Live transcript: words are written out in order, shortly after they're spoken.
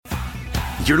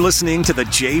You're listening to The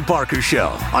Jay Barker Show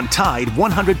on Tide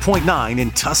 100.9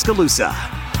 in Tuscaloosa.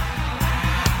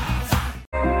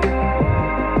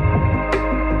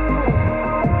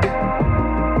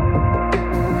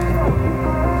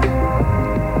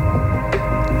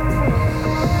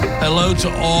 Hello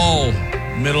to all.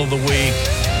 Middle of the week,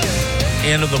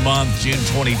 end of the month, June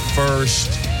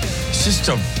 21st. It's just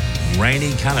a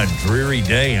rainy, kind of dreary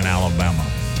day in Alabama.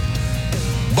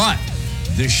 But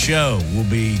the show will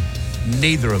be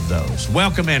neither of those.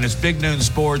 Welcome in. It's Big Noon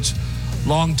Sports.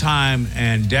 Longtime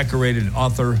and decorated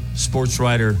author, sports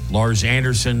writer Lars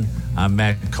Anderson. I'm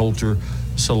Matt Coulter.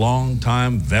 It's a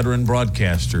long-time veteran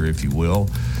broadcaster, if you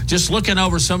will. Just looking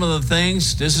over some of the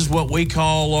things. This is what we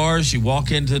call, Lars, you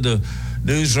walk into the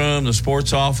newsroom, the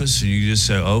sports office, and you just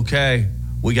say, okay,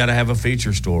 we got to have a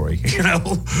feature story. You know,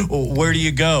 where do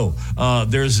you go?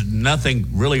 There's nothing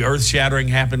really earth-shattering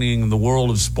happening in the world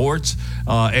of sports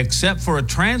except for a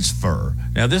transfer.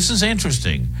 Now, this is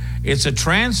interesting. It's a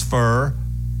transfer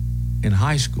in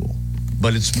high school,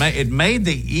 but it made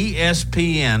the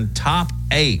ESPN top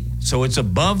 8. So it's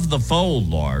above the fold,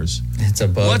 Lars. It's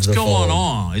above What's the going fold.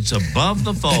 on? It's above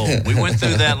the fold. We went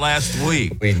through that last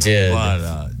week. We did.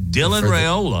 But Dylan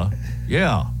Raiola,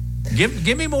 yeah.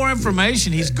 Give me more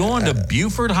information. He's going to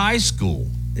Buford High School.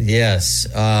 Yes.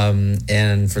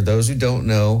 And for those who don't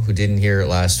know, who didn't hear it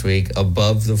last week,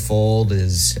 above the fold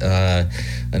is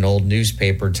an old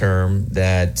newspaper term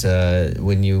that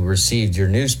when you received your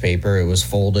newspaper, it was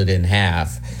folded in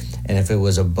half. And if it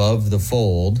was above the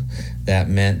fold, that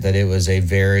meant that it was a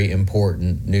very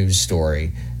important news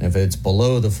story. And if it's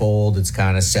below the fold, it's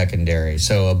kind of secondary.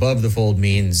 So above the fold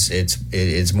means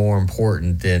it's more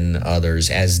important than others,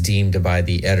 as deemed by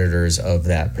the editors of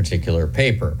that particular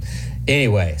paper.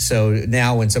 Anyway, so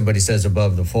now when somebody says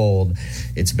above the fold,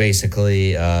 it's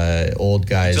basically old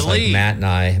guys like Matt and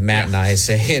I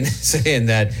saying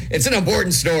that it's an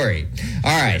important story.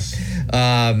 All right. So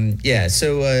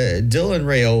Dylan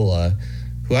Raiola,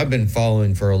 who I've been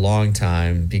following for a long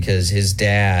time because his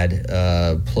dad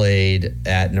played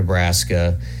at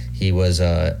Nebraska. He was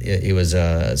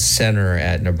a center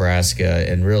at Nebraska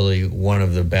and really one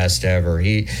of the best ever.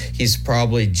 He's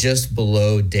probably just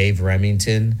below Dave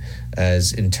Remington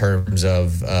as in terms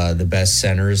of the best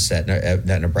centers that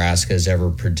Nebraska has ever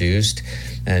produced.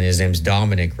 And his name's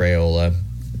Dominic Raiola.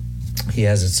 He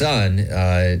has a son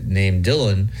named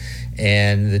Dylan.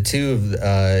 And the two of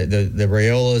the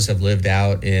Raiolas have lived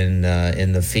out in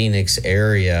the Phoenix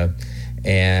area,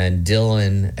 and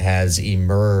Dylan has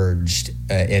emerged,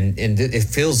 and it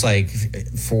feels like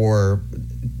for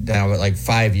now like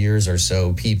 5 years or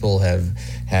so, people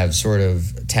have sort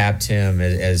of tapped him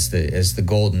as the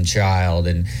golden child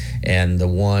and the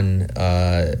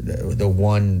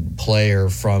one player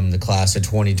from the class of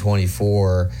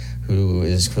 2024 who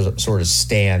is sort of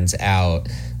stands out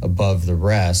above the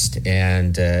rest,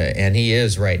 and he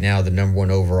is right now the number one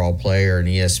overall player in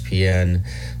ESPN,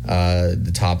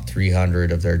 the top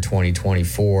 300 of their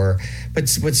 2024. But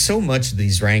so much of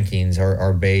these rankings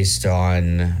are based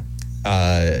on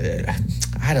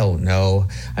I don't know.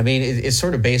 I mean, it's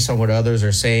sort of based on what others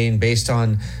are saying, based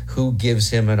on who gives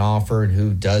him an offer and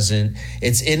who doesn't.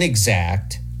 It's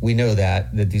inexact. We know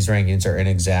that these rankings are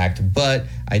inexact, but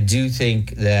I do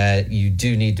think that you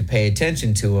do need to pay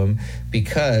attention to them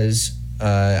because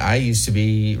I used to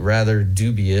be rather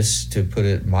dubious, to put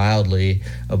it mildly,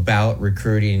 about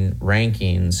recruiting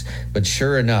rankings. But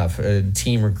sure enough,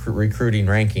 team recruiting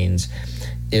rankings,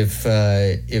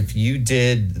 if you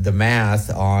did the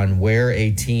math on where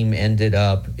a team ended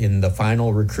up in the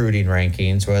final recruiting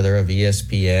rankings, whether of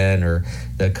ESPN or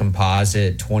the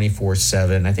composite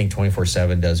 24/7, I think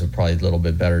 24/7 does probably a little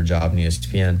bit better job than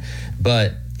ESPN.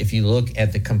 But if you look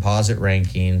at the composite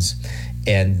rankings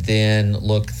and then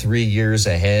look 3 years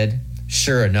ahead,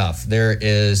 sure enough, there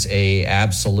is a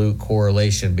absolute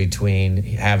correlation between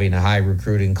having a high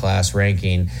recruiting class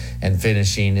ranking and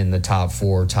finishing in the top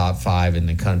 4, top 5 in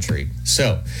the country.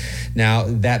 So now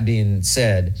that being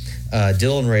said,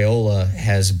 Dylan Raiola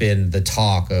has been the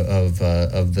talk of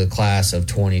the class of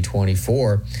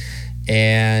 2024,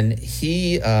 and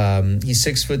he's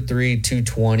 6'3",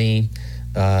 220.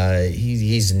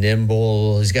 He's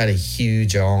nimble. He's got a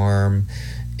huge arm.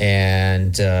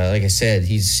 And like I said,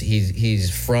 he's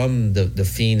from the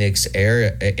Phoenix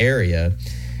area,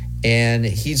 and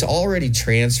he's already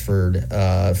transferred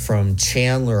from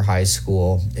Chandler High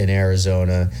School in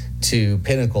Arizona to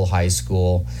Pinnacle High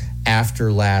School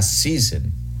after last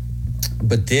season.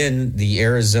 But then the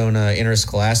Arizona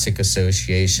Interscholastic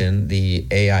Association, the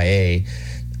AIA,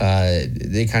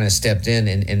 they kind of stepped in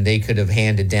and they could have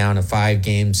handed down a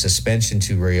 5-game suspension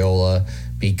to Raiola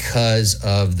because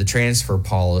of the transfer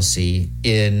policy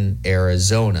in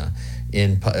Arizona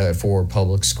for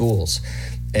public schools.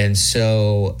 And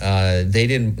so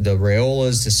the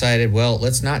Raiolas decided, well,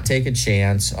 let's not take a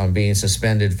chance on being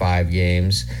suspended 5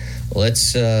 games.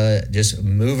 Let's just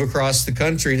move across the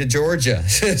country to Georgia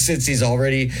since he's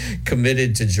already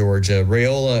committed to Georgia.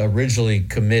 Raiola originally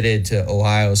committed to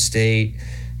Ohio State.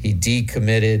 He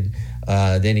decommitted.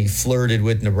 Then he flirted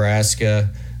with Nebraska,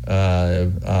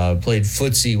 played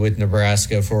footsie with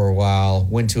Nebraska for a while,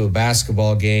 went to a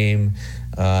basketball game,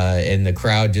 and the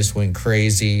crowd just went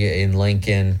crazy in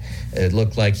Lincoln. It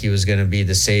looked like he was going to be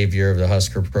the savior of the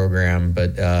Husker program,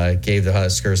 but gave the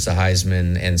Huskers the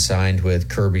Heisman and signed with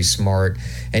Kirby Smart.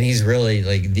 And he's really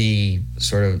like the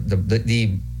sort of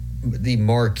the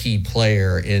marquee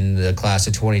player in the class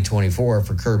of 2024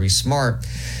 for Kirby Smart.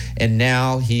 And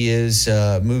now he is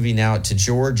moving out to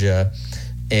Georgia.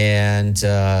 And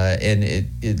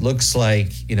it looks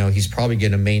like, he's probably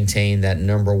going to maintain that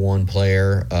number one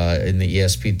player in the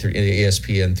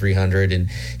ESPN 300, and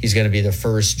he's going to be the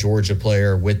first Georgia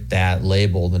player with that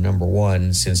label, the number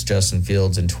one, since Justin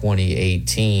Fields in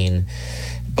 2018.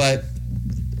 But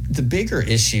the bigger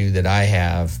issue that I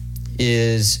have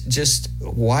is just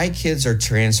why kids are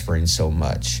transferring so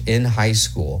much in high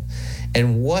school,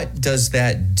 and what does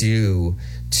that do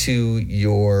to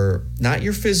not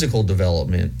your physical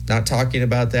development, not talking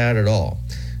about that at all,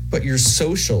 but your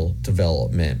social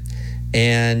development.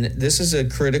 And this is a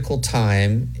critical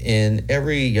time in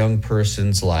every young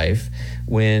person's life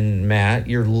when, Matt,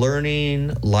 you're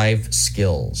learning life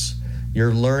skills.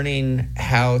 You're learning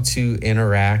how to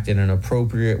interact in an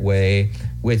appropriate way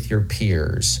with your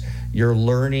peers. You're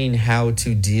learning how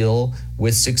to deal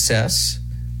with success.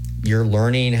 You're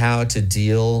learning how to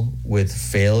deal with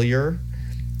failure.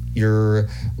 You're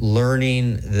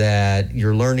learning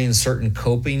certain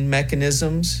coping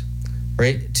mechanisms,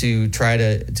 right, to try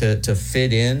to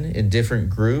fit in different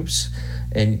groups.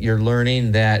 And you're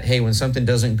learning that, hey, when something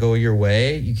doesn't go your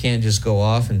way, you can't just go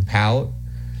off and pout.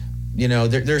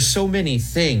 There's so many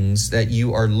things that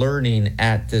you are learning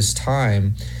at this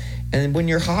time. And when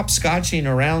you're hopscotching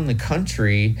around the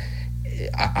country,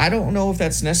 I don't know if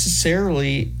that's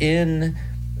necessarily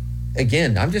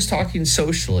again, I'm just talking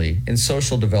socially and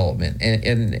social development,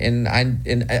 and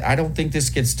I don't think this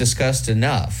gets discussed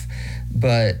enough,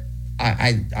 but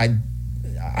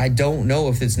I don't know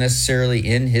if it's necessarily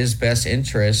in his best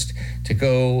interest to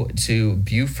go to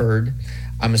Buford.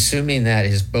 I'm assuming that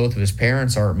both of his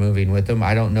parents aren't moving with him.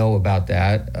 I don't know about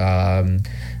that.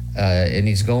 And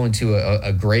he's going to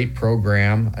a great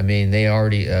program. I mean, they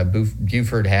already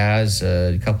Buford has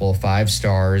a couple of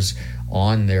 5-stars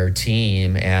on their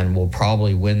team and will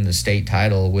probably win the state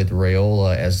title with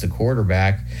Raiola as the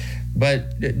quarterback.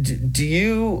 But do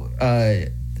you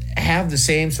have the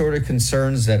same sort of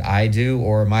concerns that I do,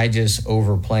 or am I just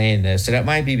overplaying this? And it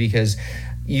might be because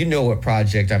what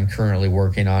project I'm currently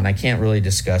working on. I can't really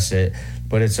discuss it,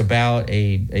 but it's about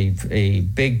a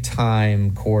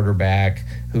big-time quarterback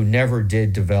who never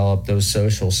did develop those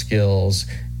social skills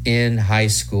in high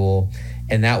school,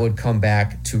 and that would come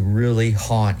back to really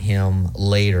haunt him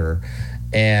later.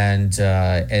 And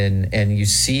you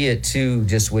see it too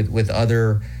just with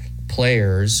other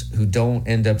players who don't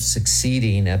end up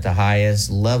succeeding at the highest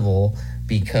level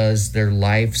because their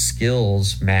life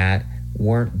skills, Matt,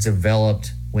 weren't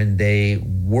developed when they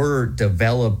were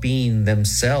developing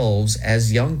themselves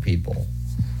as young people.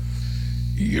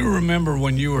 You remember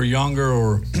when you were younger,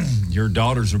 or your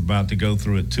daughters are about to go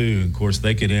through it too. Of course,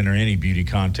 they could enter any beauty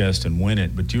contest and win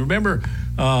it. But do you remember,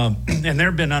 and there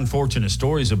have been unfortunate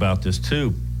stories about this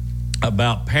too,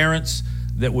 about parents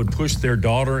that would push their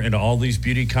daughter into all these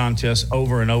beauty contests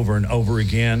over and over and over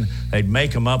again. They'd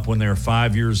make them up when they were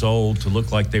 5 years old to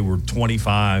look like they were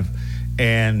 25.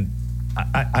 And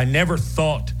I never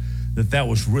thought that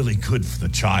was really good for the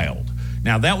child.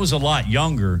 Now, that was a lot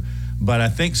younger, but I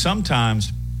think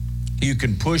sometimes you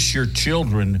can push your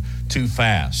children too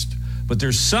fast. But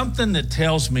there's something that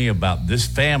tells me about this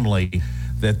family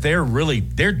that they're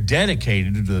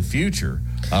dedicated to the future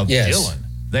of Dylan.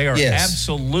 They are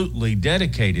absolutely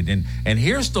dedicated. And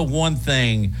here's the one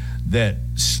thing that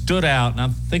stood out, and I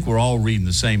think we're all reading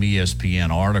the same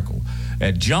ESPN article.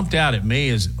 It jumped out at me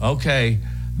is, okay,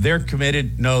 they're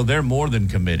committed. No, they're more than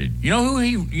committed. You know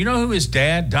who his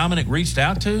dad, Dominic, reached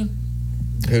out to?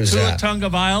 Who's that? Tua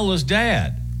Tagovailoa's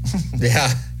dad.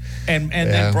 Yeah. And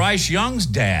then Bryce Young's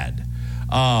dad.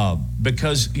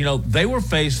 Because, they were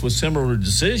faced with similar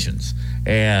decisions.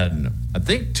 And I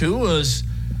think Tua's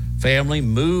family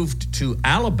moved to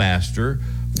Alabaster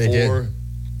for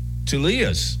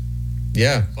Tulias.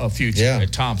 future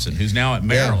at Thompson, who's now at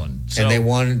Maryland. So,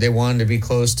 and they wanted to be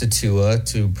close to Tua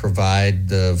to provide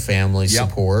the family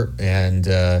support, and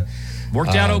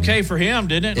worked out okay for him,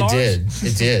 didn't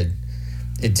it?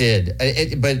 It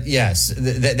did. But yes,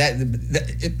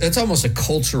 that's almost a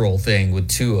cultural thing with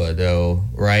Tua, though,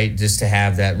 right? Just to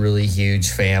have that really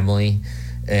huge family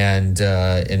and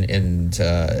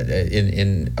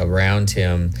around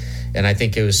him. And I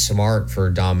think it was smart for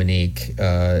Dominique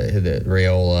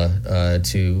Raiola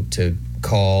to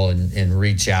call and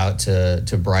reach out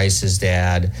to Bryce's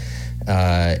dad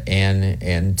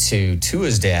and to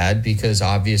Tua's dad, because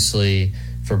obviously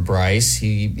for Bryce,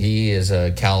 he is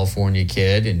a California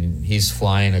kid and he's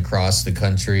flying across the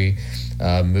country,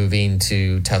 moving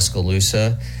to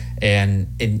Tuscaloosa,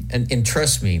 and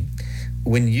trust me,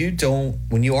 when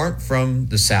you aren't from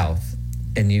the South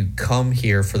and you come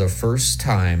here for the first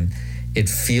time, it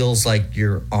feels like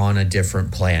you're on a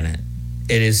different planet.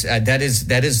 It is that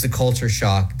is the culture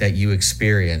shock that you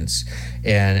experience.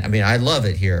 And I mean, I love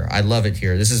it here.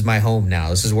 This is my home now.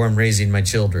 This is where I'm raising my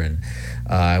children.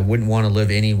 I wouldn't want to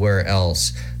live anywhere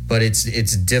else. But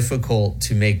it's difficult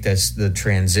to make the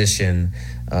transition.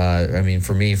 I mean,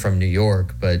 for me from New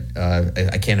York, but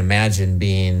I can't imagine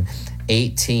being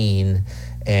 18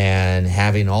 and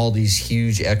having all these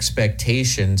huge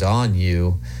expectations on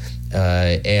you,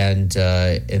 and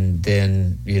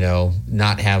then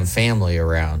not have family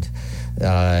around,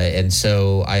 and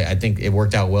so I think it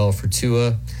worked out well for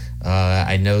Tua.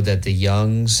 I know that the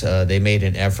Youngs, they made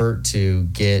an effort to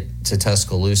get to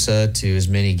Tuscaloosa to as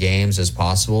many games as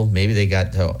possible. Maybe they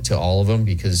got to all of them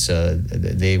because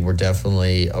they were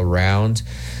definitely around,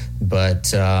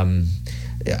 but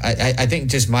I think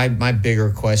just my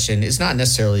bigger question is not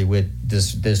necessarily with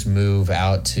this move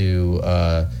out to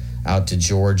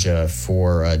Georgia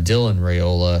for Dylan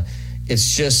Raiola.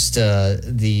 It's just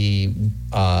the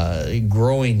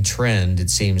growing trend,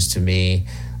 it seems to me,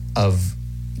 of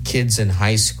kids in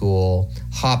high school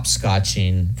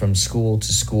hopscotching from school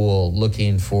to school,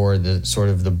 looking for the sort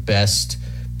of the best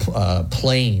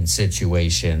playing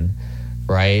situation,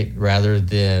 right? Rather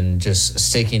than just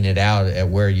sticking it out at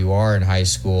where you are in high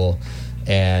school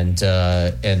and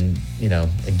again,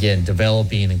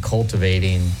 developing and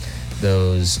cultivating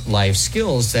those life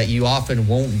skills that you often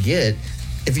won't get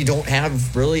if you don't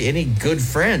have really any good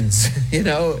friends.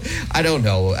 I don't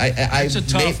know. It's a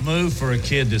tough move for a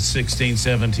kid that's 16,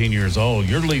 17 years old.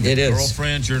 You're leaving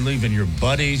girlfriends, you're leaving your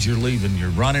buddies, you're leaving your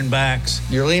running backs.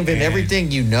 You're leaving everything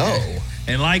you know.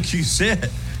 And like you said,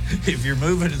 if you're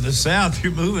moving to the South,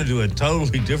 you're moving to a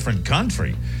totally different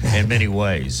country in many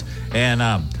ways. And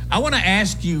I want to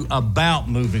ask you about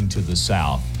moving to the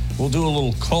South. We'll do a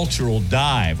little cultural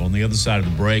dive on the other side of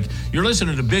the break. You're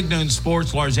listening to Big Noon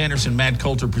Sports. Lars Anderson, Matt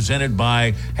Coulter, presented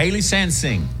by Haley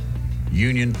Sansing,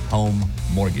 Union Home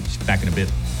Mortgage. Back in a bit.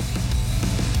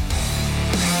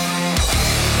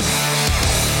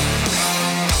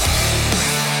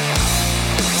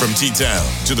 From T-Town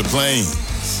to the Plains,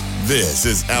 this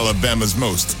is Alabama's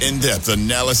most in-depth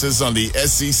analysis on the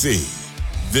SEC.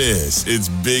 This is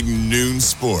Big Noon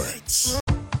Sports.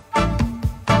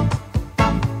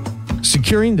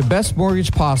 Securing the best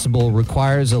mortgage possible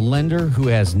requires a lender who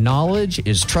has knowledge,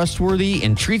 is trustworthy,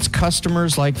 and treats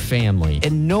customers like family.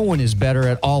 And no one is better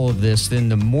at all of this than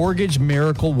the mortgage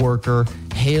miracle worker,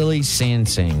 Haley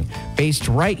Sansing. Based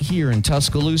right here in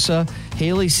Tuscaloosa,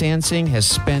 Haley Sansing has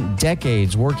spent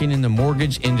decades working in the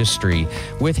mortgage industry.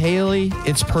 With Haley,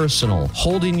 it's personal,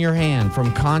 holding your hand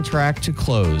from contract to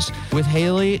close. With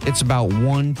Haley, it's about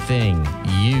one thing,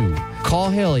 you.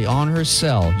 Call Haley on her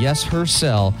cell, yes, her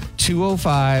cell,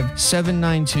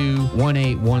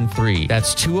 205-792-1813.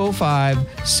 That's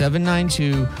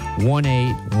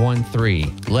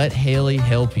 205-792-1813. Let Haley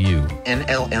help you.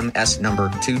 NLMS number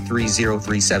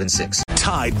 230376.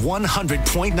 Tide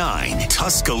 100.9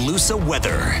 Tuscaloosa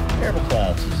weather. Terrible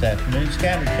clouds this afternoon.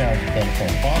 Scattered showers become more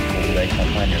possible today, come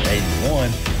high near 81.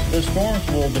 The storms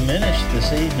will diminish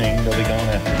this evening. They'll be gone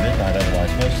after midnight.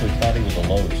 Otherwise, mostly cloudy with a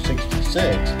low of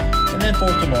 66. And then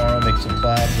for tomorrow, a mix of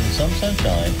clouds and some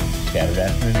sunshine. Scattered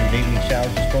afternoon and evening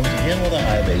showers and storms again with a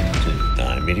high of 82.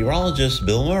 I'm meteorologist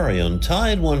Bill Murray on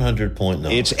Tide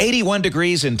 100.9. It's 81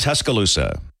 degrees in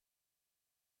Tuscaloosa.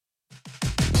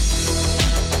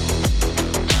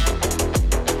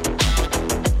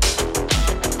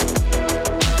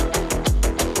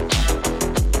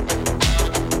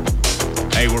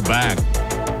 Hey, we're back.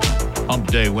 Hump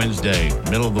Day, Wednesday,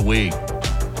 middle of the week.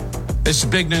 This is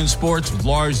Big Noon Sports with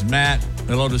Lars, Matt.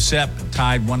 Hello to Sepp,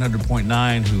 Tide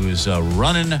 100.9, who is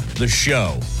running the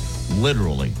show,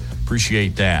 literally.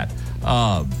 Appreciate that.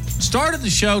 Started the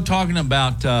show talking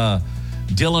about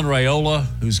Dylan Raiola,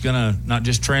 who's going to not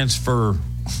just transfer.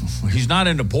 He's not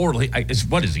in the portal.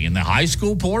 What is he, in the high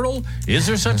school portal? Is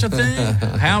there such a thing?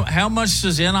 How much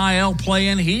does NIL play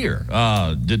in here?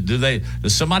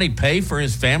 Does somebody pay for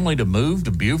his family to move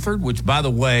to Buford? Which, by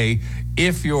the way,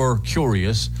 if you're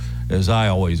curious, as I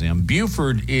always am,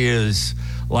 Buford is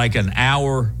like an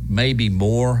hour, maybe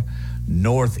more,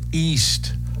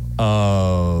 northeast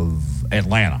of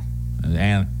Atlanta.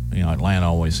 And Atlanta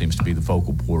always seems to be the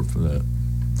focal point for the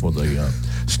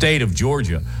state of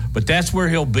Georgia. But that's where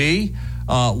he'll be.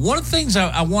 One of the things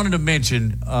I wanted to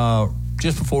mention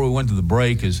just before we went to the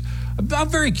break is I'm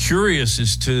very curious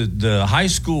as to the high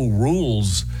school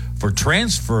rules for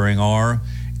transferring are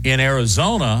in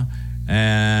Arizona,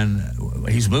 and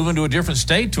he's moving to a different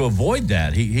state to avoid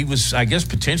that. He was, I guess,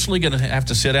 potentially going to have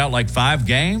to sit out like 5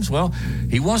 games. Well,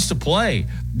 he wants to play.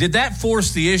 Did that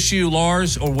force the issue,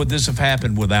 Lars, or would this have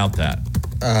happened without that?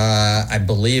 I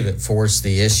believe it forced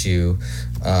the issue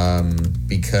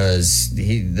because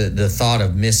the thought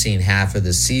of missing half of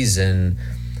the season,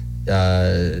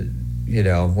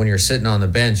 when you're sitting on the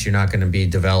bench, you're not going to be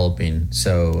developing.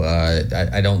 So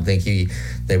I don't think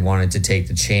they wanted to take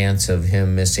the chance of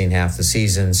him missing half the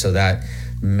season. So that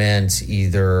meant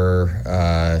either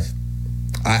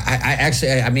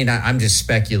I'm just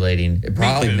speculating. It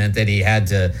probably meant that he had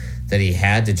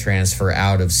to transfer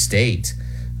out of state.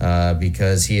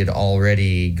 Because he had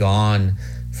already gone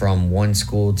from one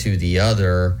school to the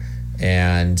other,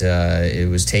 and it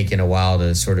was taking a while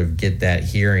to sort of get that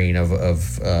hearing of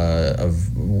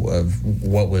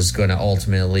what was going to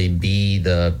ultimately be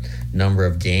the number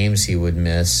of games he would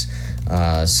miss.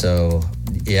 Their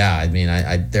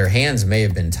hands may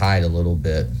have been tied a little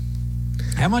bit.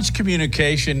 How much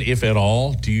communication, if at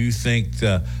all, do you think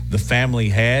the family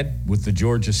had with the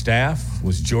Georgia staff?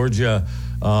 Was Georgia...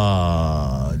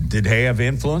 did he have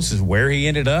influences where he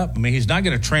ended up? I mean, he's not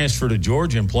going to transfer to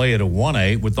Georgia and play at a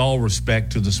 1A, with all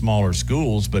respect to the smaller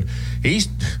schools, but he's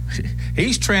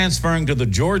transferring to the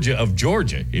Georgia of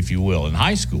Georgia, if you will, in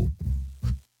high school.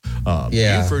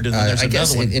 Buford, and then there's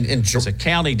another one. It's a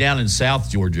county down in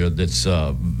South Georgia that's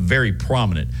very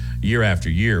prominent year after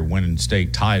year, winning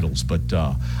state titles. But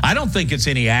I don't think it's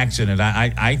any accident.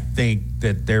 I think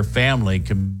that their family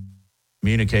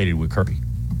communicated with Kirby.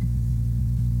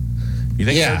 You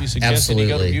think Kirby suggested he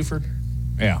go to Buford?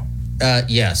 Yeah.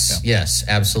 Yes,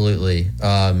 absolutely.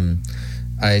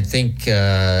 I think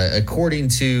according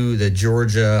to the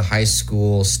Georgia High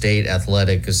School State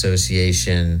Athletic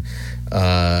Association,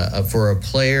 for a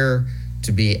player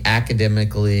to be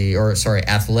athletically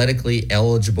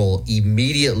eligible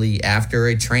immediately after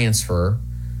a transfer,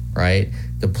 right,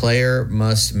 the player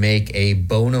must make a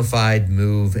bona fide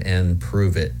move and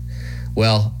prove it.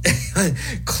 Well,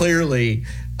 clearly,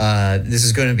 this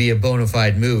is going to be a bona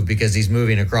fide move because he's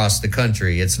moving across the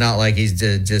country. It's not like he's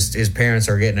just his parents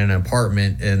are getting an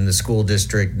apartment in the school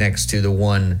district next to the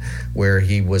one where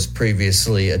he was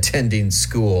previously attending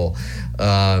school.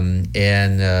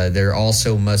 There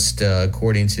also must,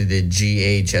 according to the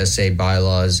GHSA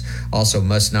bylaws, also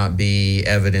must not be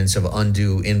evidence of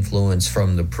undue influence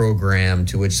from the program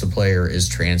to which the player is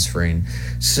transferring.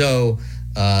 So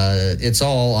it's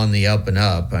all on the up and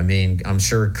up. I mean, I'm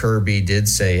sure Kirby did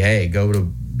say, hey,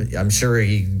 I'm sure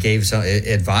he gave some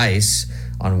advice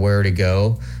on where to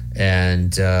go.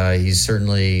 And he's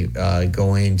certainly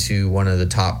going to one of the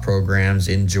top programs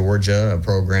in Georgia, a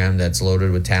program that's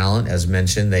loaded with talent. As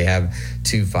mentioned, they have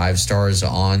 2 5-stars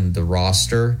on the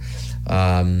roster.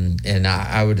 And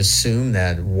I would assume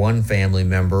that one family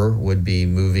member would be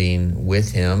moving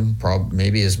with him,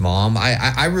 maybe his mom.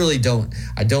 I really don't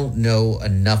know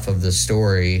enough of the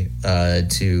story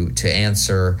to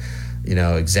answer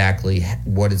exactly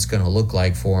what it's going to look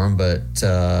like for him. But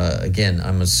again,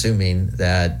 I'm assuming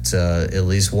that at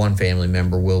least one family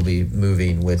member will be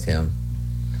moving with him.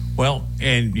 Well,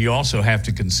 and you also have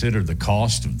to consider the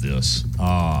cost of this.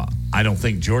 I don't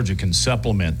think Georgia can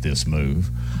supplement this move.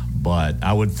 But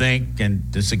I would think, and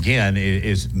this again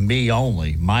is me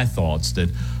only, my thoughts, that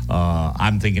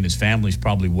I'm thinking his family's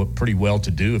probably pretty well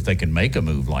to do if they can make a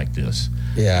move like this.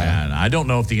 Yeah. And I don't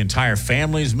know if the entire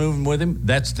family is moving with him.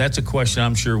 That's a question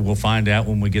I'm sure we'll find out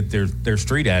when we get their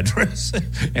street address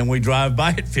and we drive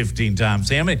by it 15 times.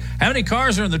 See, how many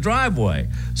cars are in the driveway?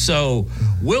 So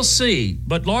we'll see.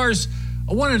 But Lars,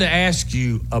 I wanted to ask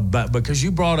you about, because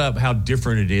you brought up how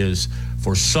different it is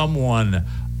for someone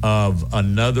of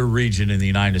another region in the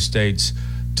United States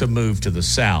to move to the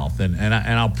South. And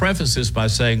I'll preface this by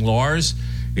saying Lars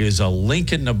is a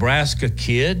Lincoln, Nebraska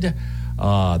kid.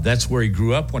 That's where he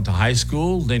grew up, went to high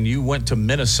school. Then you went to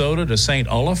Minnesota to St.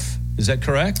 Olaf. Is that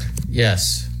correct?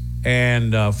 Yes.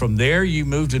 And from there, you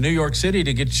moved to New York City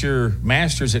to get your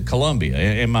master's at Columbia.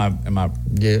 Am I? I'm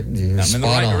in the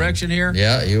right direction here?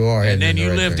 Yeah, you are. And then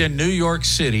you lived in New York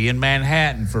City, in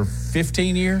Manhattan, for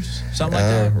 15 years, something like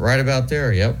that? Right about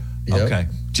there, yep. Okay.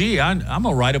 Gee, I'm going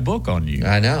to write a book on you.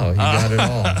 I know. You got it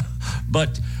all.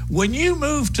 But when you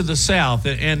moved to the South,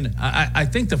 and I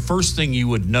think the first thing you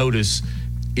would notice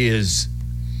is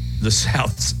the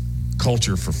South's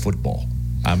culture for football.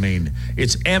 I mean,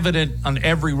 it's evident on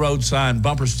every road sign,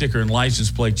 bumper sticker, and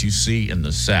license plate you see in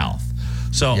the South.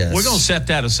 So we're going to set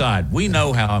that aside. We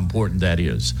know how important that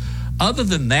is. Other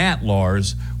than that,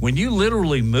 Lars, when you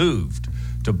literally moved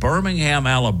to Birmingham,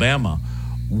 Alabama,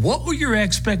 what were your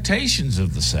expectations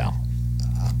of the South?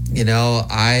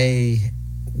 I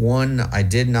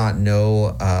did not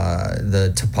know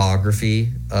the topography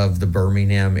of the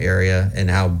Birmingham area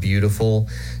and how beautiful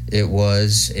it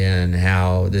was, and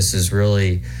how this is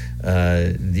really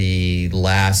the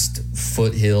last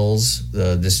foothills,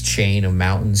 this chain of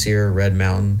mountains here, Red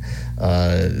Mountain.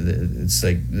 It's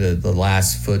like the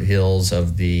last foothills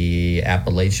of the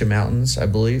Appalachian Mountains, I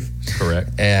believe. Correct.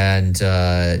 And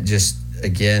just,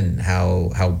 again,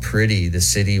 how pretty the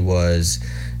city was.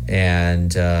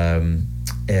 And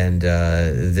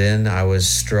then I was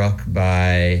struck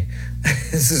by,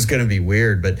 this is going to be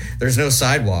weird, but there's no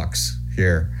sidewalks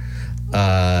here.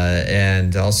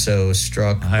 And also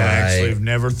struck by... I actually have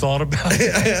never thought about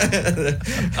it.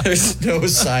 There's no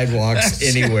sidewalks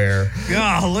anywhere.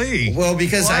 Golly. Well,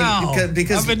 because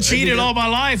because I've been cheated all my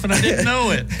life and I didn't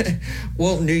know it.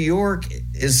 Well, New York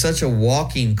is such a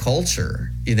walking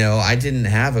culture. I didn't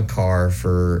have a car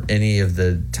for any of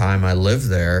the time I lived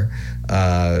there.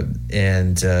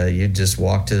 And you just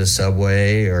walk to the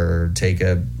subway or take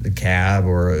a cab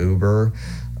or an Uber.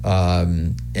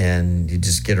 And you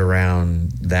just get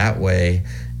around that way.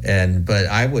 But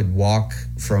I would walk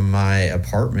from my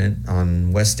apartment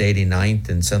on West 89th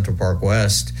and Central Park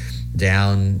West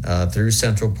down through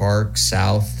Central Park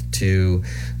south to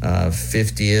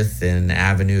 50th and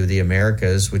Avenue of the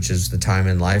Americas, which is the Time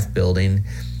and Life building.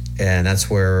 And that's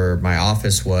where my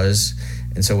office was.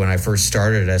 And so when I first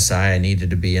started at SI, I needed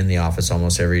to be in the office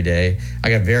almost every day. I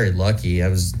got very lucky. I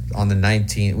was on the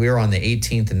 19th. We were on the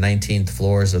 18th and 19th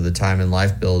floors of the Time and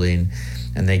Life building,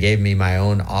 and they gave me my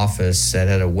own office that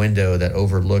had a window that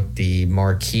overlooked the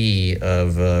marquee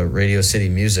of Radio City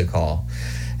Music Hall.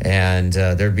 And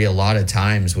there'd be a lot of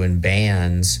times when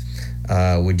bands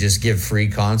would just give free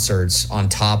concerts on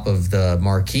top of the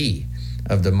marquee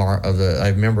of the I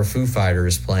remember Foo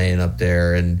Fighters playing up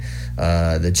there, and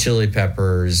the Chili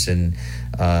Peppers, and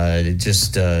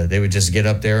they would just get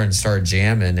up there and start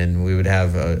jamming, and we would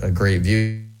have a great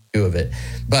view of it.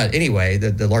 But anyway,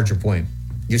 the larger point,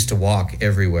 used to walk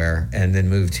everywhere, and then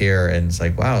moved here, and it's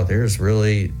like, wow, there's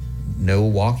really no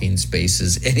walking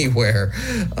spaces anywhere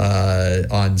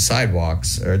on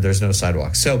sidewalks, or there's no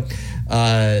sidewalks. So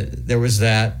there was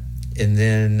that. And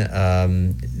then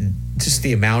just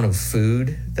the amount of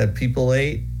food that people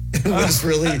ate was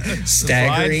really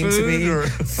staggering to me.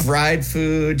 Fried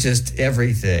food, just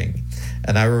everything.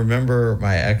 And I remember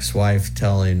my ex-wife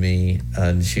telling me,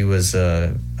 and she was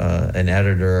an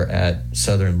editor at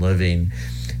Southern Living,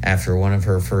 after one of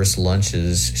her first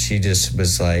lunches, she just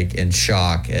was like in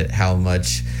shock at how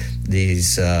much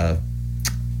these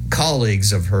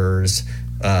colleagues of hers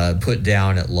put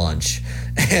down at lunch.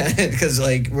 Because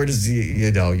we're just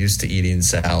used to eating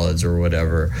salads or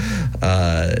whatever.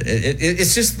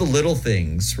 It's just the little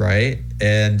things, right?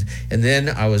 And then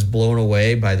I was blown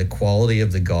away by the quality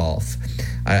of the golf.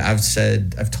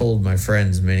 I've told my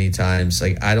friends many times,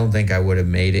 I don't think I would have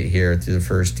made it here through the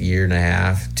first year and a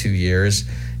half, 2 years,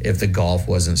 if the golf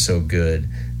wasn't so good.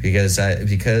 Because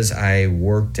I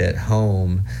worked at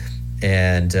home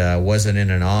and wasn't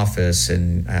in an office,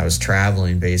 and I was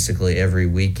traveling basically every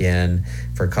weekend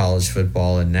for college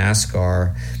football and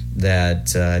NASCAR, that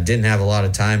didn't have a lot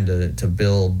of time to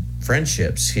build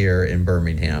friendships here in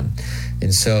Birmingham.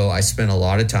 And so I spent a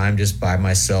lot of time just by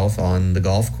myself on the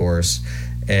golf course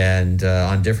and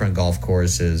on different golf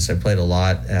courses. I played a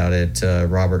lot out at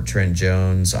Robert Trent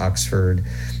Jones, Oxford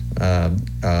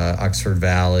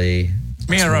Valley. Let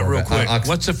me interrupt real quick.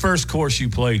 What's the first course you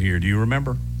played here? Do you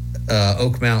remember?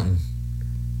 Oak Mountain.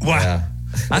 Wow. Yeah.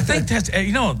 I think that's,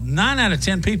 9 out of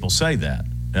 10 people say that.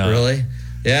 Really?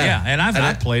 Yeah. Yeah, and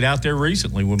I played out there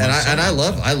recently with my son. And I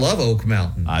love Oak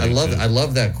Mountain. I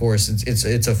love that course.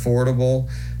 It's affordable,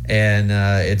 and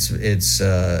it's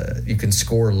you can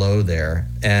score low there.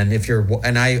 And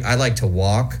I like to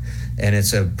walk, and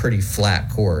it's a pretty flat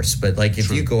course. But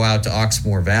if you go out to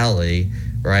Oxmoor Valley,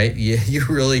 right, you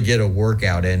really get a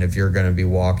workout in if you're going to be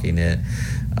walking it.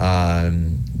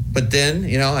 but then,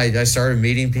 I started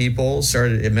meeting people,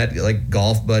 met like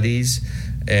golf buddies,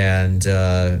 and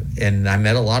I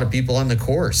met a lot of people on the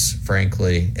course,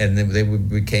 frankly, and then they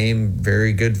became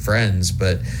very good friends.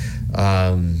 But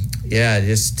the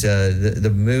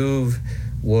move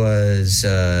was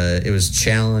it was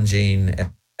challenging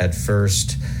at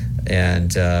first,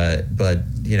 and but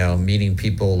meeting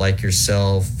people like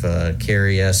yourself,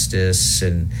 Carrie Estes,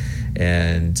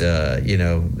 and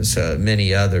so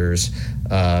many others,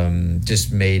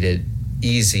 just made it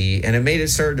easy, and it made it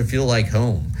start to feel like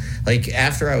home. Like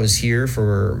after I was here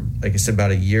for, like I said, about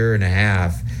a year and a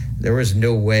half, there was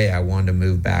no way I wanted to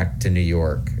move back to New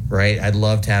York, right? I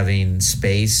loved having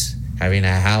space, having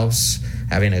a house,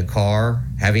 having a car,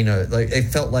 it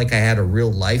felt like I had a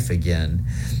real life again.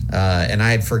 And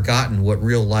I had forgotten what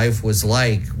real life was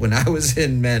like when I was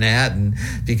in Manhattan,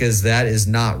 because that is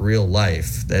not real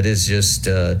life. That is just,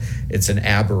 it's an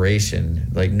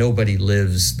aberration. Like nobody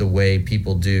lives the way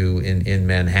people do in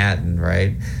Manhattan,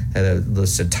 right?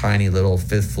 Just a tiny little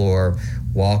 5th floor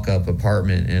walk-up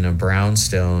apartment in a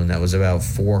brownstone that was about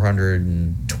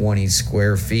 420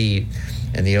 square feet.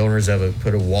 And the owners of it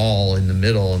put a wall in the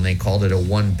middle, and they called it a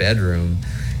 1-bedroom.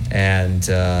 And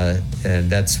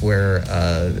that's where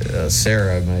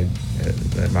Sarah, my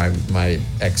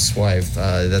ex-wife,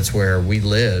 that's where we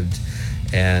lived,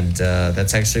 and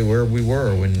that's actually where we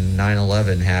were when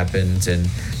 9/11 happened, and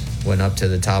went up to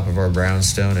the top of our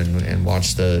brownstone and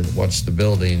watched the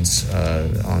buildings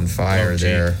on fire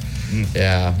there.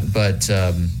 Yeah, but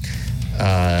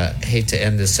hate to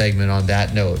end this segment on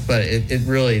that note, but it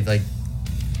really, like,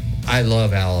 I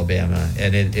love Alabama,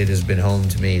 and it has been home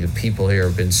to me. The people here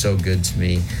have been so good to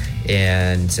me,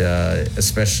 and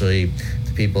especially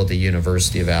the people at the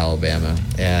University of Alabama.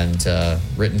 And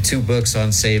written 2 books on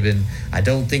Saban. I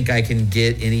don't think I can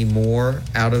get any more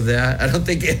out of that. I don't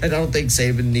think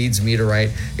Saban needs me to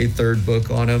write a 3rd book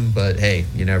on him. But hey,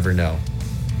 you never know.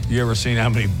 You ever seen how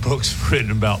many books written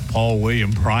about Paul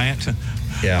William Bryant?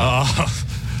 Yeah.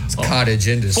 Cottage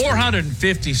industry.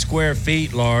 450 square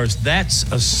feet, Lars. That's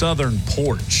a southern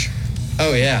porch.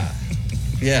 Oh, yeah.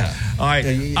 Yeah. All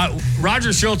right.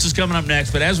 Roger Schultz is coming up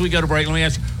next, but as we go to break, let me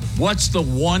ask you, what's the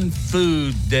one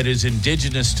food that is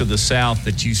indigenous to the South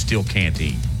that you still can't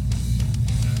eat?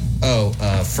 Oh,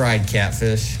 fried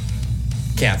catfish.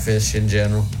 Catfish in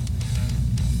general.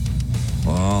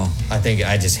 Well, I think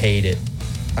I just hate it.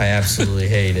 I absolutely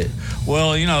hate it.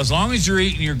 Well, as long as you're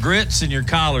eating your grits and your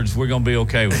collards, we're going to be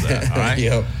okay with that, all right?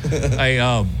 Yep. Hey,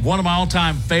 one of my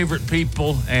all-time favorite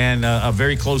people and a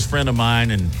very close friend of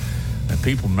mine, and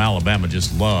people in Alabama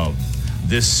just love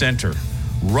this center.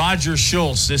 Roger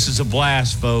Schultz, this is a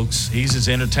blast, folks. He's as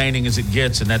entertaining as it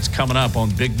gets, and that's coming up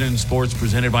on Big Noon Sports,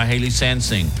 presented by Haley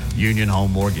Sansing, Union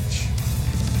Home Mortgage.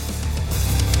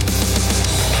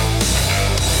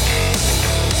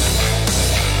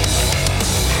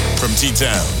 From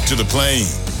T-Town to the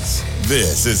Plains,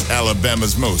 this is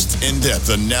Alabama's most in-depth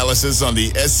analysis on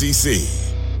the SEC.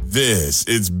 This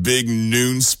is Big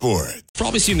Noon Sport.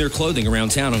 Probably seen their clothing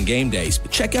around town on game days,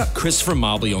 but check out Christopher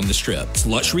Mobley on the Strip. It's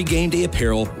luxury game day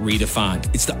apparel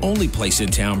redefined. It's the only place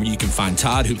in town where you can find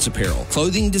Todd Hoops apparel.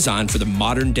 Clothing designed for the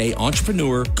modern day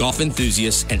entrepreneur, golf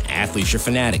enthusiast, and athleisure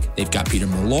fanatic. They've got Peter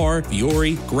Millar,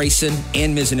 Fiore, Grayson,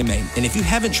 and Mizzen & Main. And if you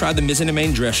haven't tried the Mizzen &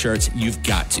 Main dress shirts, you've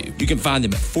got to. You can find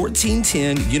them at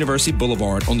 1410 University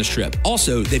Boulevard on the Strip.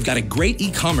 Also, they've got a great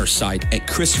e-commerce site at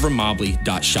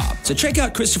ChristopherMobley.shop. So check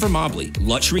out Christopher Mobley,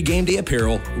 luxury game day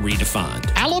apparel redefined.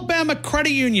 Alabama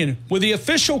Credit Union with the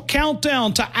official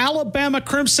countdown to Alabama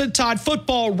Crimson Tide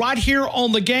football right here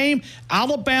on the game,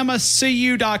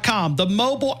 alabamacu.com. The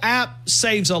mobile app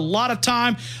saves a lot of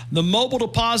time. The mobile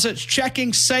deposits,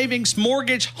 checking, savings,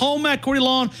 mortgage, home equity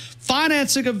loan,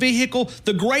 financing a vehicle,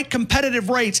 the great competitive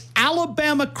rates.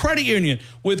 Alabama Credit Union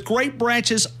with great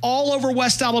branches all over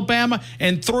West Alabama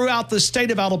and throughout the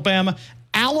state of Alabama.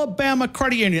 Alabama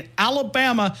Credit Union,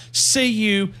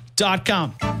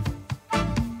 alabamacu.com.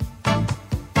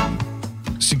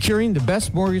 Securing the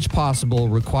best mortgage possible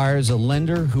requires a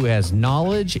lender who has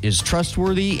knowledge, is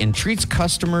trustworthy, and treats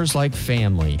customers like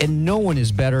family. And no one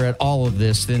is better at all of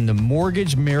this than the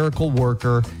mortgage miracle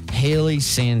worker, Haley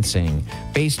Sansing.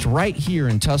 Based right here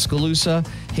in Tuscaloosa,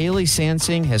 Haley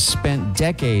Sansing has spent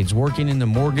decades working in the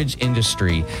mortgage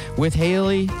industry. With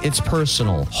Haley, it's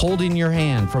personal, holding your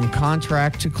hand from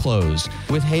contract to close.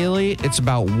 With Haley, it's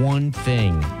about one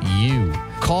thing, you.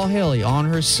 Call Haley on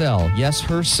her cell, yes,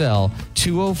 her cell,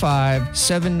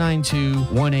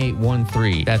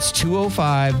 205-792-1813. That's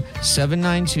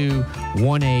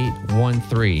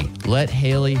 205-792-1813. Let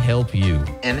Haley help you.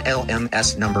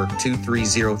 NLMS number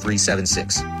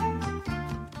 230376.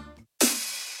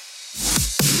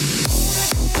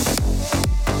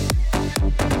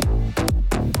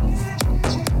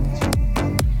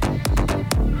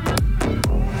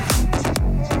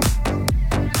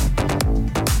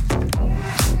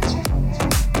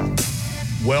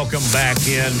 Welcome back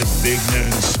into Big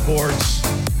Noon Sports.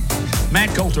 Matt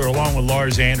Coulter along with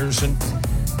Lars Anderson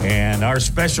and our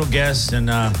special guest, and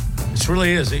this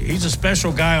really is. He's a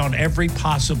special guy on every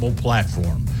possible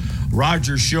platform.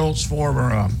 Roger Schultz,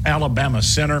 former Alabama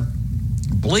center.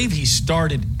 I believe he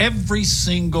started every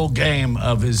single game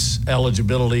of his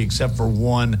eligibility except for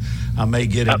one. I may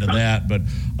get into that, but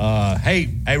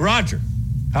hey, Roger,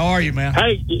 how are you, man?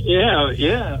 Hey,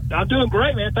 yeah, I'm doing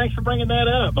great, man. Thanks for bringing that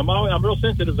up. I'm real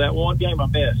sensitive to that one game I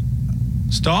missed.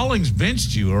 Stallings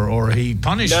benched you, or he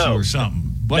punished you, or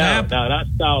something. What happened? No, not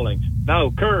Stallings.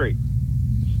 No, Curry.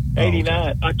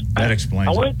 89. Okay. That explains.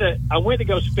 I went to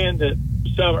go spend the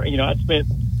summer. You know, I'd spent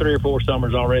 3 or 4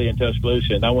 summers already in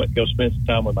Tuscaloosa, and I went to go spend some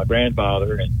time with my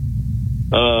grandfather and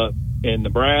in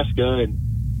Nebraska. And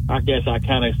I guess I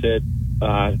kind of said,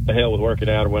 "The hell with working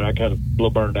out," or what. I kind of a little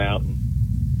burned out, and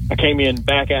I came in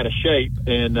back out of shape,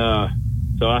 and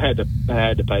so I had to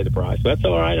pay the price. That's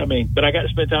all right. I mean, but I got to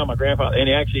spend time with my grandfather, and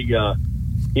he actually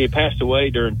he had passed away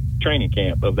during training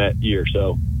camp of that year,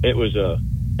 so it was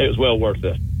well worth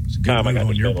the time I got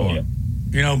to spend with him.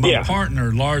 You know, my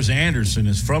partner Lars Anderson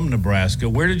is from Nebraska.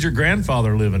 Where did your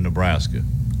grandfather live in Nebraska?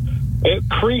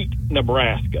 Crete,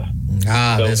 Nebraska.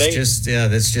 So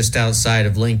that's just outside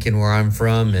of Lincoln, where I'm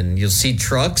from, and you'll see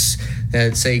trucks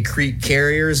that say Crete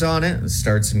Carriers on it. It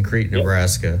starts in Crete,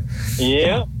 Nebraska.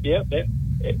 Yep.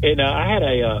 And I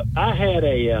had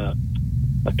a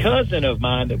cousin of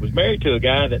mine that was married to a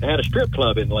guy that had a strip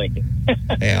club in Lincoln.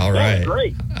 Yeah, all right. That was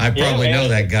great. I probably know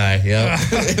that guy. Yeah,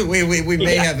 we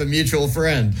may have a mutual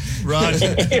friend.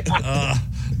 Roger.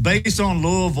 Based on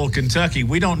Louisville, Kentucky,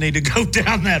 we don't need to go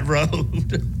down that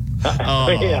road.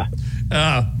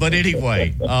 But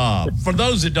anyway, for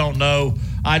those that don't know,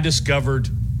 I discovered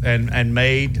and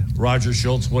made Roger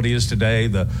Schultz what he is today,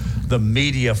 the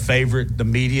media favorite, the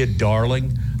media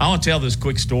darling. I want to tell this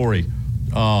quick story.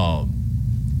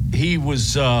 He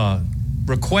was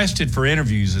requested for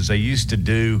interviews, as they used to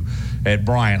do at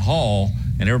Bryant Hall,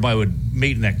 and everybody would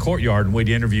meet in that courtyard, and we'd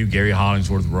interview Gary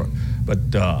Hollingsworth.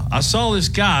 But I saw this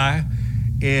guy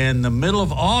in the middle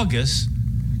of August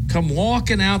come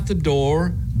walking out the door,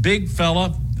 big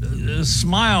fella,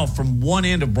 smile from one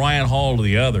end of Bryant Hall to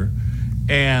the other,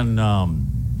 and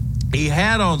he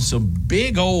had on some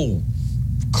big old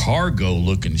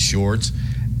cargo-looking shorts,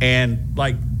 and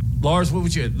like, Lars, what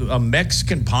would a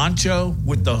Mexican poncho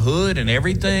with the hood and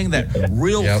everything, that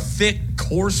real thick,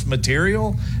 coarse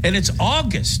material, and it's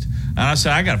August. And I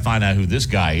said, I got to find out who this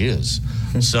guy is.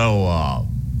 So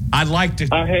I'd like to.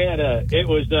 It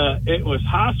was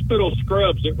hospital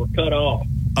scrubs that were cut off.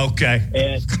 Okay.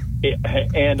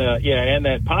 And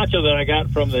that poncho that I got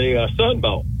from the Sun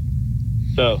Bowl.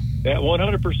 So that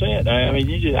 100%. I mean,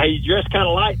 you dress kind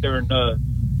of light during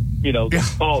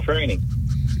fall training.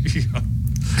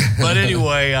 But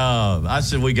anyway, I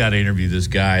said we got to interview this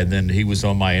guy, and then he was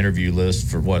on my interview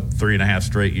list for 3.5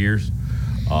 straight years.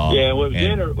 It was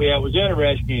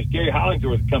interesting. Is Gary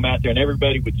Hollingsworth would come out there, and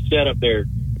everybody would set up their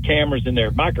cameras and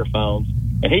their microphones,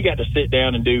 and he got to sit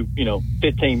down and do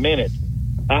 15 minutes.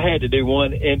 I had to do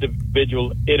one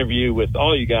individual interview with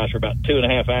all you guys for about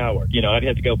 2.5 hours. I'd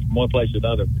have to go from one place to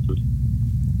another, which was,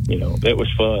 it was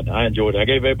fun. I enjoyed it. I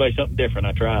gave everybody something different.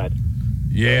 I tried.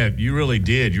 Yeah, you really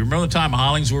did. You remember the time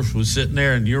Hollingsworth was sitting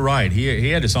there, and you're right. He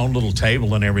had his own little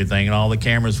table and everything, and all the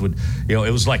cameras would, it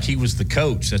was like he was the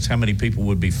coach. That's how many people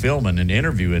would be filming and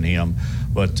interviewing him.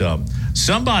 But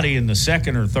somebody in the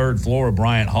second or third floor of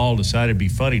Bryant Hall decided it'd be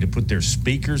funny to put their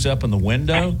speakers up in the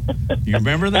window. You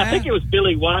remember that? I think it was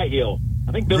Billy Whitehill.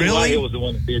 I think Billy Whitehill was the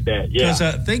one that did that. Yeah. Because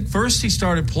I think first he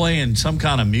started playing some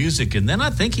kind of music, and then I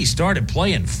think he started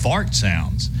playing fart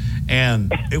sounds.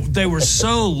 And they were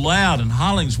so loud, and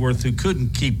Hollingsworth, who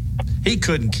couldn't keep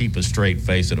a straight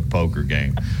face at a poker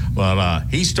game, but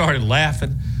he started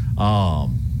laughing. But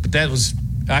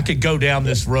I could go down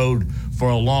this road for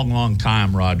a long, long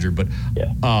time, Roger. But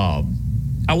I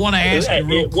want to ask you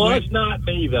real quick. It was not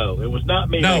me, though. It was not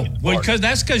me. No,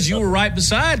 because you were right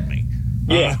beside me.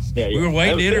 We were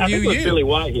waiting to interview you. It was Billy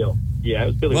Whitehill. Yeah, it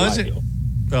was Billy Whitehill.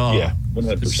 Yeah,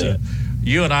 100%.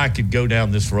 You and I could go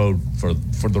down this road for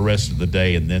the rest of the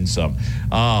day and then some.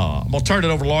 I'm going to turn it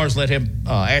over to Lars, let him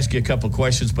ask you a couple of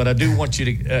questions. But I do want you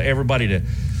to everybody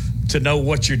to know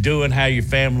what you're doing, how your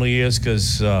family is,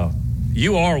 because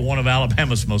you are one of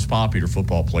Alabama's most popular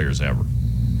football players ever.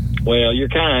 Well, you're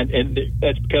kind, and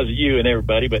that's because of you and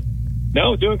everybody. But,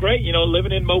 no, doing great.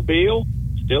 Living in Mobile,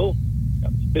 still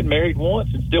been married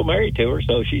once and still married to her.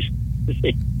 So she's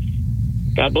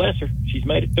God bless her. She's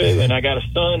made it through. And I got a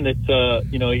son that's,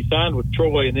 he signed with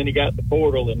Troy, and then he got the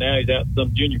portal, and now he's out at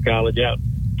some junior college out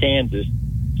in Kansas,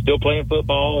 still playing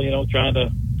football, trying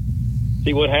to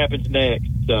see what happens next.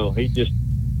 So he just,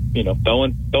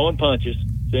 throwing punches,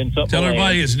 saying something. Tell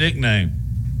everybody his nickname.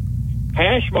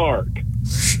 Hash Mark.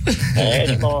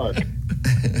 Hash Mark.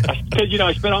 Because,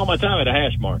 I spent all my time at a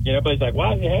hash mark. Everybody's like,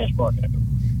 why is he a hash mark?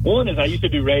 One is I used to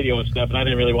do radio and stuff, and I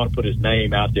didn't really want to put his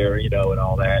name out there, and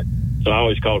all that. So I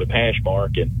always called him hash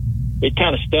mark, and it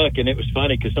kind of stuck, and it was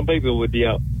funny because some people would be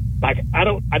out. Like, I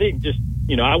didn't just,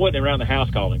 I wasn't around the house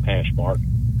calling him hash mark.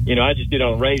 I just did it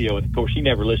on radio, and of course he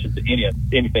never listened to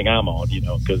anything I'm on,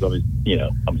 because I'm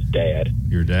his dad.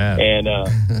 Your dad. And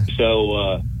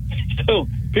so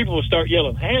people will start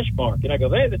yelling hash mark, and I go,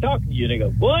 they're talking to you, and they go,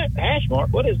 what? Hash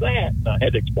mark? What is that? And I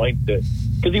had to explain to it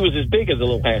because he was as big as a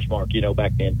little hash mark,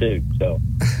 back then too. So,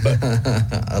 but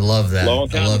I love that. Long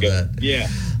time ago. That. Yeah.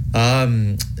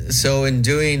 So in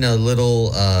doing a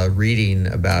little reading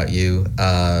about you,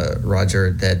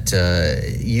 Roger, that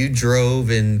you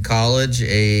drove in college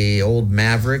a old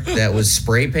Maverick that was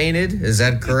spray painted. Is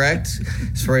that correct?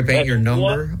 Spray paint your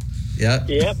number. Yeah.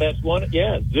 Yeah, that's one.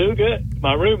 Yeah, Zuga,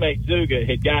 my roommate Zuga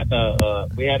had gotten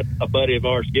we had a buddy of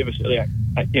ours give us, Zuga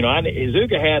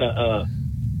had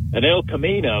an El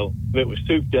Camino that was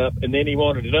souped up, and then he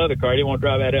wanted another car. He didn't want to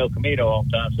drive that El Camino all the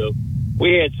time, so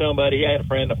we had he had a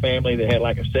friend in the family that had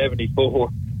like a 74.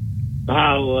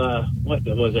 What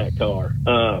was that car?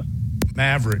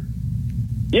 Maverick.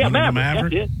 Yeah,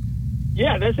 Maverick. That's it.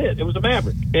 Yeah, that's it. It was a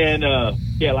Maverick. And,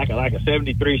 like a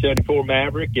 73, 74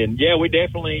 Maverick. And, we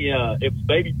definitely, it was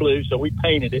baby blue, so we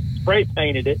painted it, spray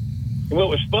painted it. And what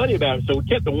was funny about it, so we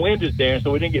kept the windows down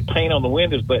so we didn't get paint on the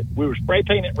windows, but we were spray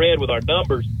painting it red with our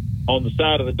numbers on the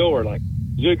side of the door. Like,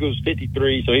 Zuga was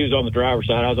 53, so he was on the driver's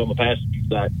side, I was on the passenger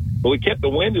side. But we kept the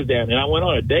windows down, and I went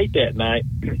on a date that night,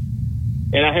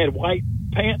 and I had white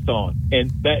pants on,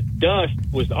 and that dust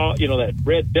was all, that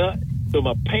red dust, so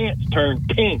my pants turned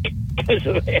pink because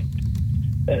of that.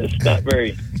 It's not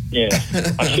very,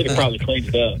 I should have probably cleaned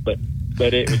it up, but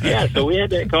it was, so we had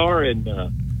that car, and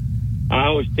I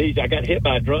always tease, I got hit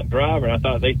by a drunk driver, and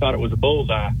they thought it was a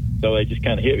bullseye, so they just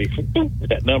kind of hit me with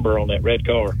that number on that red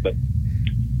car, but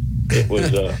it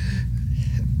was,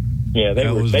 they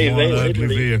was one ugly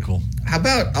vehicle. How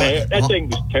about that thing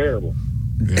was terrible.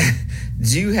 Yeah.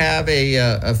 Do you have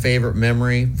a favorite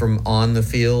memory from on the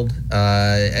field?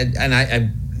 And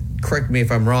I correct me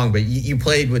if I'm wrong, but you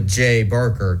played with Jay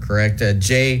Barker, correct?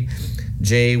 Jay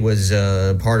was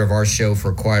part of our show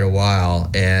for quite a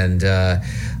while, and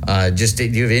just do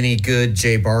you have any good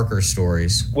Jay Barker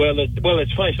stories? Well,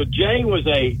 it's funny. So Jay was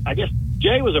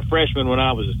a freshman when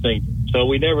I was a senior, so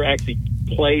we never actually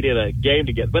played in a game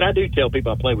together. But I do tell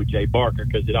people I played with Jay Barker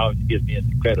because it always gives me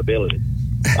some credibility,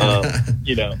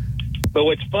 But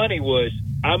what's funny was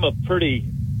I'm a pretty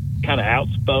kind of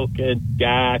outspoken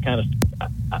guy, I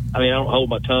don't hold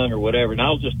my tongue or whatever. And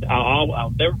I'll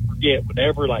never forget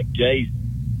whenever like Jay's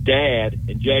dad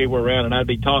and Jay were around and I'd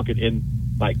be talking and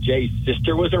like Jay's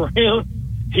sister was around,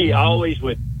 he always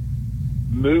would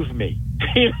move me,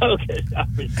 because I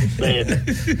was just saying,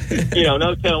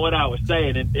 no telling what I was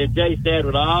saying. And Jay's dad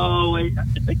would always, I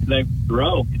think his name was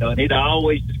Jerome, and he'd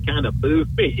always just kind of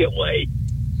move me away.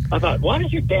 I thought, why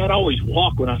does your dad always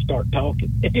walk when I start talking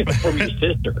from your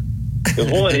sister?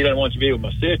 Because one, he doesn't want you to be with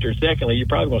my sister. And secondly, you're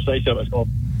probably going to say something that's going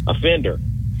to offend her.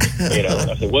 And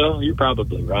I said, well, you're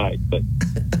probably right. But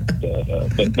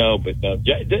no.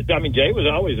 Jay was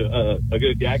always a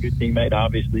good guy, good teammate.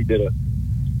 Obviously did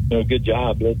a good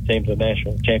job. Led the team to the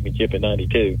national championship in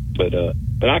 '92. But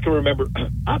I can remember,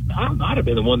 I might have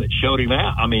been the one that showed him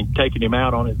out. Taking him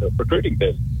out on his recruiting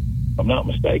business, if I'm not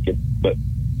mistaken.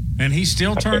 And he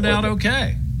still turned out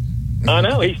okay. I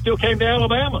know. He still came to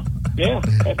Alabama. Yeah.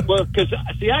 Well, because,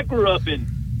 I grew up in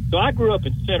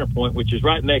Center Point, which is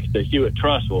right next to Hewitt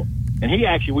Trussville. And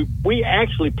we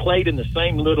actually played in the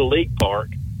same little league park.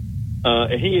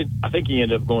 And I think he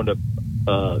ended up going to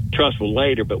Trussville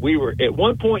later. But we were, at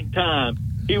one point in time,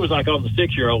 he was like on the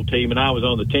 6-year-old team and I was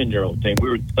on the 10-year-old team. We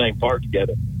were in the same park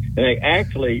together. And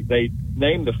they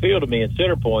named the field to me in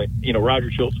Center Point,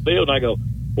 Roger Schultz Field. And I go,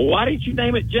 well, why didn't you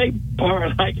name it Jay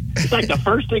Barker? It's like the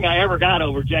first thing I ever got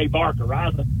over Jay Barker,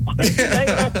 right? Why didn't you name it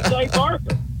after Jay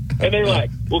Barker? And they're like,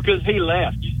 well, because he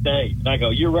left, you stayed. And I go,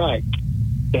 you're right.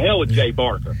 The hell with Jay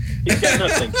Barker. He's got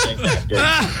nothing to named after him.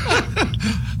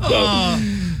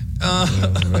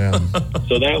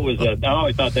 So that was, I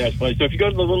always thought that was funny. So if you go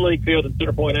to the Little League field in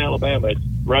Center Point, Alabama, it's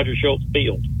Roger Schultz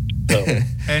Field. So.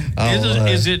 And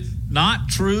is it not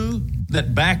true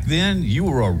that back then you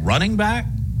were a running back?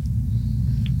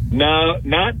 No,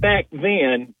 not back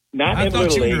then. Not in Little League. I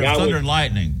thought you were Thunder and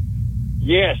Lightning.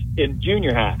 Yes, in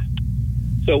junior high.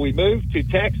 So we moved to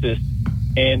Texas,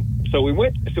 and So we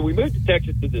moved to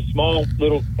Texas to this small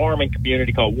little farming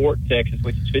community called Wharton, Texas,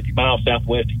 which is 50 miles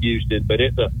southwest of Houston, but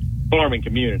it's a farming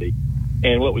community.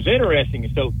 And what was interesting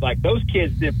is, so like those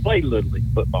kids didn't play Little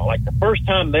League football. Like the first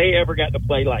time they ever got to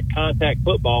play like contact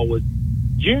football was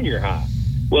junior high.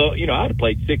 Well, you know, I'd have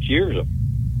played 6 years of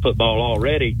football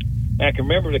already. I can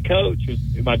remember the coach was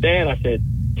my dad. I said,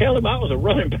 "Tell him I was a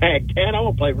running back, Dad. I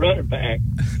want to play running back."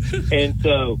 And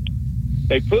so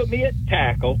they put me at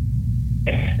tackle.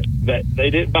 That they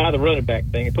didn't buy the running back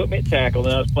thing. They put me at tackle,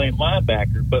 and I was playing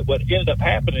linebacker. But what ended up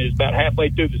happening is about halfway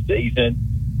through the season,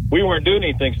 we weren't doing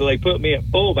anything, so they put me at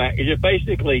fullback. It's just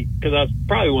basically because I was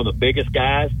probably one of the biggest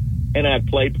guys, and I'd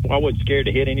played before. I wasn't scared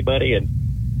to hit anybody,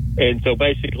 and so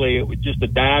basically it was just a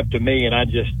dive to me, and I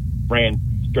just ran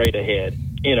straight ahead,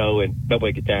 you know, and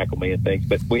nobody could tackle me and things.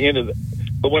 But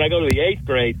but when I go to the 8th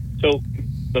grade, so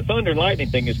the Thunder and Lightning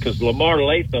thing is because Lamar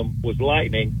Latham was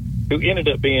Lightning, who ended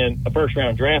up being a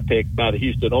first-round draft pick by the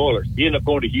Houston Oilers. He ended up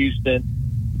going to Houston,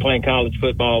 playing college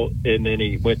football, and then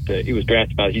he was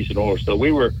drafted by the Houston Oilers. So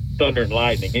we were Thunder and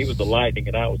Lightning. He was the Lightning,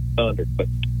 and I was the Thunder. But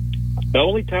the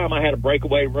only time I had a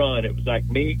breakaway run, it was like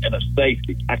me and a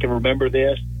safety. I can remember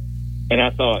this, and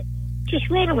I thought, just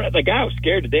run around. The guy was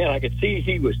scared to death. I could see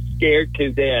he was scared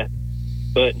to death.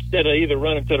 But instead of either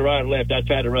running to the right or left, I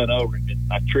tried to run over him,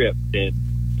 and I tripped. And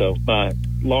so my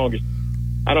longest –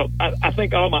 I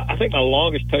think my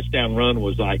longest touchdown run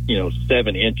was like,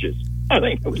 7 inches. I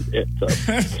think it was it. So,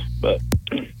 but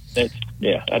I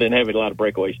didn't have a lot of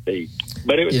breakaway speed,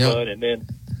 but it was fun. And then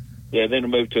I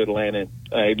moved to Atlanta, and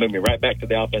he moved me right back to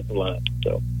the offensive line.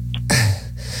 So,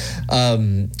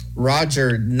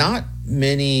 Roger, not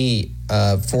many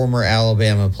former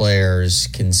Alabama players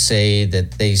can say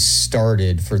that they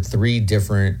started for 3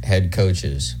 different head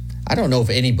coaches. I don't know if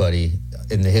anybody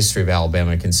in the history of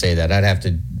Alabama can say that. I'd have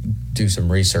to do some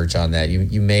research on that.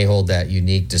 You may hold that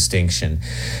unique distinction.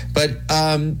 But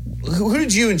who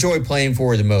did you enjoy playing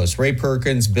for the most? Ray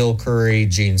Perkins, Bill Curry,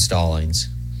 Gene Stallings?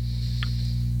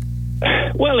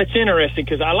 Well, it's interesting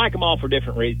because I like them all for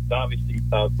different reasons. Obviously,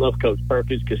 I love Coach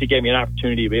Perkins because he gave me an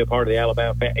opportunity to be a part of the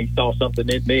Alabama family. He saw something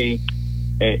in me.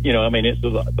 And,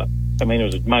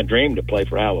 it was my dream to play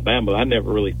for Alabama. I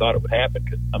never really thought it would happen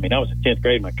because, I was in 10th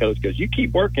grade. My coach goes, "You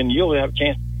keep working, you'll have a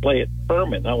chance to play at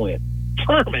Furman." I went,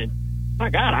 "Furman? My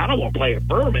God, I don't want to play at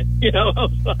Furman." I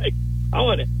was like, I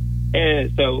want to.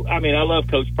 And so, I love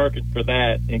Coach Perkins for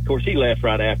that. And, of course, he left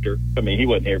right after. He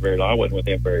wasn't here very long. I wasn't with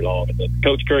him very long. And then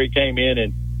Coach Curry came in,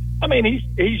 and,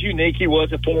 he's unique. He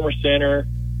was a former center,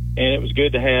 and it was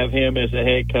good to have him as a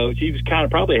head coach. He was kind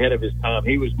of probably ahead of his time.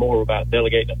 He was more about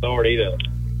delegating authority to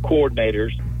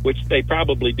coordinators, which they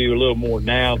probably do a little more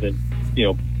now than,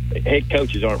 head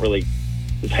coaches aren't really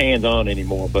as hands-on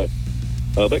anymore. But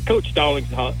Coach Stallings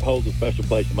holds a special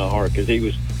place in my heart because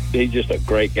he's just a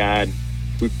great guy. And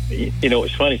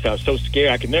it's funny. So I was so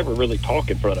scared. I could never really talk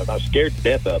in front of him. I was scared to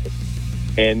death of him.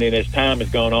 And then as time has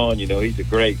gone on, he's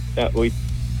we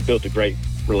built a great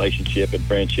relationship and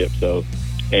friendship. So,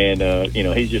 and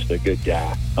he's just a good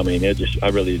guy. I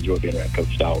really enjoy being around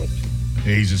Coach Stallings.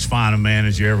 He's as fine a man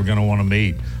as you're ever going to want to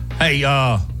meet. Hey,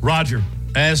 Roger,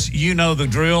 as you know the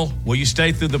drill, will you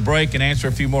stay through the break and answer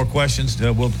a few more questions?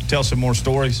 We'll tell some more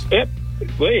stories. Yep.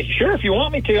 Well, sure. If you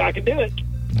want me to, I can do it.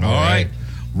 All right.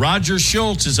 Roger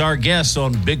Schultz is our guest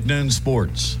on Big Noon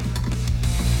Sports.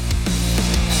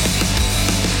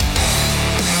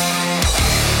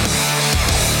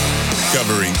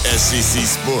 Covering SEC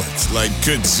sports like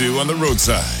kudzu on the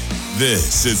roadside.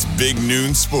 This is Big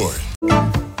Noon Sports.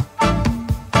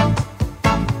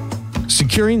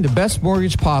 Securing the best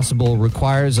mortgage possible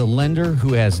requires a lender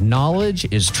who has knowledge,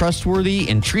 is trustworthy,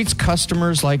 and treats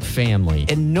customers like family.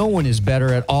 And no one is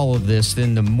better at all of this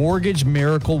than the mortgage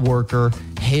miracle worker,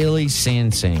 Haley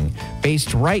Sansing.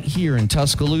 Based right here in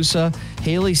Tuscaloosa,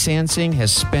 Haley Sansing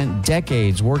has spent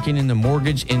decades working in the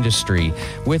mortgage industry.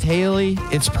 With Haley,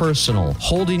 it's personal,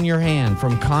 holding your hand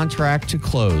from contract to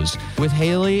close. With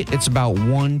Haley, it's about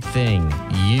one thing,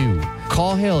 you.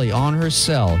 Call Haley on her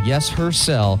cell, yes, her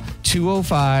cell,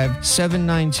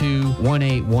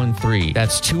 205-792-1813.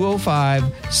 That's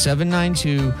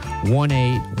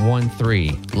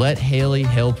 205-792-1813. Let Haley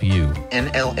help you.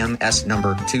 NLMS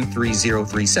number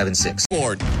 230376.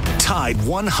 Tide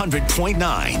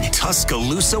 100.9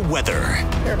 Tuscaloosa weather.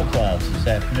 Terrible clouds this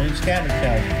afternoon. Scattered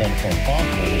showers of thunderstorms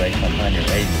possible today, sometime near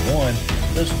 81.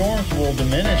 The storms will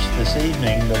diminish this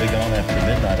evening. They'll be gone after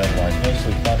midnight. Otherwise,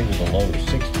 mostly cloudy with a low of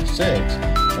 66.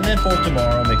 And then for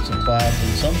tomorrow, mix of clouds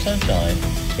and some sunshine.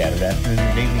 Scattered afternoon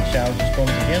and evening showers and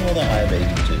storms again with a high of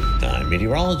 82. I'm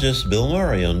meteorologist Bill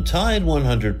Murray on Tide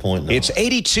 100.9. It's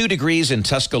 82 degrees in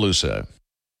Tuscaloosa.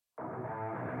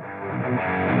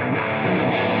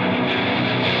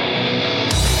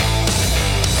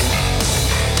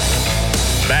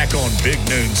 Back on Big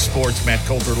Noon Sports, Matt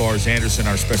Coulter, Lars Anderson.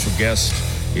 Our special guest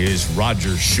is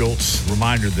Roger Schultz.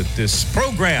 Reminder that this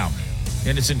program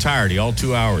in its entirety, all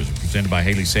 2 hours, are presented by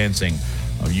Haley Sansing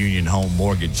of Union Home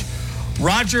Mortgage.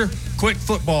 Roger, quick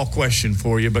football question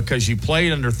for you, because you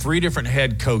played under 3 different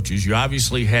head coaches. You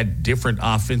obviously had different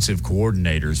offensive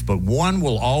coordinators, but one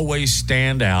will always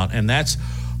stand out, and that's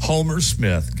Homer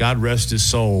Smith. God rest his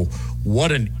soul.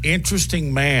 What an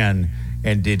interesting man.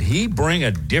 And did he bring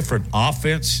a different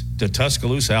offense to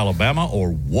Tuscaloosa, Alabama, or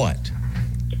what?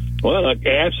 Well,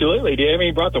 absolutely did. I mean,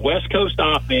 he brought the West Coast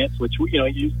offense, which we,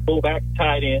 used fullback,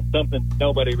 tight end, something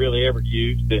nobody really ever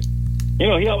used. And,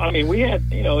 we had,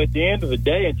 at the end of the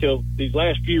day, until these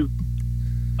last few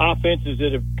offenses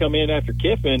that have come in after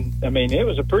Kiffin, I mean, it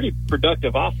was a pretty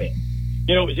productive offense.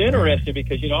 It was interesting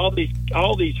because,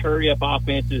 all these hurry up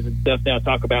offenses and stuff now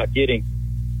talk about getting,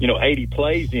 80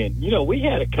 plays in. We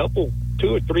had a couple,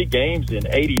 2 or 3 games in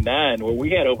 89 where we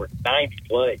had over 90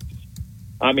 plays.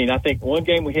 I mean, I think one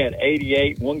game we had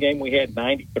 88, one game we had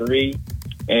 93,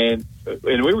 and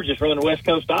we were just running West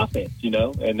Coast offense,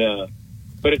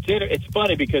 but it's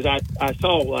funny because I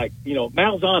saw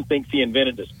Malzahn thinks he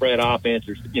invented the spread offense,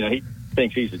 or he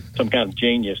thinks he's some kind of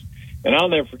genius, and I'll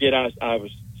never forget I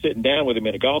was sitting down with him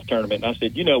in a golf tournament, and I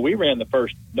said, we ran the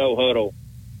first no huddle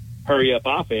hurry up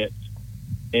offense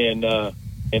in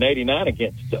 89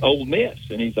 against Ole Miss,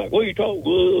 and he's like, "Well, you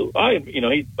told I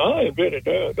invented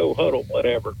no huddle,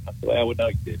 whatever." I said, "I would know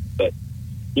you did," but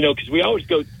because we always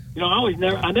go,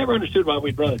 I never understood why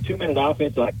we'd run a 2-minute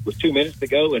offense like with 2 minutes to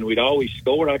go, and we'd always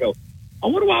score. And I go, I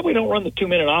wonder why we don't run the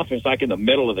 2-minute offense like in the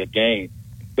middle of the game.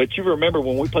 But you remember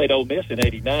when we played Ole Miss in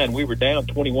 '89, we were down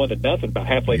 21-0 about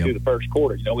halfway through the first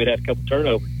quarter. We'd had a couple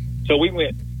turnovers, so we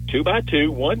went 2 by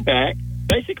 2, 1 back.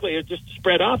 Basically, it was just a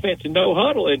spread offense and no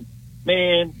huddle. And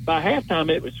man, by halftime,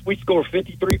 we scored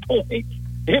 53 points.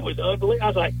 It was ugly. I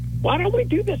was like, why don't we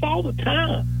do this all the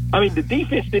time? I mean, the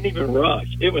defense didn't even rush.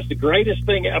 It was the greatest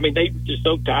thing. I mean, they were just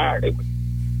so tired.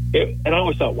 And I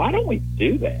always thought, why don't we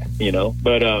do that?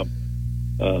 But and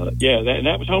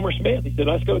that was Homer Smith. He said,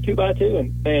 let's go 2 by 2,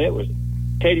 and man, it was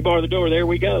Katie bar the door. There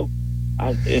we go.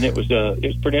 And it was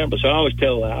pretty humble. So I always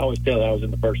tell I was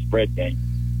in the first spread game,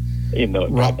 even though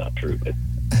it's not true. But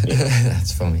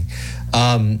that's funny.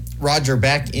 Roger,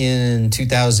 back in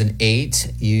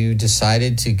 2008, you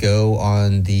decided to go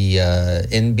on the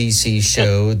NBC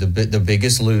show, The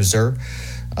Biggest Loser.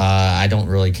 I don't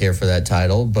really care for that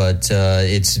title, but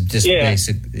it's just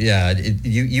basic. Yeah,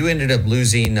 you ended up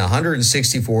losing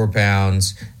 164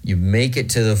 pounds. You make it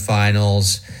to the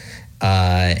finals,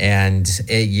 and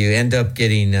you end up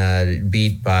getting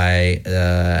beat by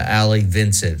Allie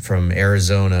Vincent from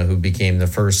Arizona, who became the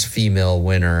first female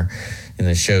winner in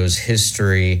the show's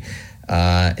history.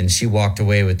 And she walked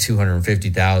away with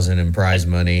 $250,000 in prize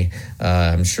money.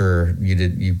 I'm sure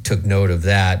you took note of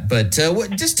that. But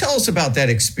just tell us about that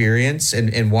experience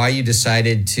and why you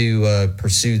decided to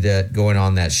pursue that, going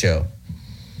on that show.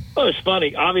 Well, it's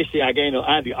funny. Obviously, I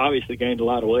obviously gained a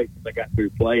lot of weight since I got through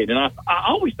playing, and I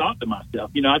always thought to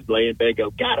myself, I'd lay in bed and go,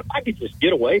 God, if I could just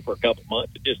get away for a couple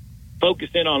months and just focus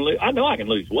in on I know I can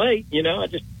lose weight.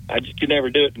 I just could never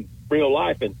do it in real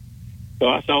life. And so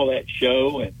I saw that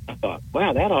show, and I thought,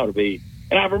 wow, that ought to be.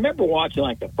 And I remember watching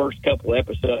like the first couple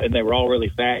episodes, and they were all really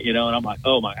fat, and I'm like,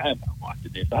 oh my, I'm not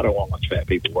watching this. I don't want to watch fat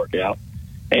people work out.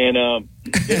 And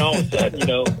then all of a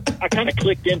sudden, I kind of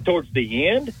clicked in towards the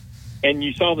end, and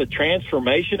you saw the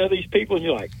transformation of these people, and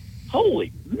you're like,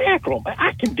 holy mackerel, man,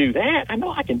 I can do that. I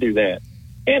know I can do that.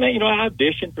 And, I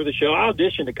auditioned for the show. I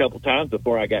auditioned a couple times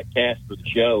before I got cast for the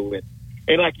show.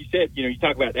 And like you said, you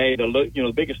talk about,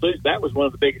 the Biggest Loser. That was one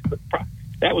of the biggest.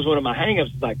 That was one of my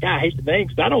hangups. It's like, God, I hate the name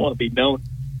because I don't want to be known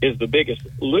as the Biggest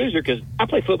Loser because I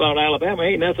play football in Alabama.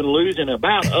 Ain't nothing losing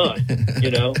about us,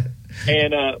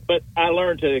 And but I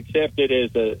learned to accept it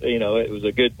as it was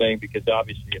a good thing because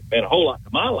obviously it meant a whole lot to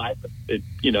my life. And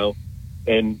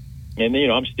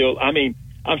I'm still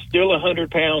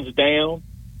 100 pounds down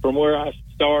from where I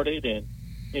started, and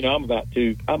I'm about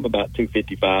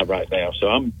 255 right now. So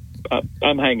I'm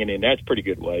hanging in. That's pretty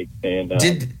good weight. And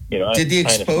did the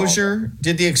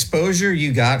exposure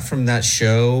you got from that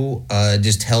show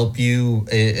just help you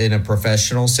in a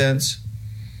professional sense?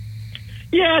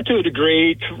 Yeah, to a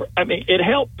degree. I mean, it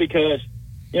helped because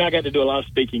I got to do a lot of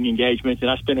speaking engagements, and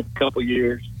I spent a couple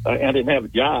years. I didn't have a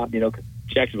job, because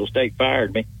Jacksonville State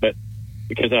fired me, but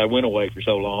because I went away for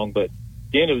so long. But at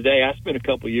the end of the day, I spent a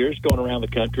couple of years going around the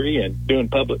country and doing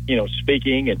public,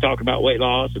 speaking and talking about weight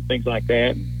loss and things like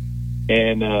that.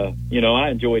 And I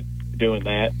enjoyed doing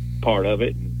that part of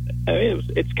it. And I mean,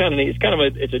 it's kind of neat.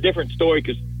 It's a different story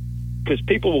because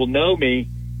people will know me.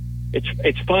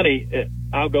 It's funny.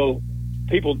 I'll go.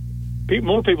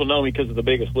 More people know me because of The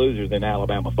Biggest Loser than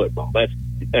Alabama football.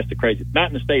 That's the crazy. Not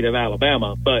in the state of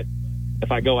Alabama, but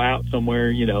if I go out somewhere,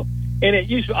 and it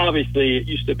used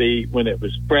to be when it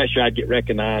was fresh, I'd get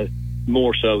recognized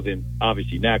more so than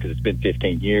obviously now because it's been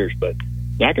 15 years. But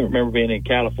I can remember being in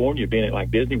California, being at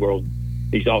like Disney World.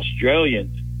 These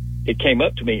Australians, it came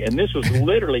up to me, and this was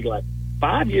literally like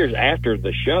 5 years after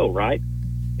the show, right?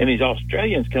 And these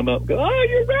Australians come up and go, "Oh,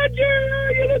 you're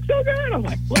Roger! You look so good!" I'm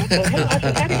like, "What the hell?" I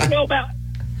said, "How do you know about?"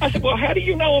 I said, "Well, how do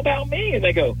you know about me?" And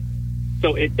they go,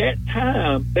 "So at that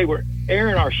time, they were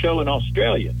airing our show in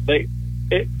Australia.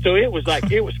 So it was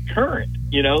like it was current,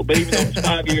 But even though it was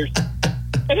 5 years,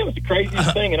 and it was the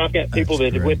craziest thing. And I've got people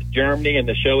that went to Germany, and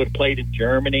the show had played in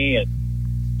Germany, and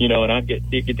and I get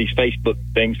these Facebook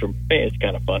things from. Man, it's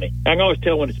kind of funny. I can always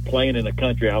tell when it's playing in a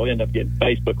country. I'll end up getting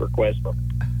Facebook requests from,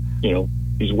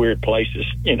 these weird places,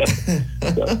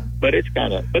 So, but it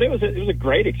was a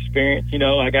great experience.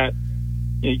 I got,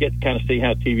 you get to kind of see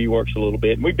how TV works a little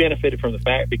bit. And we benefited from the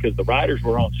fact because the writers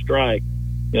were on strike,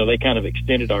 they kind of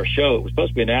extended our show. It was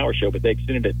supposed to be an hour show, but they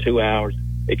extended it 2 hours,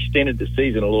 extended the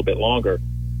season a little bit longer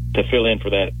to fill in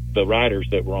for the writers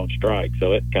that were on strike.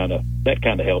 So that kind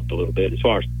of helped a little bit as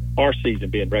far as our season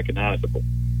being recognizable.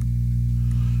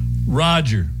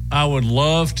 Roger, I would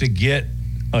love to get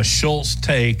a Schultz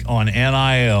take on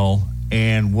NIL,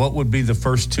 and what would be the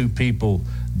first two people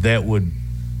that would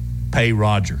pay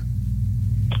Roger?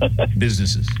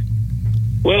 Businesses.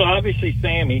 Well, obviously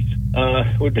Sammy's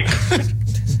would be.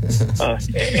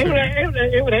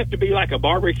 It would have to be like a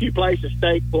barbecue place, a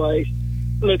steak place.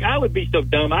 Look, I would be so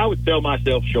dumb. I would sell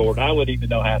myself short. I wouldn't even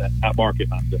know how to market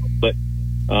myself. But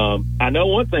I know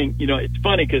one thing. It's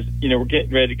funny because we're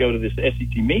getting ready to go to this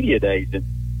SEC Media Days, and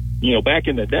back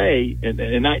in the day, in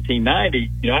 1990,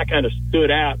 I kind of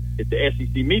stood out at the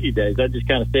SEC Media Days. I just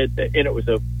kind of said that, and it was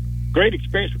a great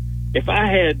experience. If I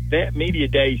had that Media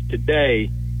Days today,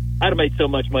 I'd have made so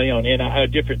much money on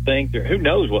different things. Or who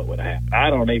knows what would have happened? I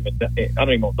don't even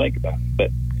want to think about it.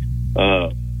 But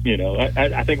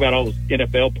I think about all those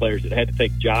NFL players that had to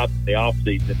take jobs in the off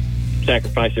season,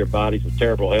 sacrifice their bodies with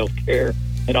terrible health care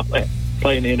and all that,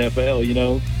 playing the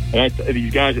NFL. And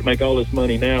these guys that make all this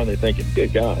money now, and they're thinking,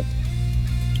 "Good God,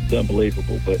 it's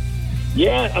unbelievable." But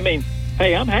yeah, I mean,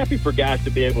 hey, I'm happy for guys to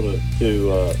be able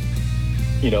to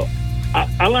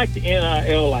I like the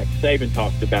NIL, like Saban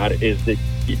talks about it, is that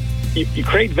you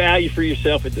create value for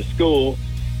yourself at the school,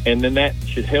 and then that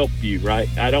should help you, right?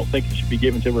 I don't think it should be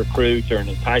given to recruits or an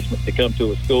enticement to come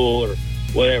to a school or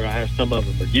whatever. I have some of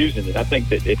them are using it. I think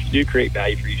that if you do create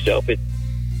value for yourself,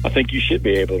 I think you should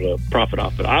be able to profit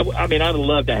off it. I mean, I'd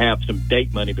love to have some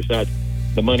date money besides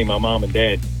the money my mom and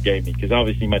dad gave me, because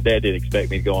obviously my dad didn't expect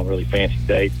me to go on really fancy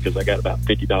dates because I got about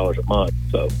 $50 a month.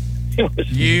 So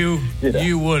you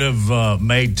would have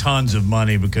made tons of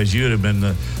money because you would have been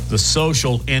the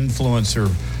social influencer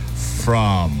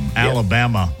from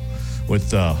Alabama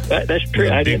with that's true.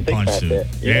 With I big didn't think about suit. that.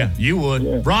 Yeah, you would.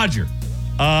 Yeah. Roger,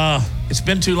 it's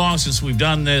been too long since we've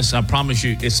done this. I promise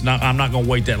you, I'm not going to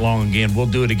wait that long again. We'll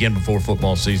do it again before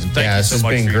football season. Thank you so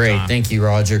much. This has been great. Thank you,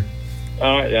 Roger.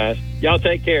 All right, guys. Y'all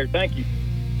take care. Thank you.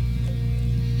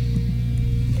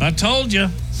 I told you.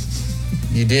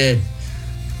 You did.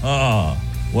 Oh,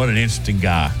 what an interesting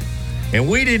guy. And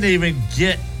we didn't even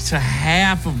get to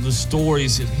half of the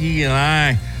stories that he and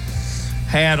I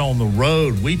had on the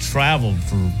road. We traveled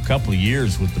for a couple of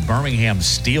years with the Birmingham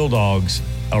Steel Dogs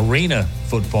Arena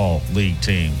Football League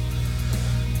team.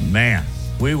 Man,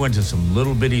 we went to some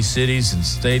little bitty cities and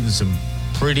stayed in some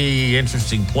pretty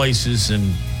interesting places.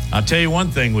 And I'll tell you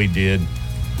one thing we did.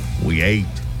 We ate.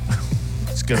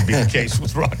 It's going to be the case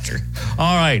with Roger.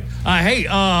 All right. Hey,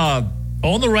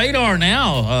 on the radar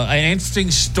now, an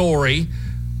interesting story,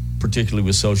 particularly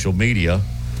with social media.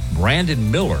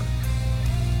 Brandon Miller.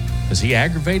 Has he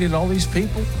aggravated all these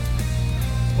people?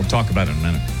 We'll talk about it in a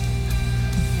minute.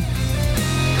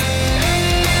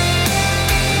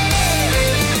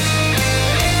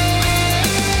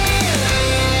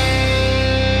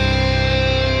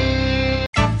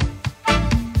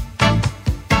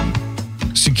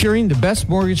 Securing the best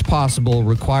mortgage possible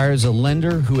requires a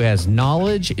lender who has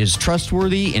knowledge, is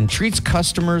trustworthy, and treats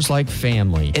customers like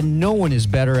family. And no one is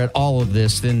better at all of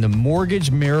this than the mortgage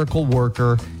miracle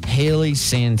worker, Haley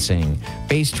Sansing.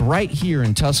 Based right here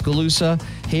in Tuscaloosa,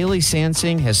 Haley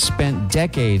Sansing has spent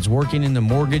decades working in the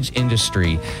mortgage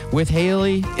industry. With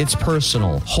Haley, it's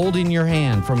personal, holding your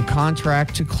hand from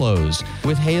contract to close.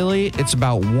 With Haley, it's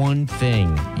about one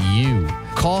thing, you.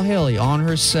 Call Haley on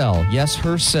her cell, yes,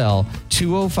 her cell,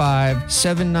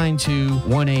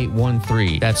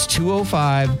 205-792-1813. That's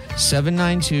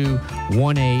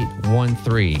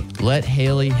 205-792-1813. Let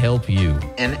Haley help you.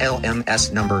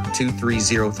 NLMS number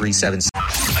 230376.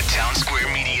 A Town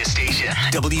Square Media Station.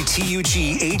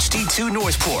 WTUG HD2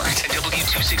 Northport. And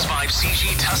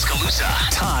W265CG Tuscaloosa.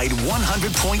 Tide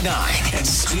 100.9. And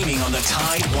streaming on the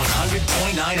Tide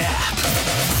 100.9 app.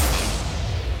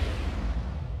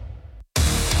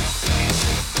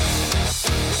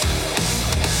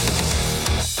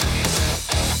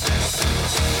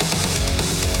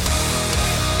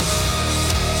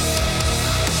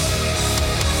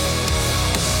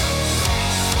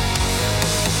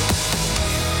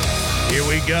 Here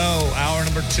we go. Hour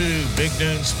number 2, Big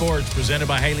Noon Sports, presented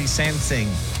by Haley Sansing,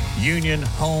 Union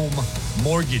Home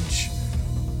Mortgage.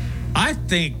 I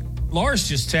think Lars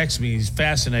just texted me. He's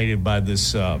fascinated by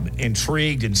this,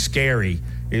 intrigued and scary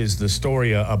is the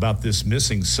story about this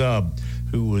missing sub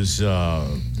who was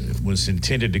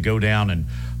intended to go down and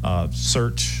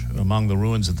search among the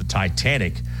ruins of the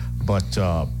Titanic. But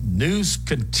news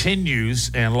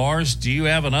continues. And Lars, do you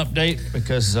have an update?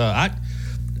 Because I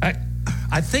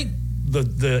think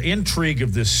the intrigue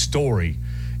of this story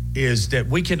is that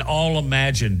we can all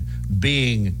imagine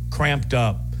being cramped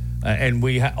up, and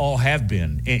we all have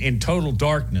been in total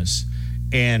darkness,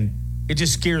 and it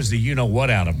just scares the you-know-what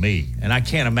out of me, and I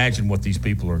can't imagine what these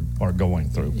people are going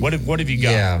through. What have you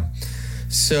got? Yeah.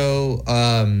 So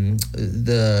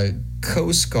the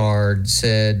Coast Guard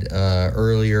said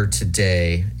earlier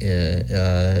today,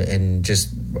 and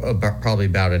just probably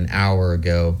about an hour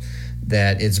ago,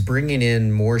 that it's bringing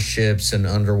in more ships and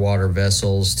underwater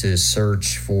vessels to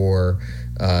search for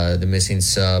the missing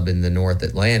sub in the North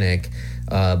Atlantic.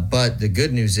 But the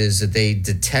good news is that they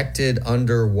detected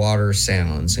underwater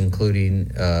sounds,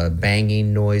 including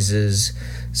banging noises.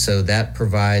 So that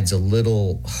provides a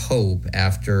little hope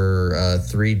after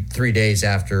 3 days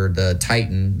after the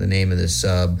Titan, the name of the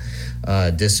sub,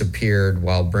 disappeared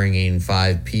while bringing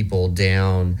 5 people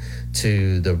down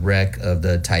to the wreck of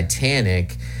the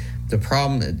Titanic. The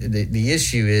problem, the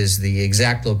issue is the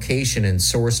exact location and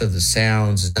source of the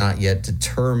sounds is not yet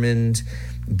determined,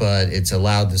 but it's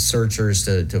allowed the searchers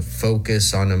to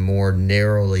focus on a more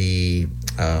narrowly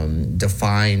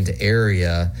defined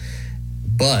area.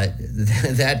 But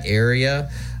that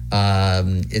area,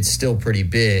 it's still pretty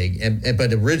big.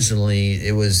 But originally,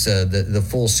 it was the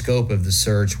full scope of the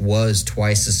search was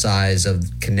twice the size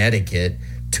of Connecticut,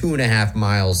 2.5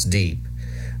 miles deep.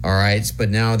 All right,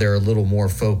 but now they're a little more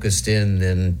focused in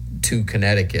than 2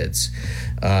 Connecticut's,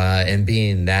 and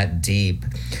being that deep.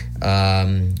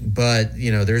 But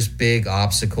there's big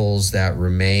obstacles that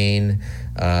remain.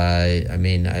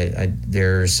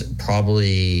 There's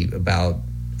probably about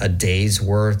a day's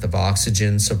worth of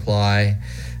oxygen supply,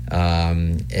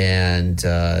 and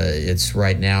it's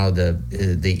right now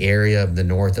the area of the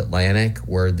North Atlantic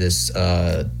where the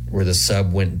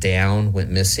sub went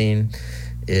missing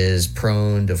is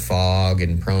prone to fog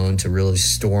and prone to really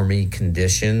stormy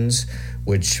conditions,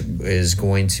 which is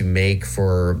going to make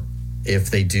for,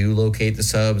 if they do locate the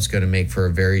sub, it's going to make for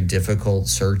a very difficult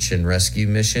search and rescue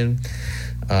mission.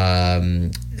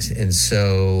 And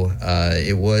so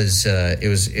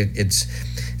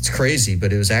it's crazy,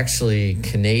 but it was actually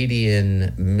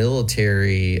Canadian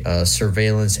military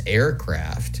surveillance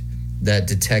aircraft that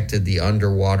detected the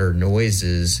underwater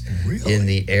noises in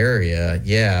the area.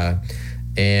 Yeah.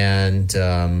 And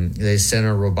they sent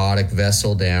a robotic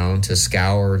vessel down to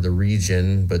scour the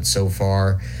region, but so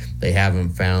far they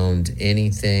haven't found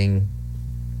anything.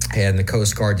 And the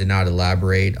Coast Guard did not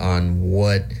elaborate on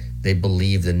what they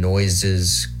believe the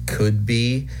noises could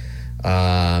be.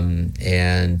 They're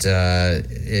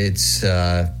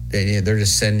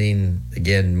just sending,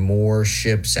 again, more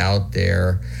ships out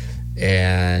there.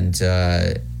 And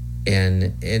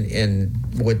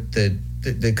what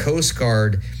the Coast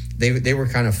Guard, they were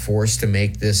kind of forced to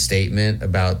make this statement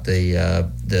about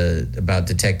about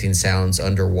detecting sounds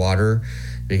underwater,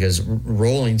 because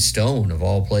Rolling Stone, of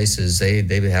all places, they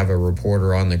have a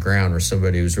reporter on the ground, or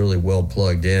somebody who's really well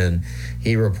plugged in.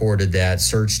 He reported that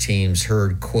search teams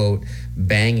heard, quote,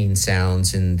 banging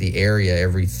sounds in the area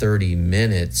every 30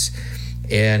 minutes.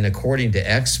 And according to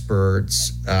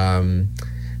experts,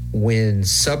 when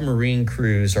submarine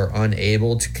crews are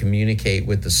unable to communicate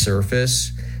with the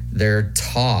surface, they're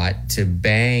taught to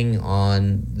bang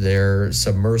on their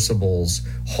submersible's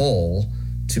hull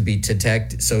to be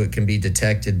detected, so it can be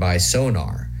detected by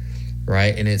sonar,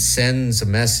 right? And it sends a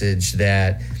message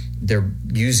that they're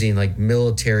using like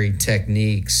military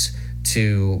techniques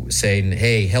to saying,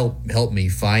 hey, help me,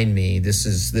 find me. This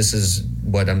is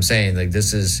what I'm saying. Like,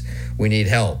 we need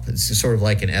help. It's sort of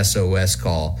like an SOS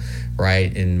call,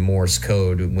 right, in Morse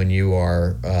code when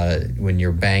you're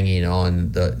banging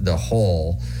on the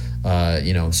hull.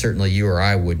 Certainly you or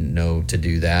I wouldn't know to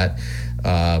do that.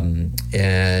 But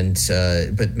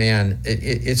man,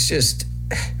 it's just,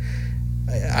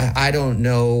 I don't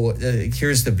know.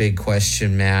 Here's the big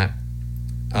question, Matt.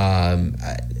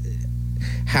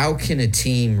 How can a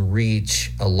team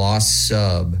reach a lost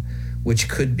sub, which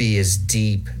could be as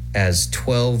deep as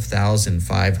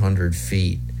 12,500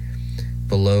 feet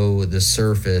below the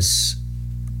surface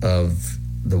of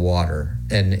the water,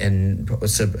 and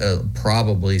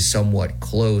probably somewhat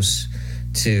close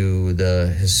to the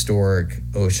historic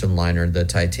ocean liner, the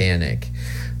Titanic?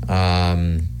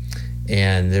 And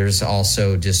there's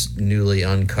also just newly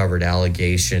uncovered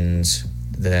allegations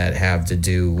that have to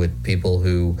do with people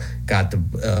who got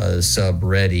the sub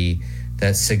ready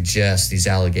that these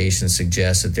allegations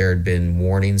suggest that there had been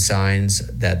warning signs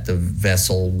that the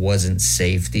vessel wasn't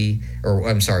safe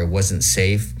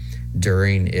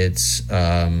during its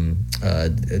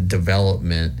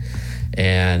development.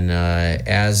 And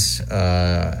as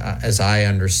I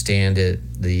understand it,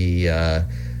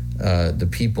 the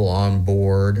people on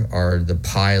board are the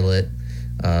pilot.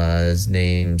 His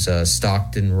name's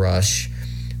Stockton Rush,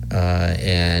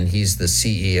 and he's the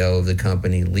CEO of the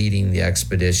company leading the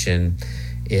expedition.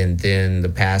 And then the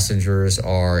passengers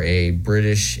are a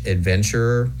British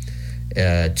adventurer,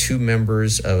 2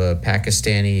 members of a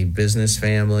Pakistani business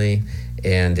family,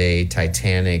 and a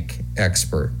Titanic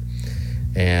expert.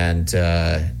 And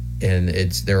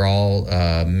they're all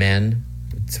men.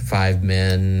 It's 5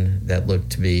 men that look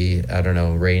to be, I don't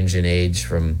know, range in age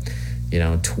from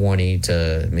 20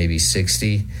 to maybe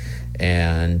 60.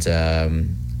 And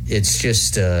it's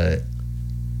just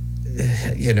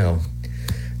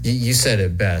you said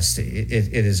it best.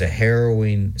 It is a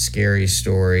harrowing, scary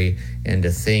story, and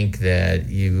to think that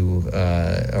you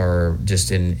are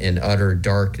just in utter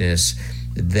darkness,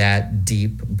 that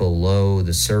deep below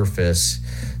the surface,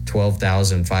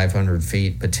 12,500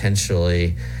 feet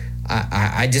potentially.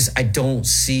 I don't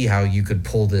see how you could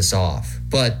pull this off.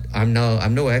 But I'm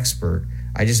no expert.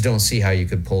 I just don't see how you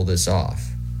could pull this off.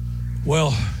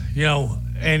 Well,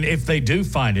 and if they do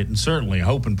find it, and certainly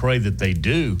hope and pray that they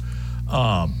do,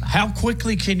 how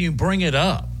quickly can you bring it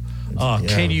up?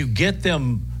 Can you get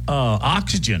them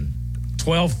oxygen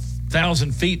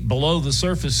 12,000 feet below the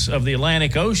surface of the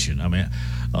Atlantic Ocean? I mean,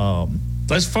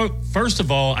 first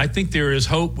of all, I think there is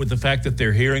hope with the fact that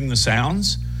they're hearing the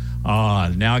sounds.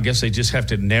 Now I guess they just have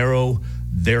to narrow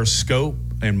their scope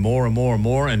and more,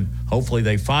 and hopefully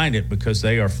they find it, because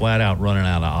they are flat out running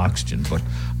out of oxygen. But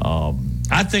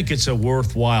I think it's a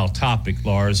worthwhile topic,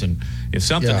 Lars, and if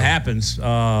something happens,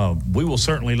 we will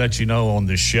certainly let you know on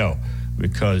this show,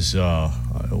 because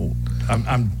I'm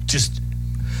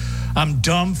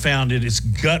dumbfounded. It's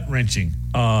gut-wrenching.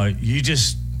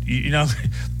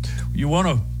 You want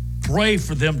to pray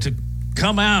for them to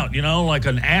come out, like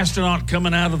an astronaut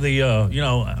coming out of the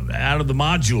out of the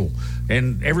module,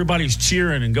 and everybody's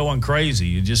cheering and going crazy.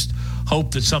 You just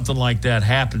hope that something like that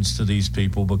happens to these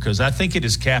people, because I think it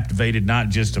has captivated not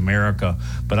just America,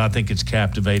 but I think it's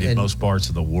captivated most parts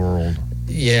of the world.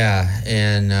 Yeah,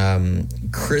 and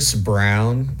Chris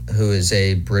Brown, who is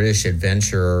a British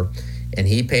adventurer, and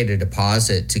he paid a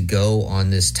deposit to go on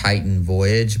this Titan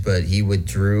voyage, but he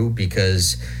withdrew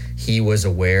because he was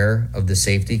aware of the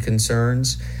safety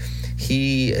concerns.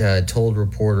 He told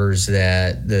reporters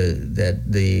that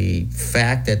the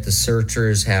fact that the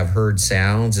searchers have heard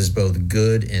sounds is both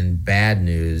good and bad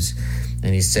news.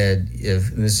 And he said,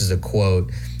 and this is a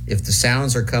quote, "If the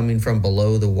sounds are coming from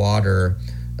below the water,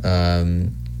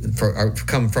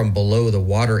 come from below the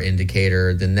water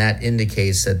indicator, then that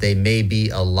indicates that they may be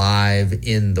alive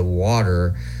in the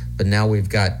water. But now we've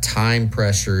got time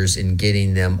pressures in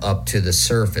getting them up to the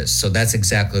surface." So that's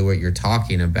exactly what you're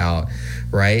talking about,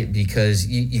 right? Because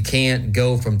you can't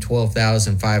go from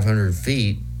 12,500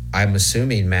 feet, I'm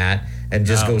assuming, Matt, and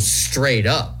just go straight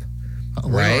up,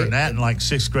 right? We learned that in like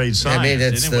 6th grade science. I mean,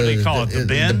 it's what do they call it?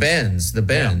 The bends? The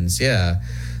bends, yeah.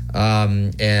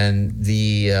 And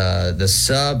the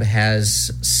sub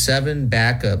has 7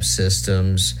 backup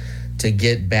systems to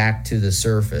get back to the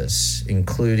surface,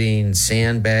 including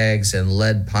sandbags and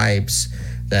lead pipes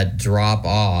that drop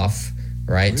off,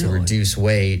 right, to reduce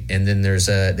weight. And then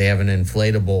they have an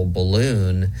inflatable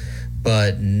balloon,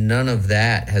 but none of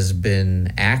that has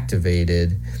been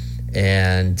activated.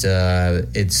 And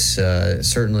it's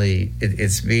certainly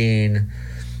it's being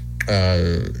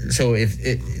so if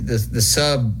the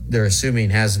sub, they're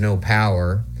assuming, has no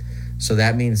power, so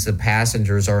that means the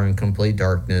passengers are in complete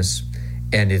darkness.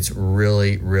 And it's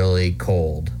really, really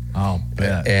cold. Oh,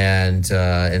 bet. And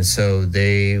so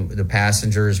the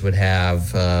passengers would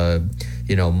have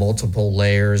multiple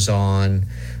layers on,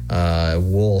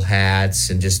 wool hats,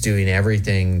 and just doing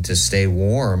everything to stay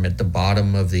warm at the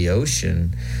bottom of the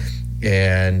ocean.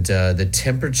 And the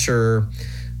temperature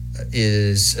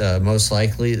is most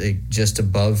likely just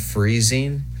above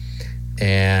freezing.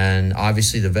 And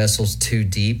obviously the vessel's too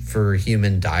deep for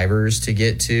human divers to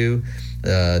get to.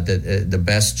 The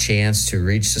best chance to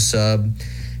reach the sub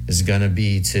is going to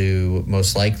be to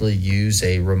most likely use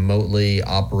a remotely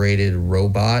operated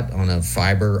robot on a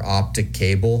fiber optic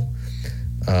cable.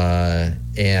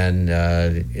 And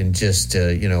just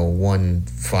one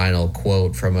final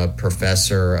quote from a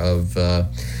professor of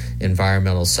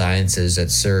environmental sciences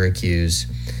at Syracuse.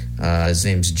 His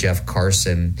name's Jeff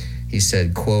Carson. He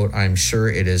said, quote, "I'm sure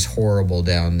it is horrible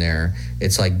down there.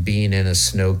 It's like being in a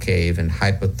snow cave, and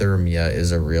hypothermia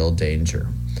is a real danger."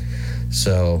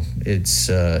 So it's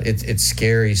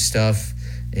scary stuff,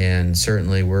 and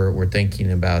certainly we're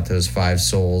thinking about those 5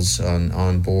 souls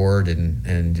on board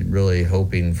and really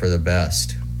hoping for the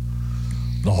best.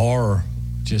 The horror,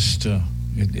 just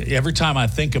every time I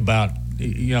think about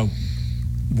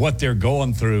what they're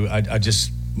going through, I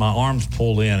just, my arms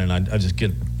pull in, and I just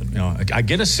get I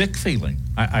get a sick feeling.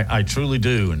 I truly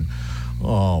do, and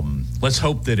let's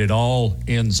hope that it all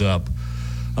ends up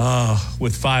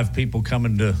with 5 people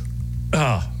coming to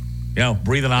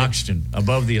breathing oxygen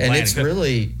above the Atlantic. And it's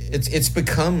really it's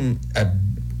become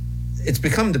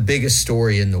the biggest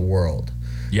story in the world.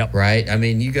 Yep. Right. I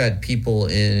mean, you got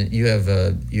people you have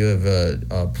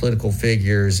political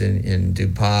figures in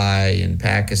Dubai, in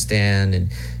Pakistan,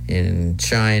 and in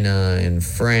China, in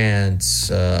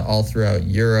France, all throughout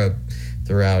Europe,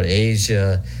 throughout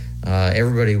Asia.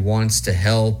 Everybody wants to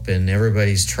help, and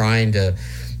everybody's trying to,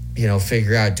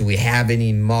 figure out, do we have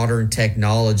any modern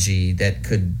technology that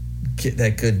could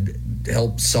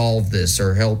help solve this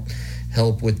or help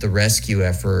with the rescue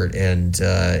effort. And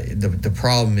the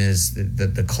problem is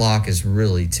that the clock is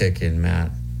really ticking,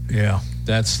 Matt. Yeah,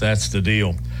 that's the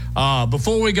deal.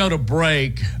 Before we go to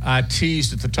break, I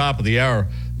teased at the top of the hour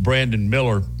Brandon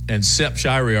Miller and Sep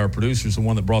Shirey, our producer, is the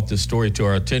one that brought this story to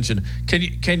our attention.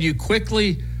 Can you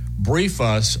quickly brief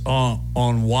us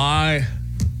on why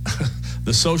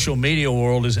the social media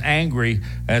world is angry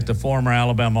at the former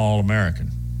Alabama All-American?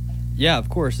 Yeah, of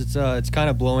course. It's kind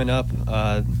of blowing up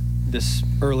this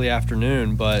early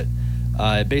afternoon, but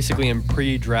basically in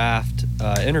pre-draft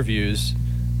interviews,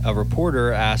 a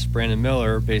reporter asked Brandon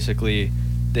Miller basically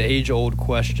the age-old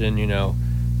question,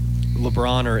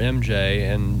 LeBron or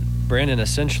MJ, and Brandon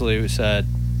essentially said,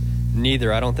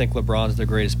 neither. I don't think LeBron's the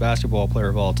greatest basketball player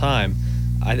of all time.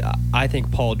 I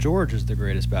think Paul George is the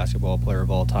greatest basketball player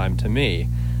of all time to me,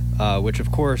 which,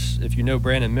 of course, if you know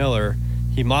Brandon Miller,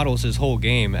 he models his whole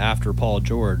game after Paul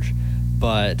George.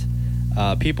 But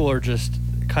people are just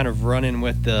kind of running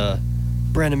with the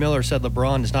Brandon Miller said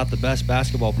LeBron is not the best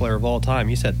basketball player of all time.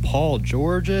 He said Paul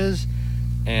George is.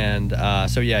 And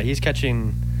he's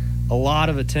catching a lot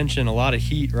of attention, a lot of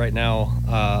heat right now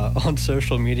on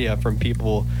social media from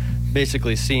people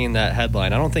basically seeing that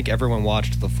headline. I don't think everyone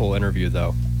watched the full interview,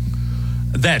 though.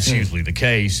 That's usually the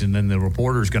case, and then the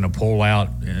reporter's going to pull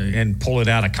it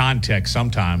out of context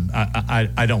sometime.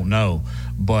 I don't know.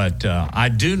 But I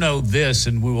do know this,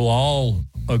 and we will all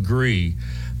agree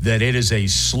that it is a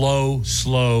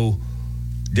slow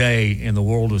day in the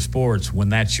world of sports when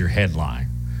that's your headline,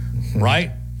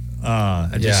 right?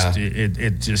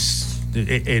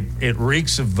 It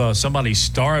reeks of somebody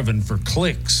starving for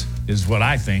clicks, is what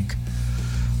I think.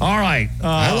 All right.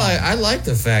 I like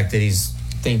the fact that he's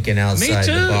thinking outside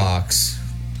the box.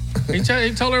 He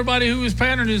told everybody who was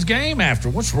patterned his game after.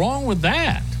 What's wrong with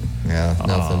that? Yeah,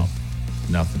 nothing.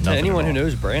 Nothing. To anyone who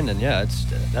knows Brandon,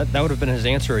 that would have been his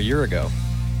answer a year ago.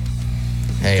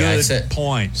 Hey, Good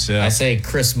point, Seth. I say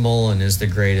Chris Mullin is the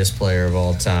greatest player of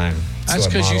all time. That's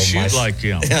because you shoot like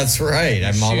him. That's right.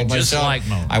 I modeled myself. Just like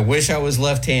Mullin. I wish I was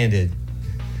left-handed.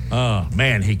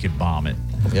 Man, he could bomb it.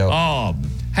 Yep.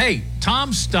 Hey,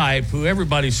 Tom Stipe, who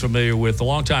everybody's familiar with, the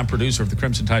longtime producer of the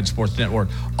Crimson Tide Sports Network,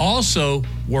 also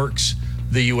works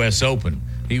the U.S. Open.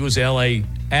 He was at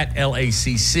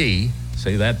LACC,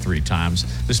 say that 3 times,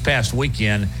 this past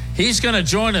weekend. He's going to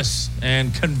join us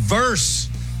and converse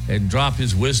and drop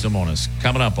his wisdom on us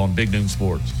coming up on Big Noon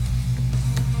Sports.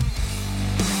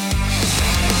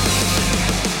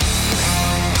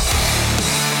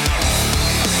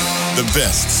 The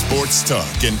best sports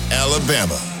talk in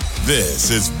Alabama. This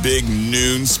is Big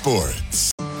Noon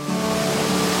Sports.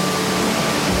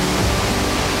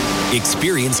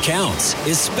 Experience counts,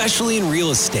 especially in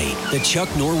real estate. The Chuck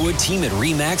Norwood team at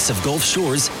RE/MAX of Gulf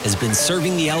Shores has been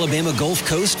serving the Alabama Gulf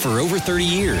Coast for over 30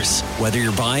 years. Whether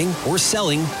you're buying or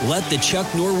selling, let the Chuck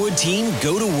Norwood team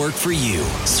go to work for you.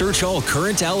 Search all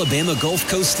current Alabama Gulf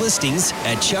Coast listings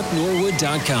at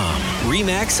chucknorwood.com.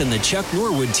 RE/MAX and the Chuck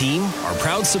Norwood team are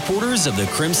proud supporters of the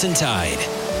Crimson Tide.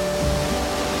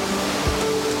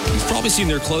 You've probably seen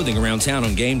their clothing around town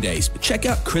on game days, but check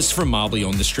out Christopher Mobley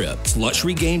on the Strip. It's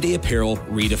luxury game day apparel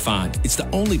redefined. It's the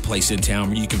only place in town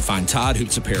where you can find Todd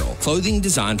Hoops apparel. Clothing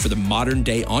designed for the modern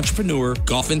day entrepreneur,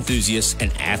 golf enthusiast,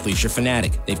 and athleisure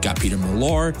fanatic. They've got Peter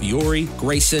Millar, Fiore,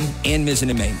 Grayson, and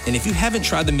Mizzen & Main. And if you haven't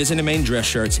tried the Mizzen & Main dress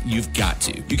shirts, you've got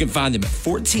to. You can find them at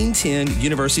 1410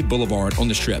 University Boulevard on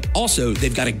the Strip. Also,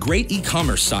 they've got a great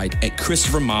e-commerce site at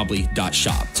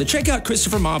christophermobley.shop. So check out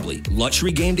Christopher Mobley,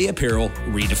 luxury game day apparel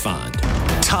redefined.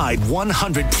 Tide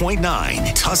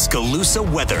 100.9 Tuscaloosa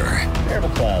weather. Terrible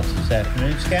clouds this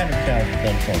afternoon. Scattered showers of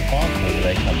thunderstorms possible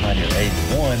today, come high near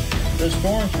 81. The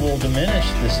storms will diminish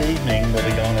this evening. They'll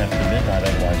be gone after midnight.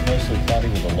 Otherwise, mostly cloudy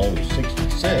with a low of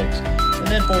 66. And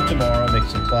then for tomorrow, a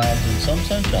mix of clouds and some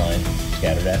sunshine.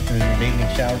 Scattered afternoon and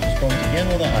evening showers and storms again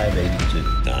with a high of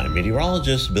 82. I'm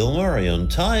meteorologist Bill Murray on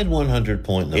Tide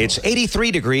 100.9. It's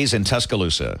 83 degrees in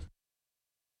Tuscaloosa.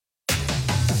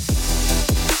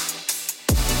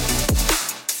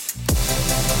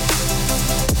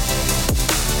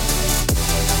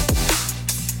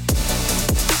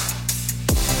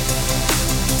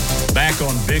 Back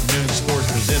on Big Noon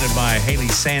Sports, presented by Haley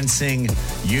Sansing,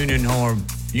 Union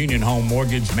Home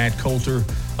Mortgage, Matt Coulter,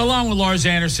 along with Lars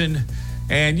Anderson.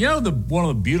 And you know, one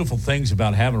of the beautiful things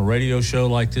about having a radio show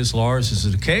like this, Lars, is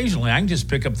that occasionally I can just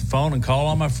pick up the phone and call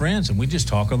all my friends, and we just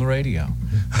talk on the radio.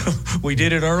 We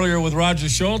did it earlier with Roger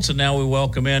Schultz, and now we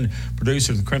welcome in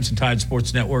producer of the Crimson Tide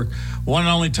Sports Network, one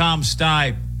and only Tom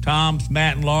Stipe. Tom,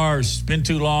 Matt, and Lars, it's been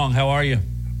too long. How are you?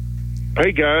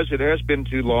 Hey, guys, it has been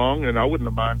too long, and I wouldn't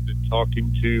have minded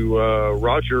talking to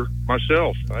Roger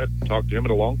myself. I hadn't talked to him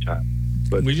in a long time.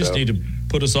 But we just need to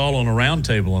put us all on a round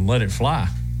table and let it fly.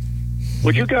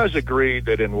 Would you guys agree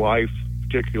that in life,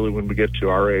 particularly when we get to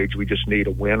our age, we just need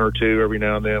a win or two every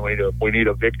now and then? We need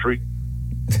a victory.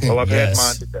 Well, I've had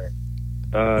mine today.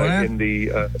 In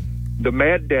the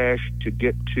mad dash to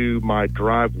get to my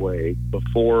driveway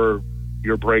before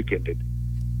your break ended,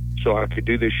 so I could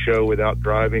do this show without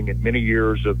driving. In many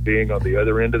years of being on the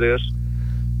other end of this,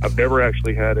 I've never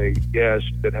actually had a guest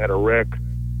that had a wreck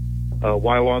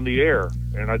while on the air,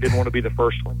 and I didn't want to be the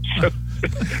first one.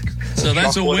 So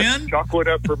that's a win? Chalk one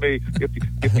up for me.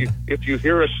 If you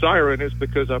hear a siren, it's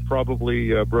because I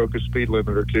probably broke a speed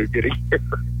limit or two getting here.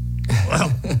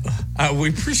 Well, we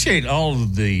appreciate all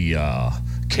of the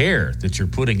care that you're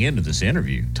putting into this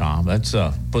interview, Tom. That's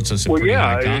puts us in pretty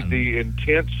high cotton. the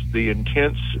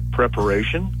intense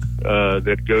preparation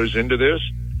that goes into this.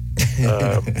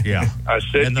 I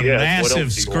said, and the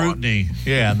massive scrutiny.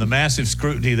 And the massive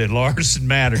scrutiny that Lars and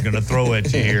Matt are going to throw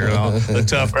at you here. The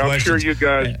tough questions. I'm sure you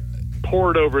guys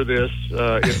poured over this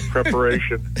in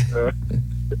preparation.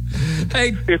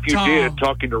 Hey, if you Tom, did,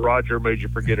 talking to Roger made you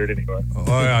forget it anyway.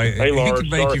 Hey, Lars,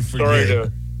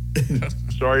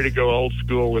 sorry to go old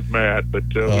school with Matt, but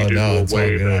we do go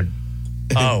way back.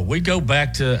 We go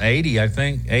back to 80, I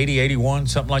think, 80, 81,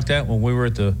 something like that, when we were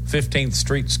at the 15th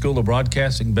Street School of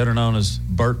Broadcasting, better known as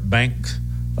Burt Banks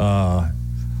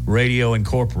Radio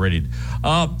Incorporated.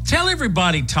 Tell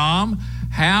everybody, Tom,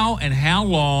 how and how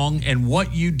long and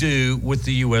what you do with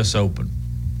the U.S. Open.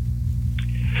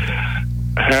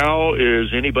 How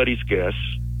is anybody's guess.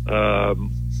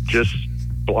 Just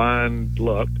blind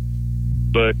luck.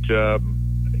 But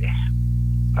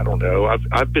I don't know.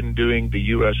 I've been doing the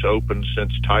U.S. Open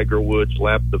since Tiger Woods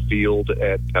lapped the field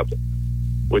at Pebble,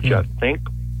 which I think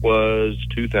was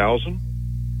 2000,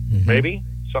 maybe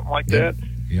something like that.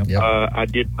 Yep. I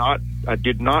did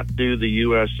not do the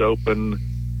U.S. Open.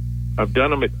 I've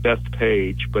done them at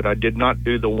Bethpage, but I did not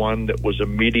do the one that was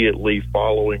immediately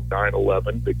following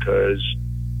 9/11 because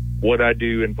what I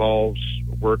do involves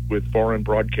work with foreign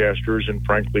broadcasters, and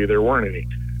frankly, there weren't any.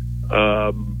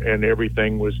 And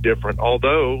everything was different.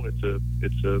 Although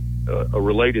it's a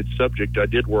related subject, I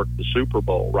did work the Super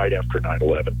Bowl right after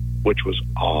 9/11, which was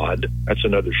odd. That's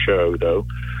another show, though,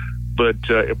 but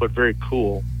very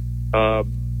cool.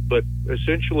 But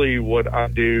essentially, what I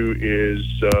do is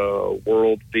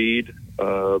world feed.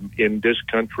 In this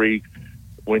country,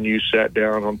 when you sat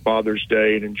down on Father's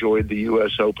Day and enjoyed the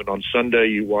U.S. Open on Sunday,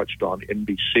 you watched on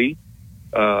NBC.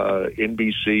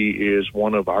 NBC is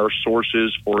one of our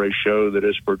sources for a show that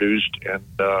is produced and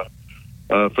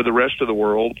for the rest of the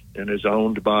world and is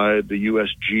owned by the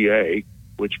USGA,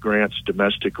 which grants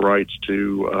domestic rights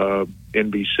to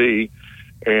NBC.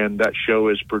 And that show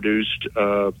is produced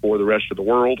for the rest of the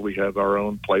world. We have our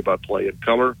own play-by-play in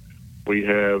color. We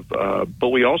have, but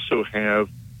we also have,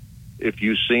 if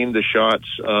you've seen the shots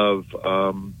of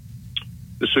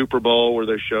the Super Bowl where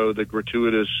they show the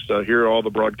gratuitous, here are all the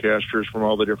broadcasters from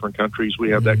all the different countries. We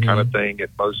have that kind of thing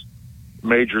at most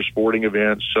major sporting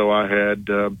events. So I had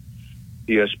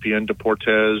ESPN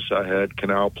Deportes. I had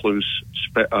Canal Plus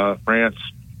France.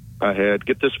 I had,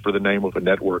 get this for the name of a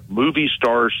network, Movie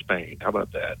Star Spain. How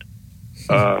about that?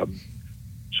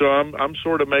 So I'm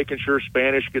sort of making sure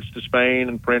Spanish gets to Spain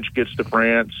and French gets to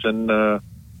France, and the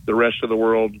rest of the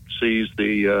world sees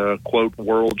the quote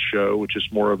world show, which is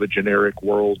more of a generic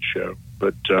world show.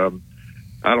 But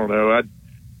I don't know.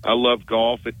 I love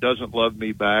golf. It doesn't love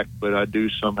me back, but I do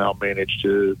somehow manage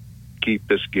to keep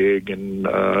this gig, and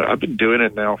I've been doing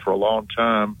it now for a long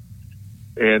time.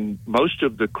 And most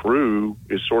of the crew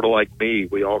is sort of like me.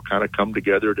 We all kind of come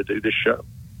together to do this show.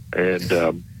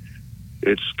 And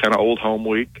it's kind of old home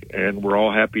week, and we're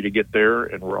all happy to get there,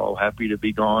 and we're all happy to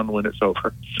be gone when it's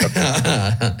over.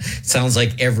 Sounds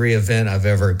like every event I've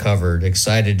ever covered.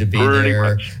 Excited to be Pretty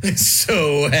there. much.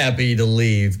 So happy to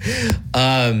leave.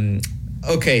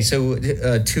 Okay,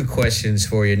 so 2 questions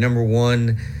for you. Number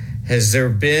one, has there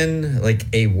been like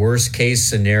a worst case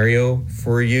scenario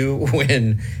for you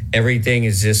when everything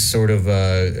is just sort of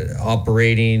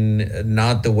operating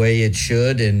not the way it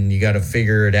should and you got to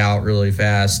figure it out really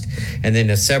fast? And then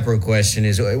a separate question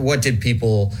is, what did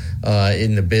people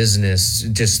in the business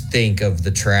just think of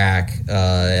the track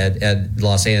at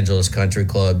Los Angeles Country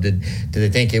Club? Did they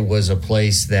think it was a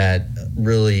place that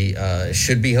really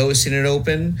should be hosting an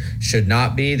Open, should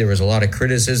not be? There was a lot of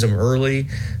criticism early,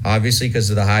 obviously because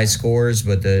of the high scores,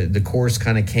 but the course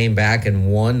kind of came back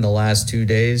and won the last 2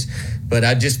 days. But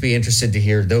I'd just be interested to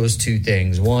hear those 2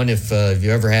 things. One, if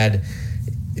you ever had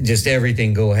just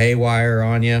everything go haywire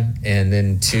on you, and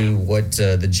then 2, what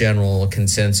the general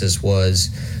consensus was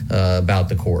about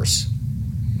the course.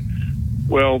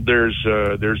 Well, there's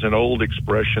an old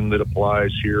expression that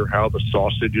applies here, how the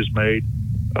sausage is made.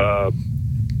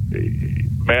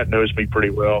 Matt knows me pretty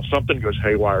well. Something goes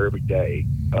haywire every day,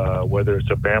 whether it's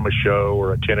a Bama show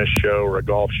or a tennis show or a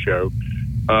golf show.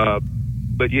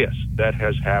 But yes, that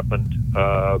has happened.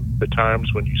 The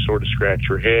times when you sort of scratch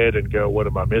your head and go, what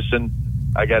am I missing?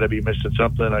 I got to be missing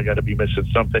something. I got to be missing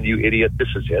something. You idiot. This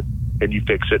is it. And you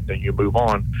fix it and you move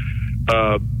on.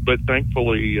 But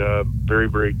thankfully, very,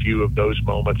 very few of those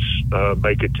moments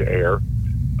make it to air.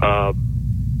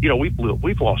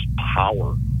 We've lost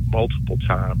power multiple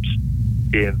times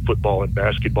in football and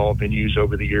basketball venues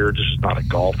over the years. This is not a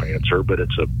golf answer, but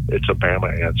it's a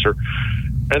Bama answer.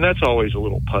 And that's always a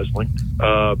little puzzling.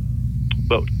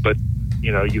 But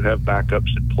you have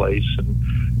backups in place. And,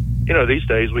 these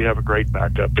days we have a great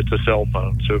backup. It's a cell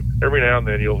phone. So every now and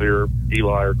then you'll hear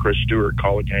Eli or Chris Stewart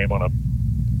call a game on a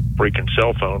freaking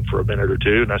cell phone for a minute or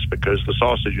 2, and that's because the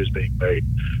sausage is being made.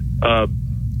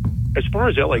 As far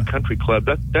as LA Country Club,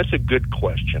 that's a good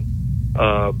question,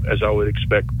 as I would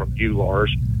expect from you,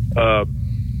 Lars.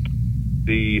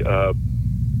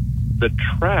 The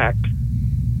track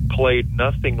played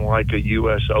nothing like a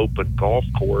U.S. Open golf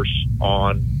course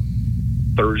on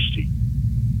Thursday.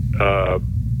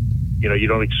 You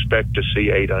don't expect to see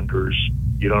 8-unders.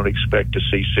 You don't expect to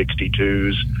see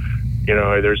 62s.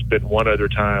 There's been one other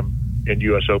time in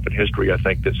U.S. Open history, I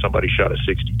think, that somebody shot a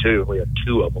 62, and we had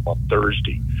 2 of them on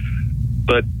Thursday.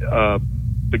 But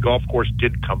the golf course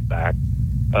did come back.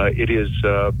 It is,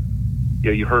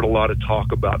 you heard a lot of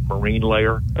talk about marine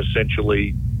layer,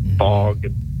 essentially fog,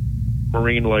 and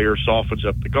marine layer softens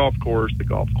up the golf course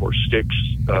sticks.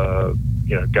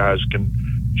 Guys can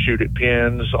shoot at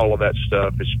pins. All of that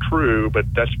stuff is true, but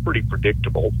that's pretty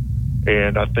predictable.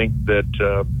 And I think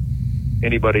that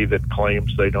anybody that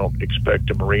claims they don't expect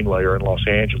a marine layer in Los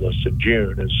Angeles in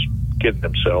June is kidding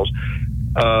themselves.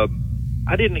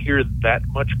 I didn't hear that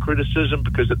much criticism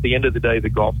because at the end of the day, the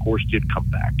golf course did come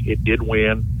back. It did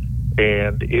win,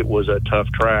 and it was a tough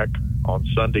track on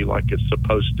Sunday like it's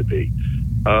supposed to be.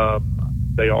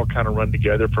 They all kind of run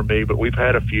together for me, but we've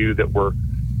had a few that were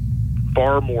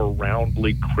far more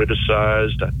roundly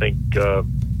criticized. I think,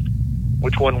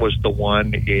 which one was the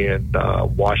one in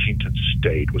Washington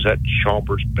State? Was that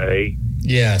Chambers Bay?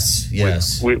 Yes.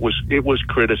 It was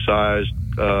criticized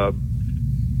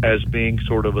as being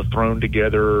sort of a thrown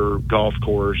together golf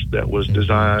course that was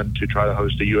designed to try to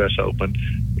host a U.S. Open.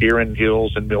 Erin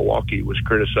Hills in Milwaukee was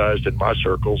criticized in my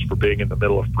circles for being in the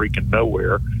middle of freaking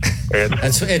nowhere. And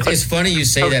it's funny you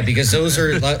say that because those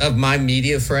are of my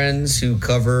media friends who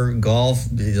cover golf,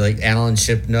 like Alan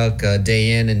Shipnuck,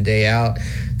 day in and day out.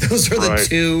 Those are the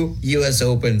two U.S.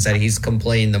 Opens that he's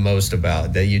complained the most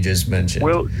about that you just mentioned.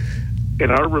 Well,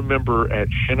 and I remember at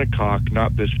Shinnecock,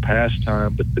 not this past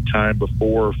time, but the time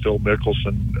before, Phil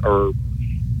Mickelson, or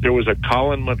there was a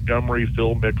Colin Montgomery,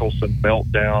 Phil Mickelson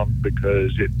meltdown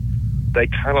because they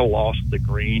kind of lost the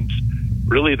greens.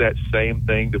 Really that same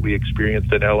thing that we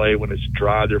experienced in L.A. When it's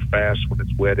dry, they're fast. When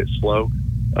it's wet, it's slow.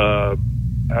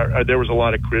 There was a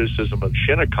lot of criticism of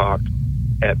Shinnecock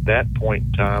at that point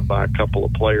in time by a couple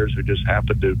of players who just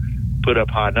happened to put up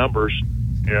high numbers.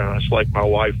 You know, it's like my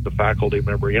wife, the faculty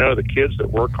member. You know, the kids that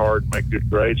work hard and make good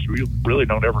grades really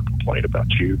don't ever complain about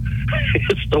you.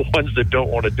 It's the ones that don't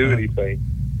want to do anything.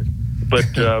 But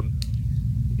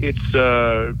it's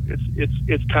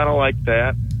kind of like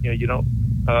that. You know,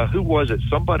 who was it?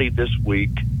 Somebody this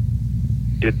week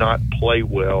did not play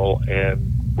well and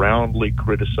roundly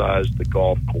criticized the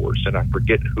golf course, and I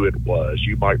forget who it was.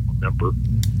 You might remember.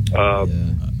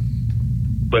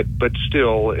 But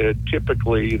still,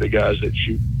 typically the guys that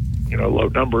shoot, low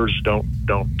numbers don't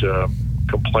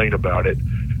complain about it.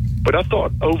 But I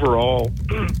thought overall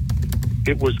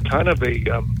it was kind of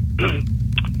a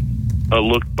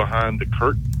look behind the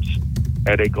curtains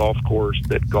at a golf course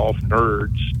that golf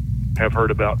nerds have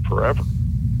heard about forever.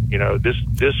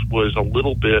 This was a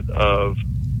little bit of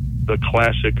the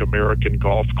classic American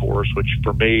golf course, which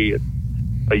for me,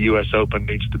 a U.S. Open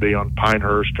needs to be on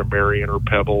Pinehurst or Marion or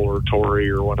Pebble or Torrey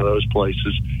or one of those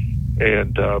places.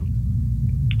 And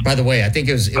by the way, I think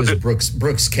it was Brooks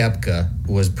Koepka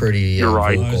was pretty. You're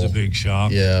right. That was a big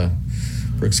shock. Yeah,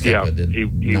 Brooks Koepka he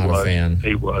not was a fan.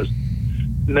 He was.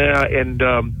 Nah, and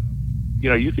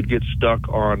you could get stuck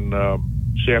on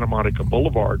Santa Monica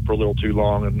Boulevard for a little too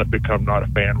long and become not a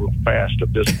fan real fast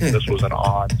of this. This was an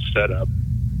odd setup.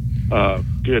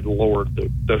 Good Lord,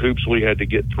 the hoops we had to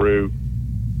get through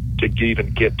to even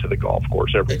get to the golf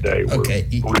course every day were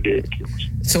ridiculous.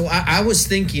 So I was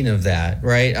thinking of that,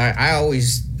 right? I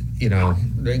always,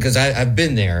 because I've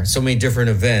been there, so many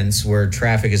different events where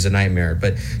traffic is a nightmare.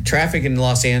 But traffic in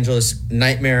Los Angeles,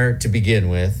 nightmare to begin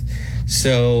with.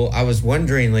 So I was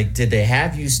wondering, did they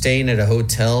have you staying at a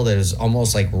hotel that is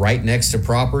almost right next to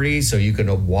property so you could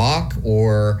walk,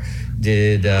 or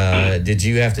did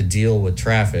you have to deal with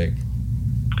traffic?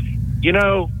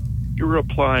 You're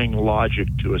applying logic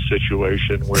to a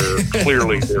situation where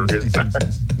clearly there is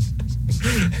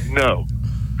no.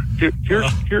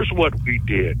 Here's what we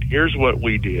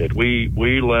did.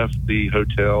 We left the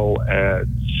hotel at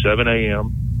 7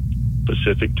 a.m.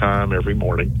 Pacific time every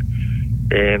morning,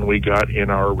 and we got in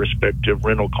our respective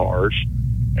rental cars,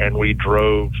 and we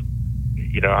drove.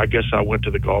 I guess I went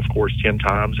to the golf course 10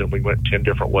 times, and we went 10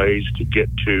 different ways to get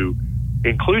to,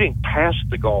 including past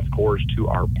the golf course to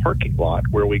our parking lot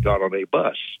where we got on a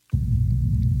bus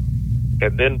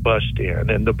and then bussed in.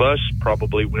 And the bus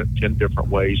probably went 10 different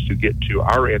ways to get to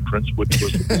our entrance, which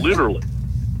was literally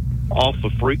off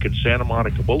of freaking Santa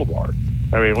Monica Boulevard.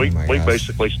 I mean, we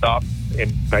basically stopped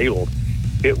and bailed.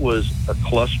 It was a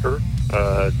cluster,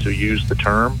 to use the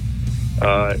term.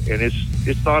 And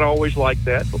it's not always like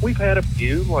that, but we've had a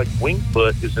few. Like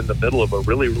Wingfoot is in the middle of a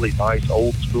really, really nice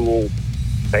old school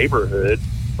neighborhood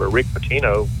where Rick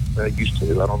Pitino used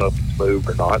to, I don't know if he's moved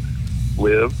or not,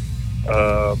 live.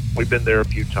 We've been there a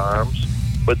few times,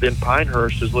 but then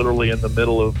Pinehurst is literally in the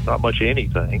middle of not much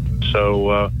anything.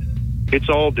 So it's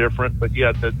all different. But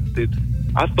yeah,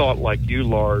 I thought like you,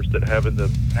 Lars, that having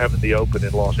the Open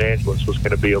in Los Angeles was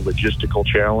going to be a logistical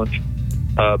challenge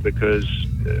because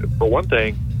for one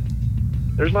thing,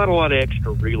 there's not a lot of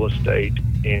extra real estate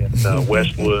in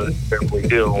Westwood, Beverly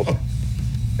Hills,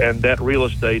 and that real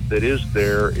estate that is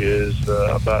there is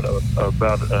about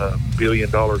 $1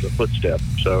 billion a footstep.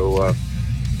 So,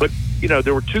 but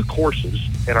there were two courses,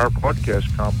 and our broadcast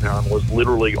compound was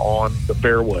literally on the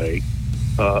fairway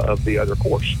of the other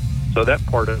course. So that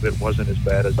part of it wasn't as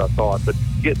bad as I thought, but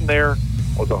getting there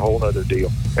was a whole other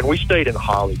deal. And we stayed in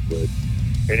Hollywood.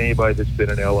 And anybody that's been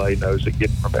in L.A. knows that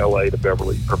getting from L.A. to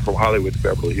from Hollywood to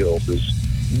Beverly Hills is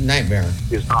nightmare.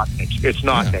 It's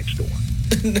not next door.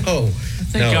 No. I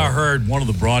think I heard one of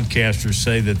the broadcasters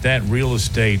say that real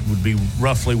estate would be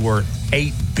roughly worth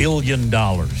 $8 billion.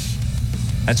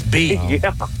 That's big.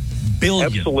 Yeah. Billion.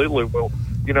 Absolutely. Well,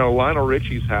 Lionel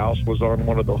Richie's house was on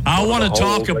one of the. I want to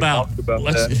talk about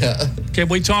that. Can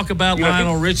we talk about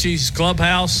Lionel Richie's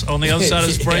clubhouse on the other side of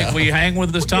the spring? Yeah. Will you hang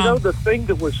with us, Tom? The thing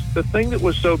that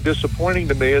was so disappointing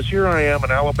to me is here I am,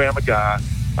 an Alabama guy.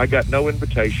 I got no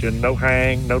invitation, no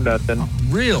hang, no nothing.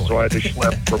 Really? So I had to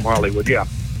schlep from Hollywood. Yeah,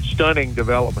 stunning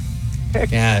development.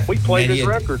 Heck, we played his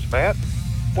records, Matt.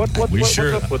 What's up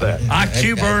with that?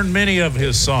 IQ burned many of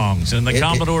his songs, and the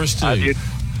Commodores too.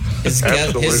 His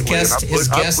guest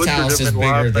house is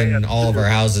bigger than all of our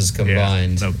houses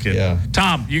combined. Yeah, no kidding. Yeah.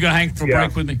 Tom, you gonna hang for a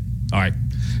break with me? All right.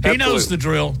 He knows the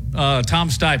drill. Tom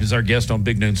Stipe is our guest on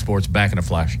Big Noon Sports. Back in a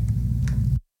flash.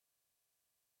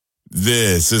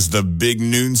 This is the Big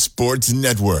Noon Sports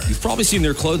Network. You've probably seen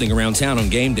their clothing around town on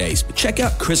game days, but check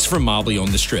out Christopher Mobley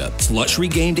on the Strip. It's luxury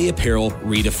game day apparel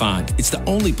redefined. It's the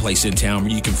only place in town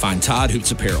where you can find Todd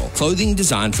Hoops apparel. Clothing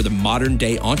designed for the modern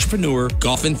day entrepreneur,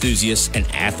 golf enthusiast, and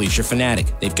athleisure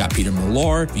fanatic. They've got Peter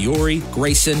Millar, Fiore,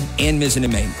 Grayson, and Mizzen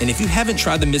 & Main. And if you haven't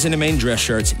tried the Mizzen & Main dress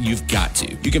shirts, you've got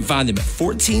to. You can find them at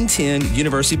 1410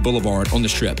 University Boulevard on the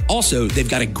Strip. Also, they've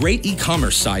got a great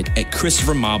e-commerce site at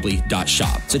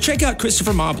ChristopherMobley.shop. So check out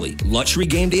Christopher Mobley, luxury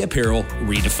game day apparel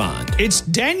redefined. It's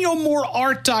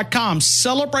DanielMooreArt.com.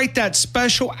 Celebrate that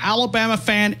special Alabama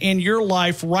fan in your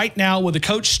life right now with the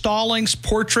Coach Stallings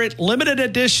portrait, limited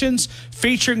editions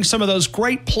featuring some of those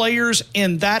great players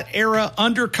in that era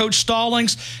under Coach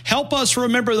Stallings. Help us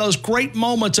remember those great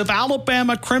moments of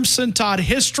Alabama Crimson Tide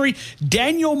history.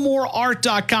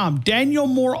 DanielMooreArt.com.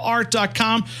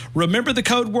 DanielMooreArt.com. Remember the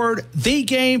code word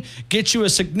THEGAME. Get you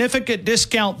a significant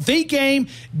discount. The Game.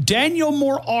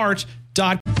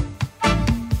 DanielMooreArt.com.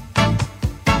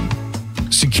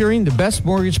 Securing the best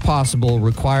mortgage possible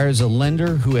requires a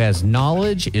lender who has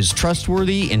knowledge, is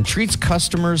trustworthy, and treats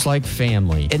customers like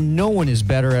family. And no one is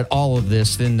better at all of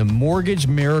this than the mortgage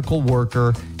miracle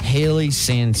worker, Haley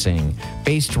Sansing.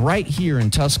 Based right here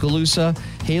in Tuscaloosa,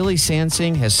 Haley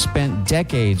Sansing has spent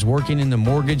decades working in the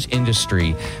mortgage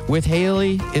industry. With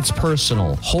Haley, it's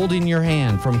personal, holding your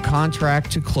hand from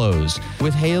contract to close.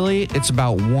 With Haley, it's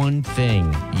about one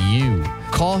thing, you.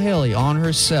 Call Haley on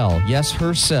her cell, yes,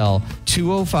 her cell,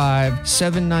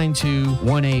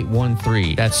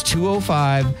 205-792-1813. That's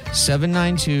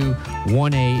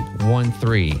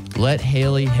 205-792-1813. Let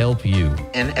Haley help you.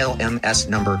 NLMS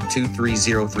number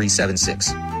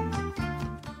 230376.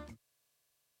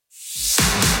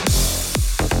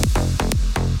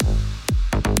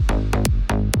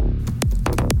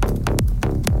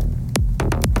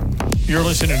 You're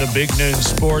listening to Big Noon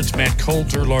Sports. Matt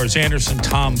Coulter, Lars Anderson,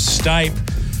 Tom Stipe.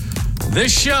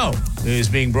 This show is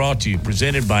being brought to you,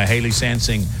 presented by Haley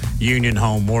Sansing Union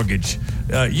Home Mortgage.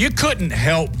 You couldn't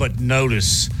help but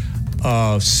notice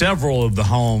several of the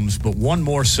homes, but one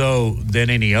more so than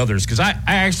any others, because I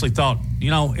actually thought,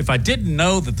 if I didn't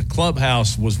know that the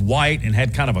clubhouse was white and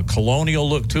had kind of a colonial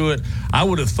look to it, I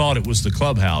would have thought it was the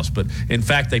clubhouse. But in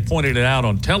fact, they pointed it out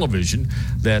on television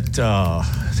that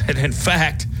in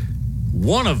fact,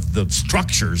 one of the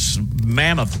structures,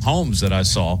 mammoth homes that I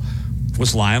saw,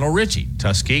 was Lionel Richie,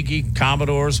 Tuskegee,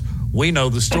 Commodores. We know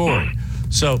the story.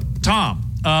 So, Tom,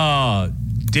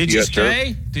 did you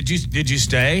stay? Sir. Did you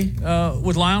stay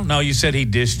with Lionel? No, you said he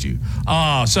dissed you.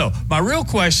 So my real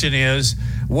question is,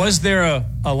 was there a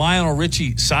Lionel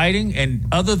Richie sighting? And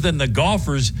other than the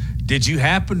golfers, did you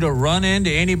happen to run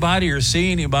into anybody or see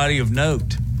anybody of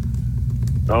note?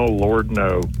 Oh Lord,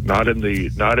 no! Not in the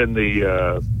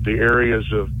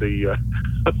areas of the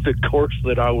course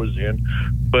that I was in.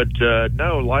 But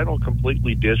no, Lionel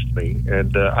completely dissed me,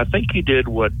 and I think he did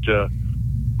what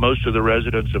most of the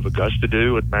residents of Augusta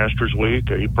do at Masters Week.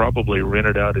 He probably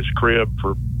rented out his crib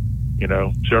for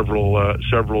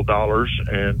several dollars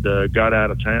and got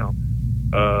out of town.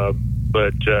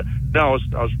 But no, I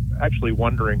was actually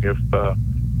wondering if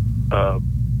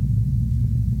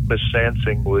Miss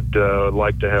Sansing would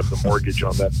like to have the mortgage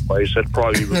on that place. That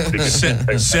probably would be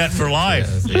set for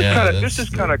life. This is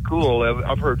kind of cool.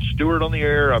 I've heard Stewart on the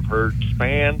air. I've heard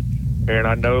Span, and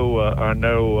I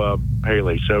know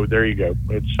Haley. So there you go.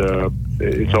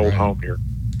 It's old home here,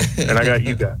 and I got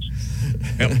you guys.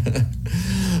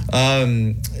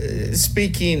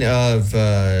 Speaking of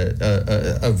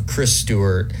Chris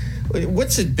Stewart,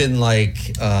 what's it been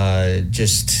like? I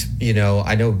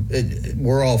know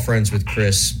we're all friends with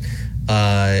Chris.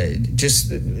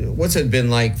 Just what's it been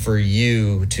like for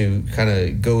you to kind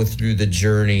of go through the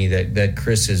journey that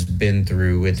Chris has been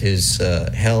through with his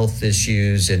health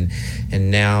issues and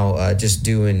now just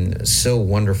doing so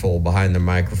wonderful behind the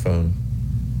microphone?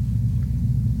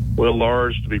 Well,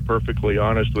 Lars, to be perfectly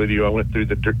honest with you, I went through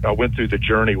the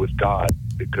journey with God,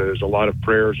 because a lot of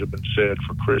prayers have been said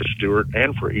for Chris Stewart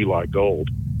and for Eli Gold,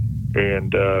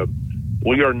 and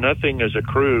we are nothing as a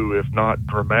crew if not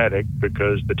dramatic,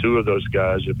 because the two of those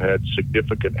guys have had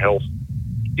significant health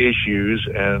issues,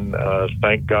 and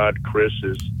thank God Chris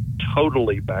is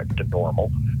totally back to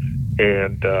normal,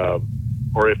 and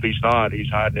or if he's not, he's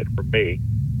hiding it from me,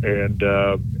 and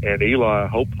Eli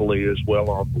hopefully is well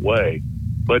on the way.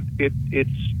 But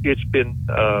it's been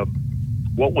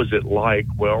what was it like?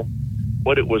 Well,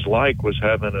 what it was like was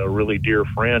having a really dear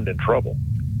friend in trouble,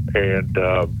 And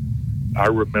I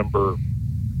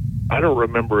don't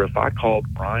remember if I called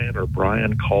Brian or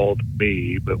Brian called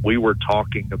me, but we were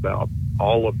talking about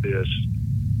all of this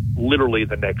literally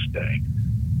the next day.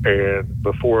 And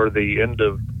before the end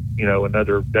of,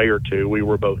 another day or two, we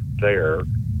were both there.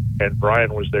 And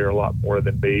Brian was there a lot more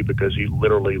than me because he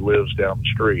literally lives down the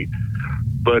street.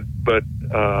 But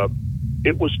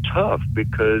it was tough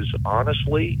because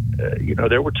honestly,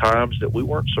 there were times that we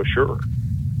weren't so sure.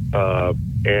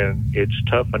 And it's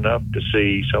tough enough to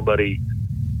see somebody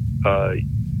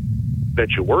that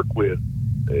you work with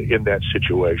in that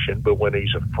situation, but when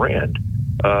he's a friend,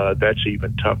 that's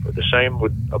even tougher. The same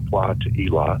would apply to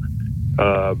Eli.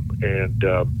 I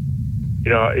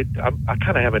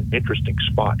kind of have an interesting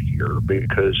spot here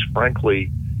because,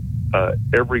 frankly,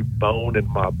 every bone in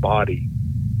my body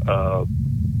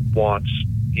wants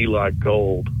Eli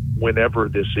Gold, whenever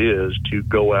this is, to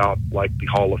go out like the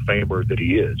Hall of Famer that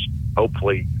he is.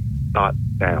 Hopefully not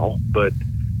now, but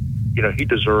he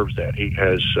deserves that. He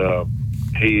has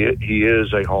he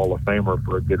is a Hall of Famer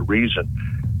for a good reason.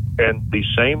 And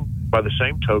by the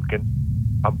same token,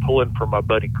 I'm pulling for my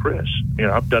buddy Chris.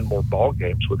 I've done more ball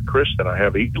games with Chris than I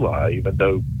have Eli, even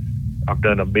though I've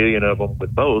done a million of them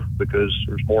with both because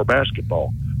there's more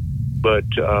basketball. But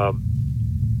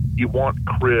you want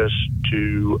Chris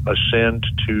to ascend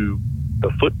to the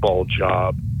football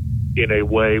job in a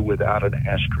way without an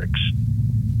asterisk.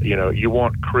 You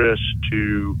want Chris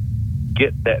to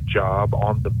get that job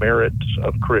on the merits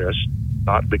of Chris,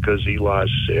 not because Eli's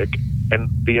sick, and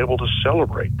be able to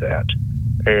celebrate that.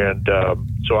 And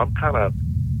so I'm kind of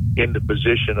in the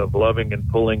position of loving and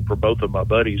pulling for both of my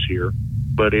buddies here,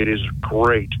 but it is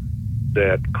great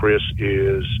that Chris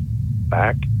is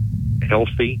back,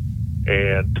 healthy,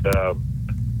 and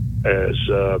as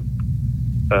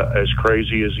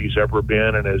crazy as he's ever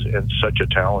been, and such a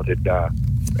talented guy.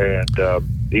 And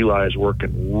Eli is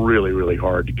working really, really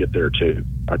hard to get there too.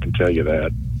 I can tell you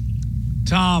that.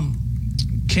 Tom,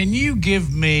 can you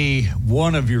give me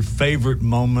one of your favorite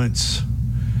moments,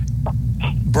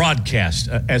 broadcast,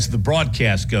 as the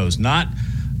broadcast goes? Not,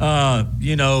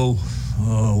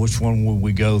 which one will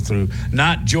we go through?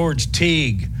 Not George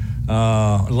Teague,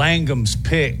 Langham's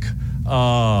pick,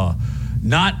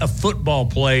 not a football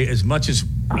play as much as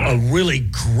a really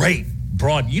great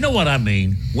you know what I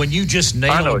mean? When you just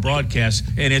nail a broadcast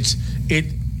and it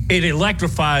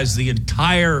electrifies the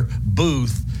entire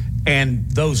booth and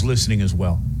those listening as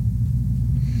well.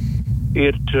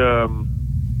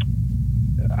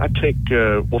 I take,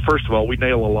 first of all, we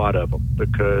nail a lot of them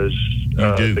because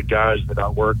the guys that I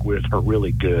work with are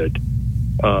really good.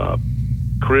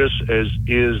 Chris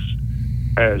is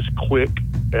as quick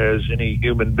as any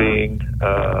human being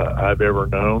I've ever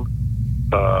known.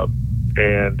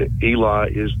 And Eli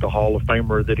is the Hall of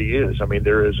Famer that he is. I mean,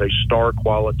 there is a star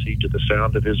quality to the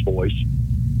sound of his voice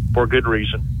for good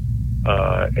reason.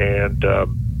 But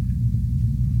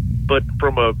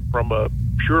from a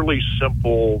purely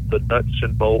simple, the nuts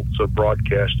and bolts of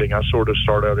broadcasting, I sort of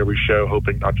start out every show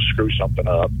hoping not to screw something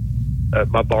up.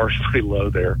 My bar's pretty low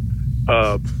there.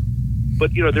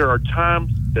 But, there are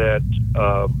times that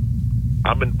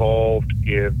I'm involved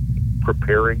in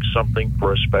preparing something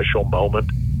for a special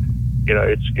moment.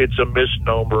 It's a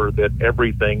misnomer that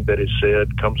everything that is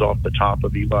said comes off the top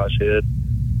of Eli's head.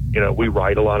 We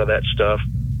write a lot of that stuff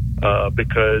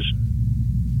because,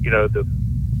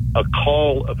 a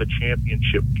call of a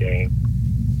championship game,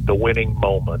 the winning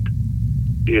moment,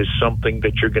 is something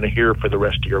that you're going to hear for the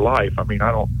rest of your life. I mean,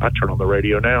 I turn on the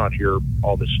radio now and hear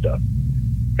all this stuff.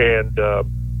 And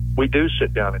we do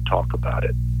sit down and talk about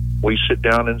it. We sit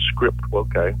down and script,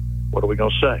 okay, what are we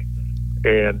going to say?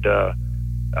 And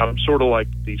I'm sort of like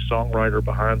the songwriter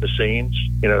behind the scenes.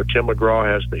 Tim McGraw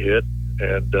has the hit,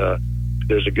 and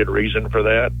there's a good reason for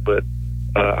that. But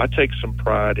I take some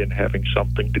pride in having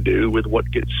something to do with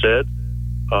what gets said.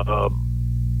 A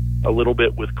little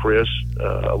bit with Chris,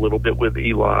 a little bit with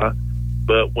Eli.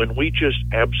 But when we just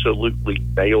absolutely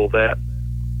nail that,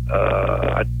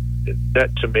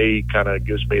 that to me kind of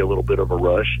gives me a little bit of a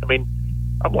rush. I mean,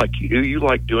 I'm like you. You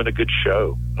like doing a good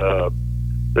show.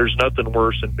 There's nothing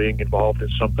worse than being involved in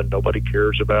something nobody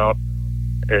cares about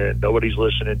and nobody's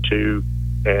listening to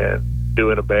and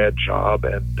doing a bad job.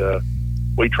 And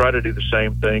we try to do the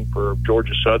same thing for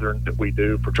Georgia Southern that we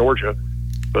do for Georgia.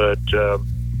 But,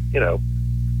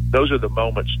 those are the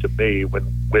moments to me when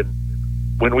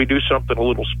we do something a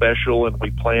little special and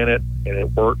we plan it and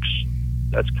it works.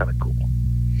 That's kind of cool.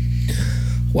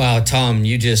 Wow, Tom,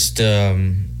 you just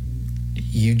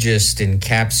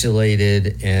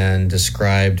encapsulated and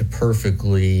described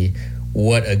perfectly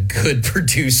what a good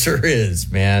producer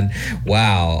is, man.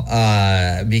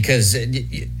 Wow. Because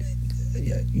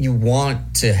you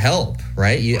want to help,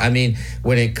 right? I mean,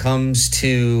 when it comes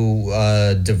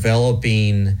to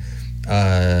developing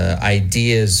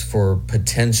ideas for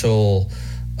potential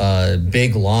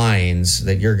big lines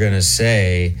that you're going to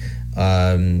say,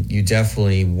 you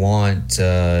definitely want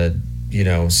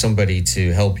somebody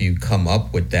to help you come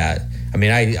up with that. I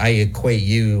mean, I equate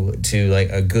you to like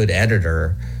a good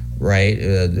editor, right?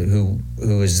 Who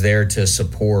is there to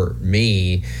support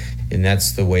me, and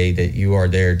that's the way that you are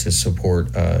there to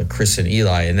support Chris and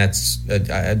Eli, and that's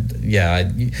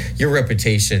your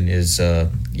reputation is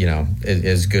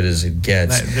as good as it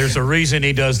gets. There's a reason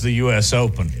he does the U.S.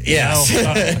 Open. Yes.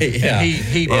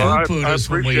 He poo-pooed us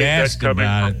when we asked him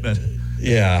about it, but.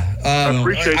 Yeah, I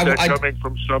appreciate that coming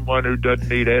from someone who doesn't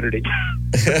need editing.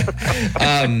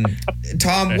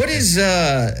 Tom,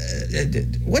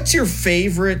 what's your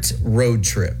favorite road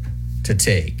trip to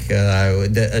take?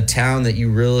 A town that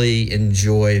you really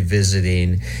enjoy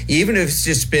visiting, even if it's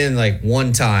just been like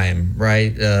one time,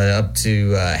 right? Up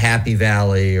to Happy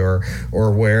Valley or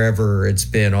wherever it's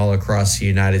been all across the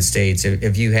United States.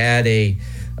 If you had a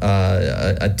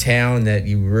town that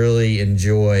you really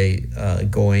enjoy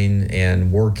going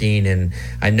and working, and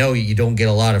I know you don't get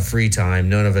a lot of free time.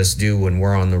 None of us do when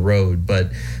we're on the road, but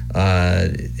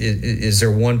is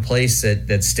there one place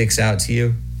that sticks out to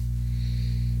you?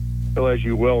 Well, as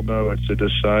you well know, it's a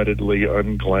decidedly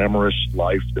unglamorous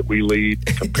life that we lead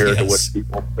compared to what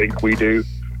people think we do.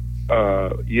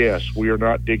 Yes, we are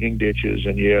not digging ditches,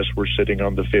 and yes, we're sitting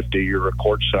on the 50 or a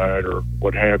courtside or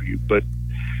what have you, but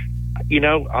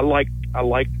I like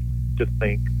to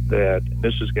think that, and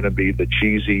this is going to be the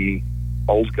cheesy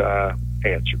old guy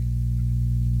answer,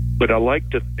 but I like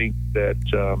to think that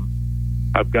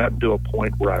I've gotten to a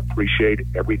point where I appreciate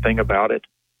everything about it.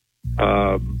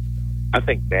 I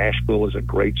think Nashville is a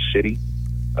great city.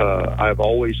 I've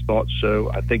always thought so.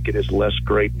 I think it is less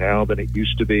great now than it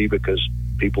used to be because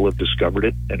people have discovered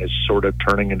it and it's sort of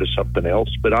turning into something else.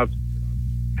 But I've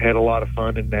had a lot of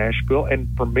fun in Nashville. And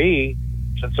for me,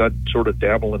 since I sort of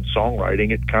dabble in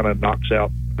songwriting, it kind of knocks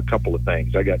out a couple of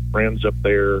things. I got friends up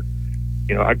there.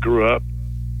 I grew up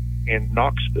in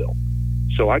Knoxville,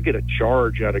 so I get a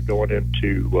charge out of going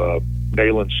into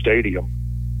Neyland Stadium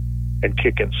and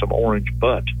kicking some orange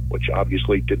butt, which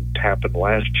obviously didn't happen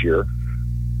last year.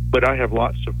 But I have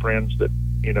lots of friends that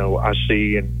I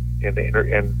see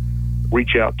and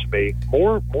reach out to me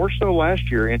more so last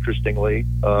year. Interestingly,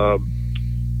 so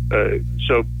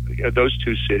those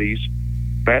two cities.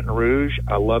 Baton Rouge,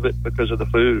 I love it because of the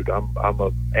food. I'm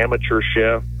an amateur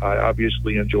chef. I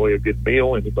obviously enjoy a good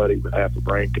meal. Anybody with half a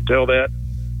brain can tell that.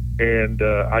 And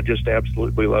I just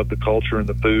absolutely love the culture and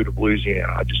the food of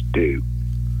Louisiana. I just do.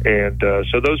 And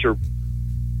so those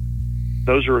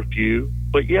are a few.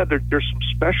 But yeah, there's some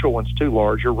special ones too,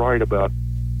 Lars. You're right about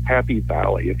Happy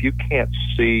Valley. If you can't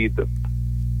see the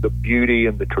beauty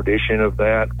and the tradition of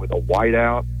that with a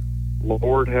whiteout,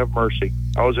 Lord have mercy.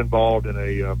 I was involved in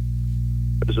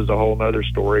this is a whole nother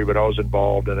story, but I was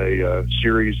involved in a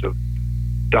series of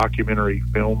documentary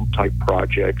film type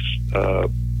projects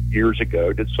years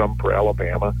ago. Did some for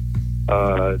Alabama.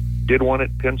 Did one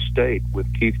at Penn State with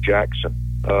Keith Jackson.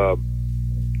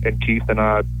 And Keith and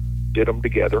I did them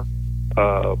together,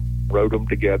 wrote them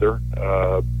together,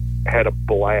 had a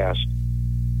blast,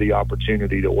 the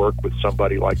opportunity to work with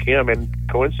somebody like him. And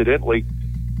coincidentally,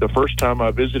 the first time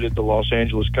I visited the Los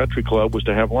Angeles Country Club was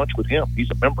to have lunch with him. He's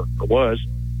a member, or was.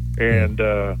 And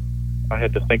I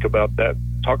had to think about that,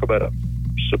 talk about a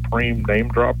supreme name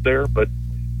drop there. But,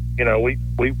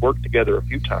 we worked together a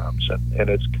few times, and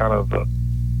it's kind of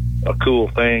a cool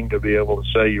thing to be able to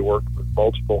say you worked with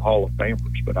multiple Hall of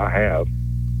Famers, but I have.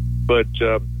 But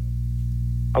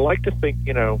I like to think,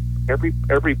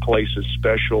 every place is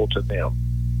special to them.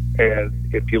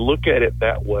 And if you look at it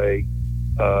that way,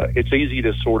 it's easy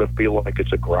to sort of feel like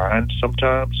it's a grind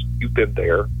sometimes. You've been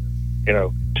there.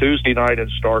 Tuesday night in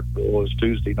Starkville is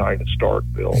Tuesday night in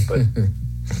Starkville. But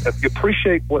if you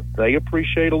appreciate what they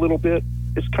appreciate a little bit,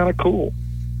 it's kind of cool.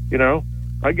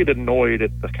 I get annoyed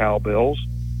at the cowbells,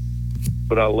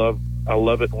 but I love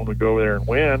it when we go there and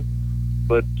win.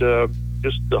 But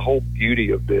just the whole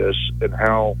beauty of this and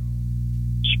how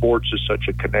sports is such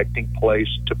a connecting place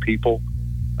to people.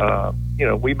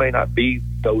 We may not be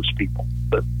those people,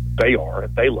 but they are,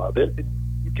 and they love it. And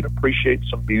you can appreciate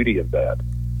some beauty of that.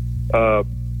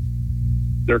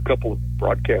 There are a couple of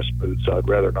broadcast booths I'd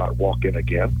rather not walk in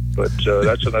again, but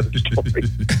that's another story.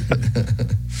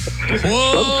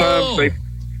 Whoa!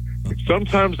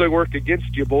 Sometimes they work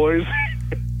against you, boys.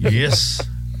 Yes.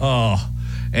 Oh,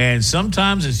 and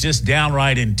sometimes it's just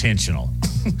downright intentional.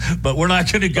 But we're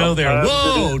not going to go there.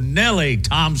 Whoa, Nelly,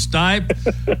 Tom Stipe.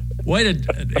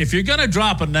 If you're going to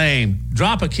drop a name,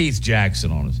 drop a Keith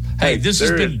Jackson on us. Hey, this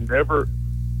has been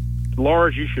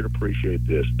Lars, you should appreciate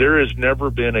this. There has never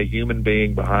been a human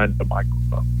being behind the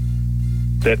microphone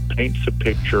that painted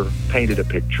a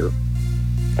picture,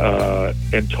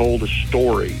 and told a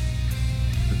story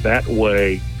that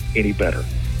way any better.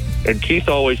 And Keith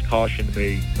always cautioned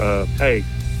me, hey,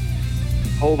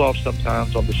 hold off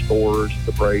sometimes on the scores,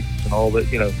 the breaks, and all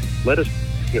that. Let us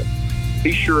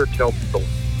be sure to tell the story.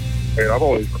 And I've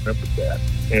always remembered that.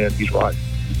 And he's right.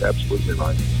 He's absolutely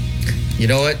right. You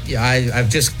know what? I've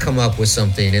just come up with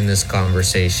something in this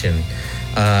conversation.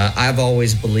 I've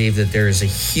always believed that there is a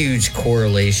huge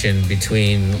correlation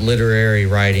between literary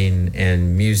writing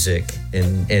and music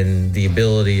and the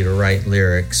ability to write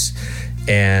lyrics.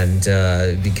 And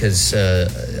because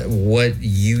what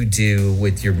you do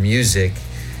with your music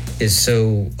is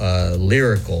so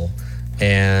lyrical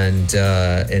and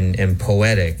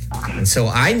poetic. And so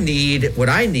what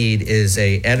I need is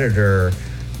a editor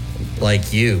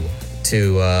like you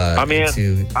to I'm in.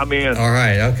 All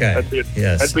right, okay.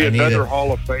 That'd be another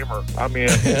Hall of Famer. I'm in.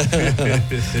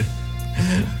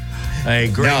 Hey,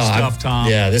 great stuff, Tom.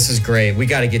 Yeah, this is great. We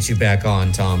got to get you back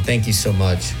on, Tom. Thank you so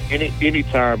much.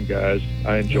 Anytime, guys.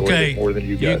 I enjoyed it more than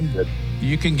you guys did.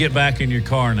 You can get back in your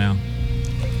car now.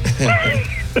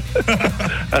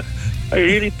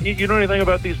 Hey, you know anything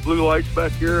about these blue lights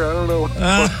back here? I don't know.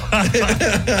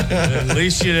 At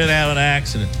least you didn't have an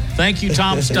accident. Thank you,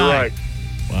 Tom Stipe. Right.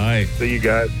 All right. See you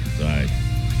guys. All right.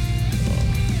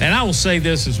 And I will say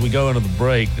this as we go into the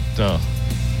break, that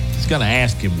he's going to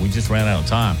ask him. We just ran out of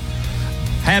time.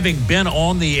 Having been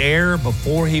on the air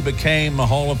before he became a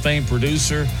Hall of Fame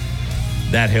producer,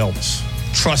 that helps.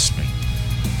 Trust me.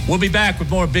 We'll be back with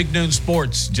more Big Noon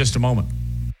Sports in just a moment.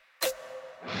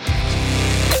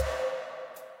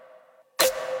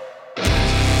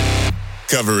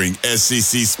 Covering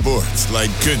SEC sports like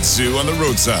kudzu on the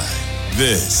roadside.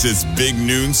 This is Big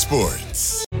Noon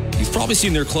Sports. You've probably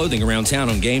seen their clothing around town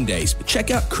on game days, but check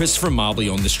out Christopher Mobley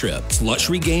on the Strip. It's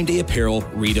luxury game day apparel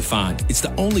redefined. It's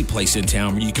the only place in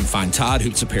town where you can find Todd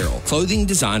Hoops apparel. Clothing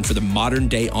designed for the modern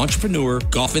day entrepreneur,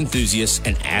 golf enthusiast,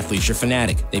 and athleisure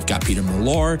fanatic. They've got Peter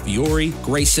Millar, Viore,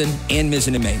 Grayson, and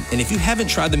Mizzen & Main. And if you haven't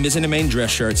tried the Mizzen & Main dress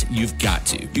shirts, you've got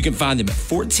to. You can find them at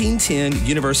 1410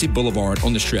 University Boulevard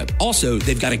on the Strip. Also,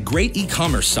 they've got a great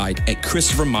e-commerce site at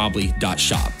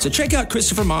ChristopherMobley.shop. So check out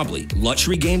Christopher Mobley,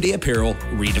 luxury game day apparel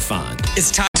redefined. It's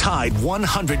Tide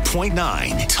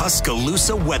 100.9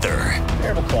 Tuscaloosa weather.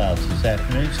 Variable clouds this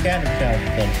afternoon. Scattered showers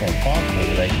and thunderstorms possible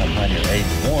today. Come high near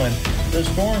 81. The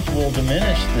storms will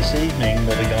diminish this evening.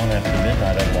 They'll be gone after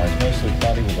midnight. Otherwise, mostly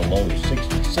cloudy with a low of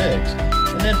 66.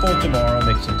 And then for tomorrow,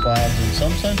 mix of clouds and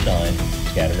some sunshine.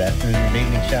 Scattered afternoon and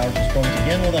evening showers and storms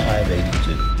again with a high of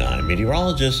 82. I'm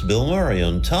meteorologist Bill Murray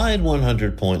on Tide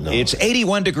 100.9. It's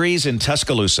 81 degrees in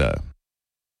Tuscaloosa.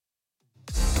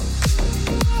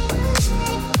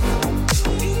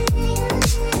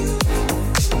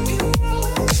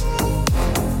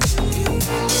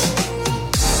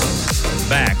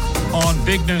 Back on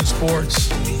Big Noon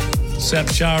Sports. Sep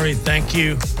Shari, thank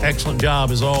you. Excellent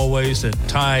job as always at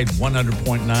Tide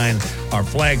 100.9, our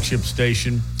flagship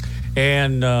station.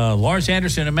 And Lars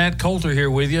Anderson and Matt Coulter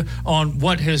here with you on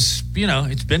what has,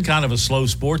 it's been kind of a slow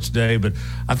sports day, but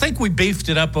I think we beefed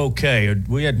it up okay.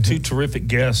 We had two terrific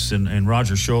guests in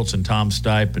Roger Schultz and Tom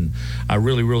Stipe, and I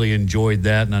really, really enjoyed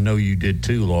that, and I know you did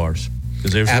too, Lars.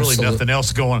 Because there's really nothing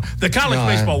else going on. The College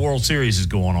Baseball World Series is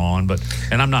going on,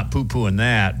 and I'm not poo-pooing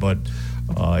that, but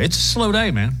it's a slow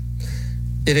day, man.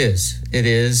 It is.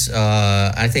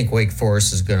 I think Wake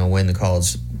Forest is going to win the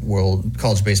College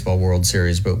Baseball World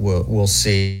Series, but we'll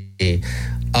see.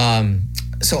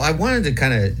 So I wanted to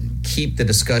kind of keep the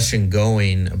discussion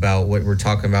going about what we're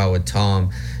talking about with Tom,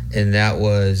 and that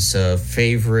was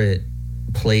favorite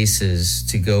places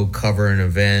to go cover an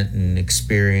event and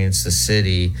experience the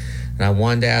city. And I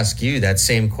wanted to ask you that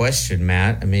same question,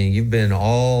 Matt. I mean, you've been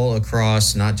all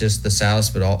across, not just the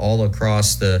South, but all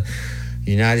across the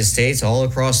United States, all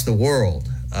across the world.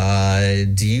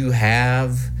 Do you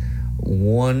have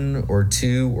one or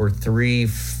two or three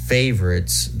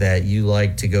favorites that you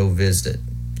like to go visit?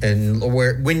 And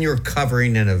when you're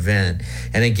covering an event,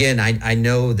 and again, I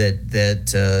know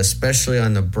that especially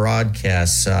on the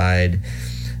broadcast side,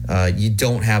 you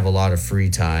don't have a lot of free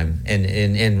time,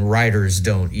 and riders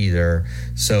don't either.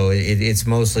 So it's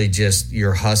mostly just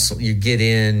your hustle. You get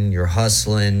in, you're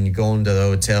hustling, you're going to the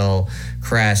hotel,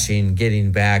 crashing,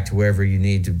 getting back to wherever you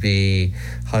need to be,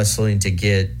 hustling to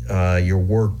get your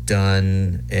work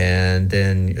done, and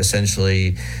then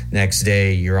essentially next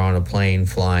day you're on a plane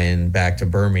flying back to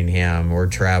Birmingham or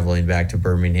traveling back to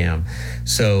Birmingham.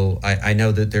 So I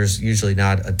know that there's usually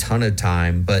not a ton of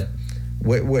time, but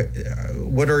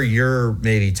what are your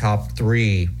maybe top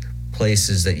 3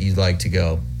 places that you'd like to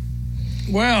go?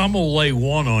 Well, I'm going to lay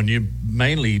one on you,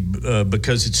 mainly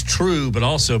because it's true, but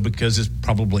also because it's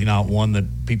probably not one that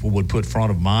people would put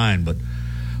front of mind. But,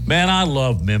 man, I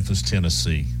love Memphis,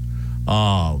 Tennessee.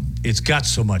 It's got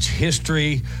so much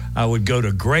history. I would go to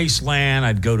Graceland.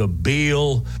 I'd go to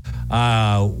Beale.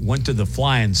 Went to the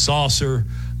Flying Saucer.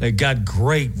 They got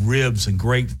great ribs and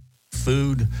great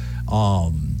food.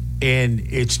 And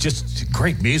it's just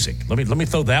great music. Let me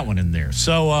throw that one in there.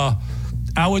 So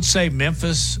I would say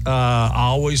Memphis.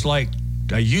 I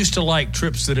used to like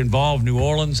trips that involve New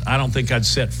Orleans. I don't think I'd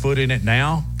set foot in it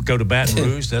now. Go to Baton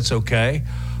Rouge. That's okay.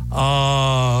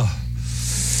 I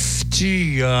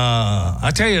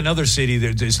tell you another city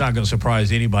that it's not going to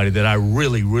surprise anybody that I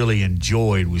really, really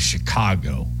enjoyed was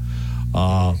Chicago.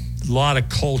 A lot of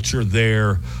culture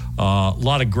there. A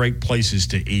lot of great places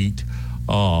to eat.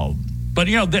 But,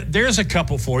 there's a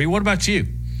couple for you. What about you?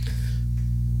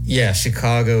 Yeah,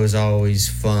 Chicago is always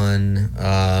fun.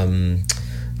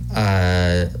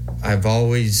 I've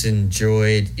always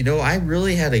enjoyed, I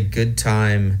really had a good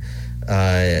time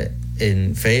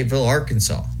in Fayetteville,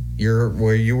 Arkansas.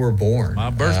 Where you were born. My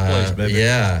birthplace, baby.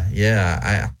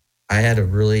 Yeah. I had a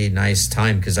really nice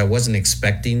time because I wasn't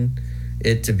expecting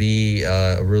it to be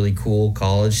a really cool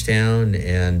college town,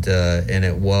 and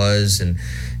it was, and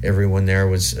everyone there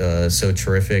was so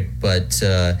terrific. But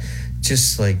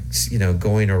just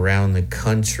going around the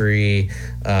country,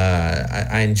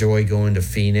 I enjoy going to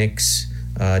Phoenix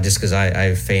just because I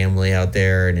have family out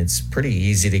there, and it's pretty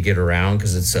easy to get around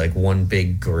because it's like one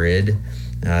big grid.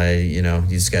 You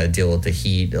just got to deal with the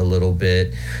heat a little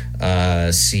bit.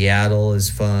 Seattle is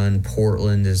fun.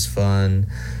 Portland is fun.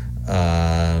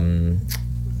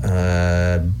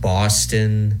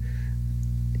 Boston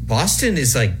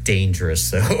is like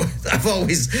dangerous though. I've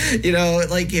always,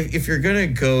 if you're gonna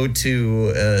go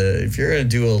to, if you're gonna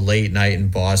do a late night in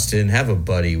Boston, have a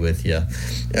buddy with you.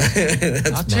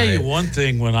 I'll tell you one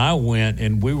thing. When I went,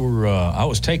 and we were, I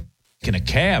was taking a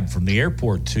cab from the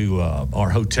airport to our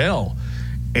hotel.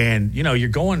 And, you're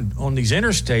going on these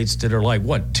interstates that are like,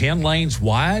 10 lanes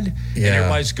wide? Yeah. And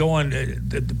everybody's going,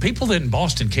 the people in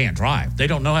Boston can't drive. They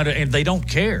don't know how to, and they don't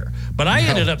care. But I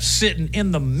ended up sitting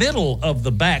in the middle of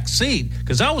the back seat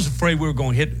because I was afraid we were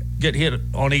going to get hit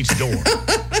on each door.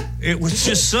 It was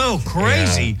just so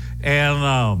crazy.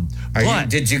 Yeah. And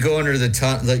did you go under the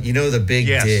the Big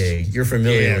Dig? You're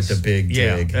familiar with the Big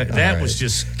Dig. That was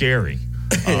just scary.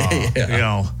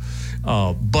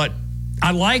 But I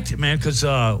liked it, man, because,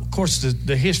 of course,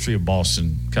 the history of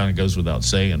Boston kind of goes without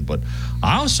saying. But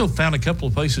I also found a couple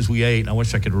of places we ate. I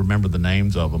wish I could remember the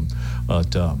names of them.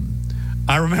 But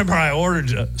I remember I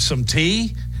ordered some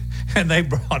tea, and they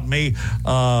brought me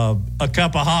a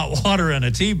cup of hot water in a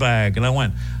tea bag. And I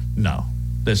went, no,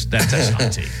 that's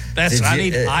not tea. I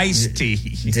need iced tea.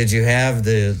 Did you have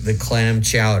the clam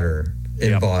chowder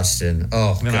in Boston?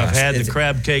 Oh, and gosh. I've had the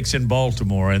crab cakes in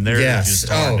Baltimore, and they're just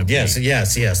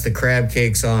yes. The crab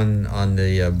cakes on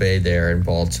the bay there in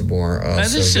Baltimore. Now,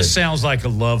 this just sounds like a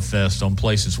love fest on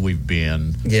places we've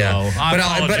been. Yeah,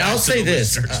 so but I'll say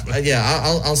this.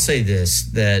 I'll say this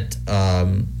that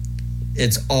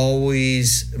it's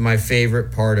always my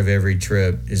favorite part of every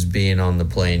trip is being on the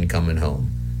plane coming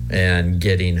home and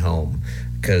getting home.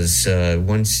 Because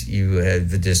once you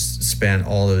have just spent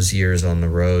all those years on the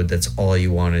road, that's all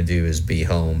you want to do is be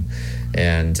home.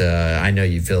 And I know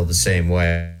you feel the same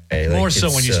way. More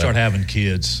so when you start having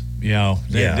kids,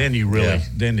 then you really,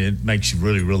 then it makes you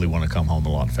really, really want to come home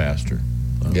a lot faster.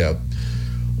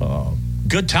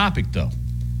 Good topic, though.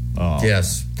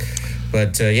 Yes.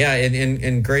 But,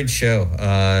 and great show.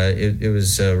 It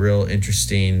was real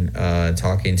interesting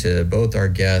talking to both our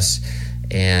guests.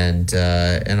 And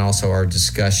also our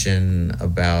discussion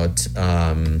about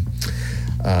Dylan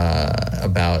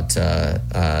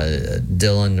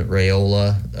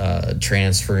Raiola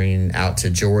transferring out to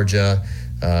Georgia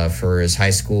for his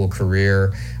high school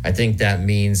career. I think that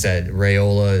means that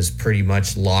Raiola is pretty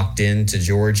much locked into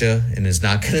Georgia and is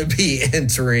not going to be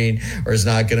entering or is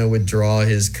not going to withdraw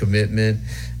his commitment.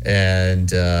 And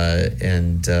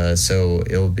so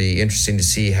it'll be interesting to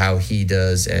see how he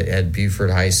does at Buford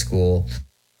High School.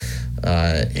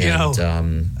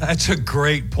 That's a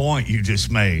great point you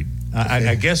just made.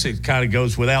 I guess it kind of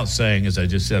goes without saying, as I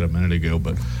just said a minute ago,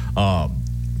 but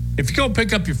if you go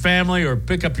pick up your family or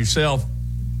pick up yourself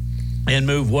and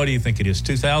move, what do you think it is,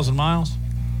 2,000 miles?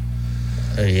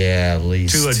 Yeah, at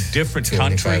least. To a different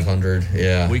country? 2,500,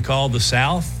 yeah. We call the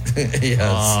South? Yes.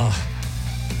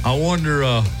 I wonder,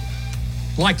 I'd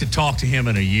like to talk to him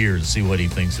in a year and see what he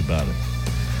thinks about it.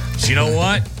 But you know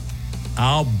what?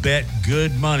 I'll bet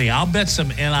good money. I'll bet some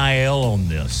NIL on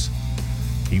this.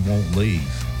 He won't leave.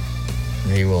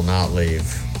 He will not leave.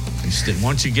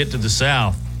 Once you get to the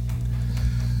South,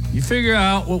 you figure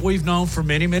out what we've known for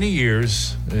many, many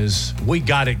years is we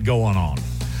got it going on.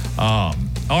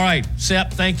 All right,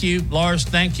 Sepp, thank you. Lars,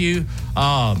 thank you.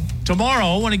 Tomorrow,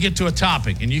 I want to get to a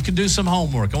topic, and you can do some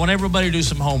homework. I want everybody to do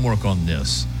some homework on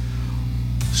this.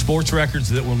 Sports records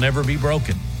that will never be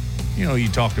broken. You know, you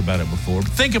talked about it before.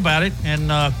 But think about it, and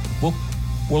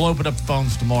we'll open up the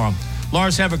phones tomorrow.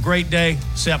 Lars, have a great day.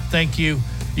 Sepp, thank you.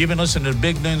 You've been listening to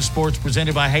Big Noon Sports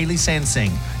presented by Haley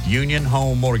Sansing, Union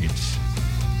Home Mortgage.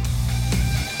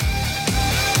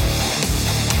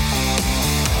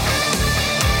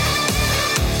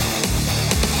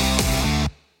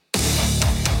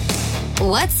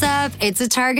 What's up? It's a Target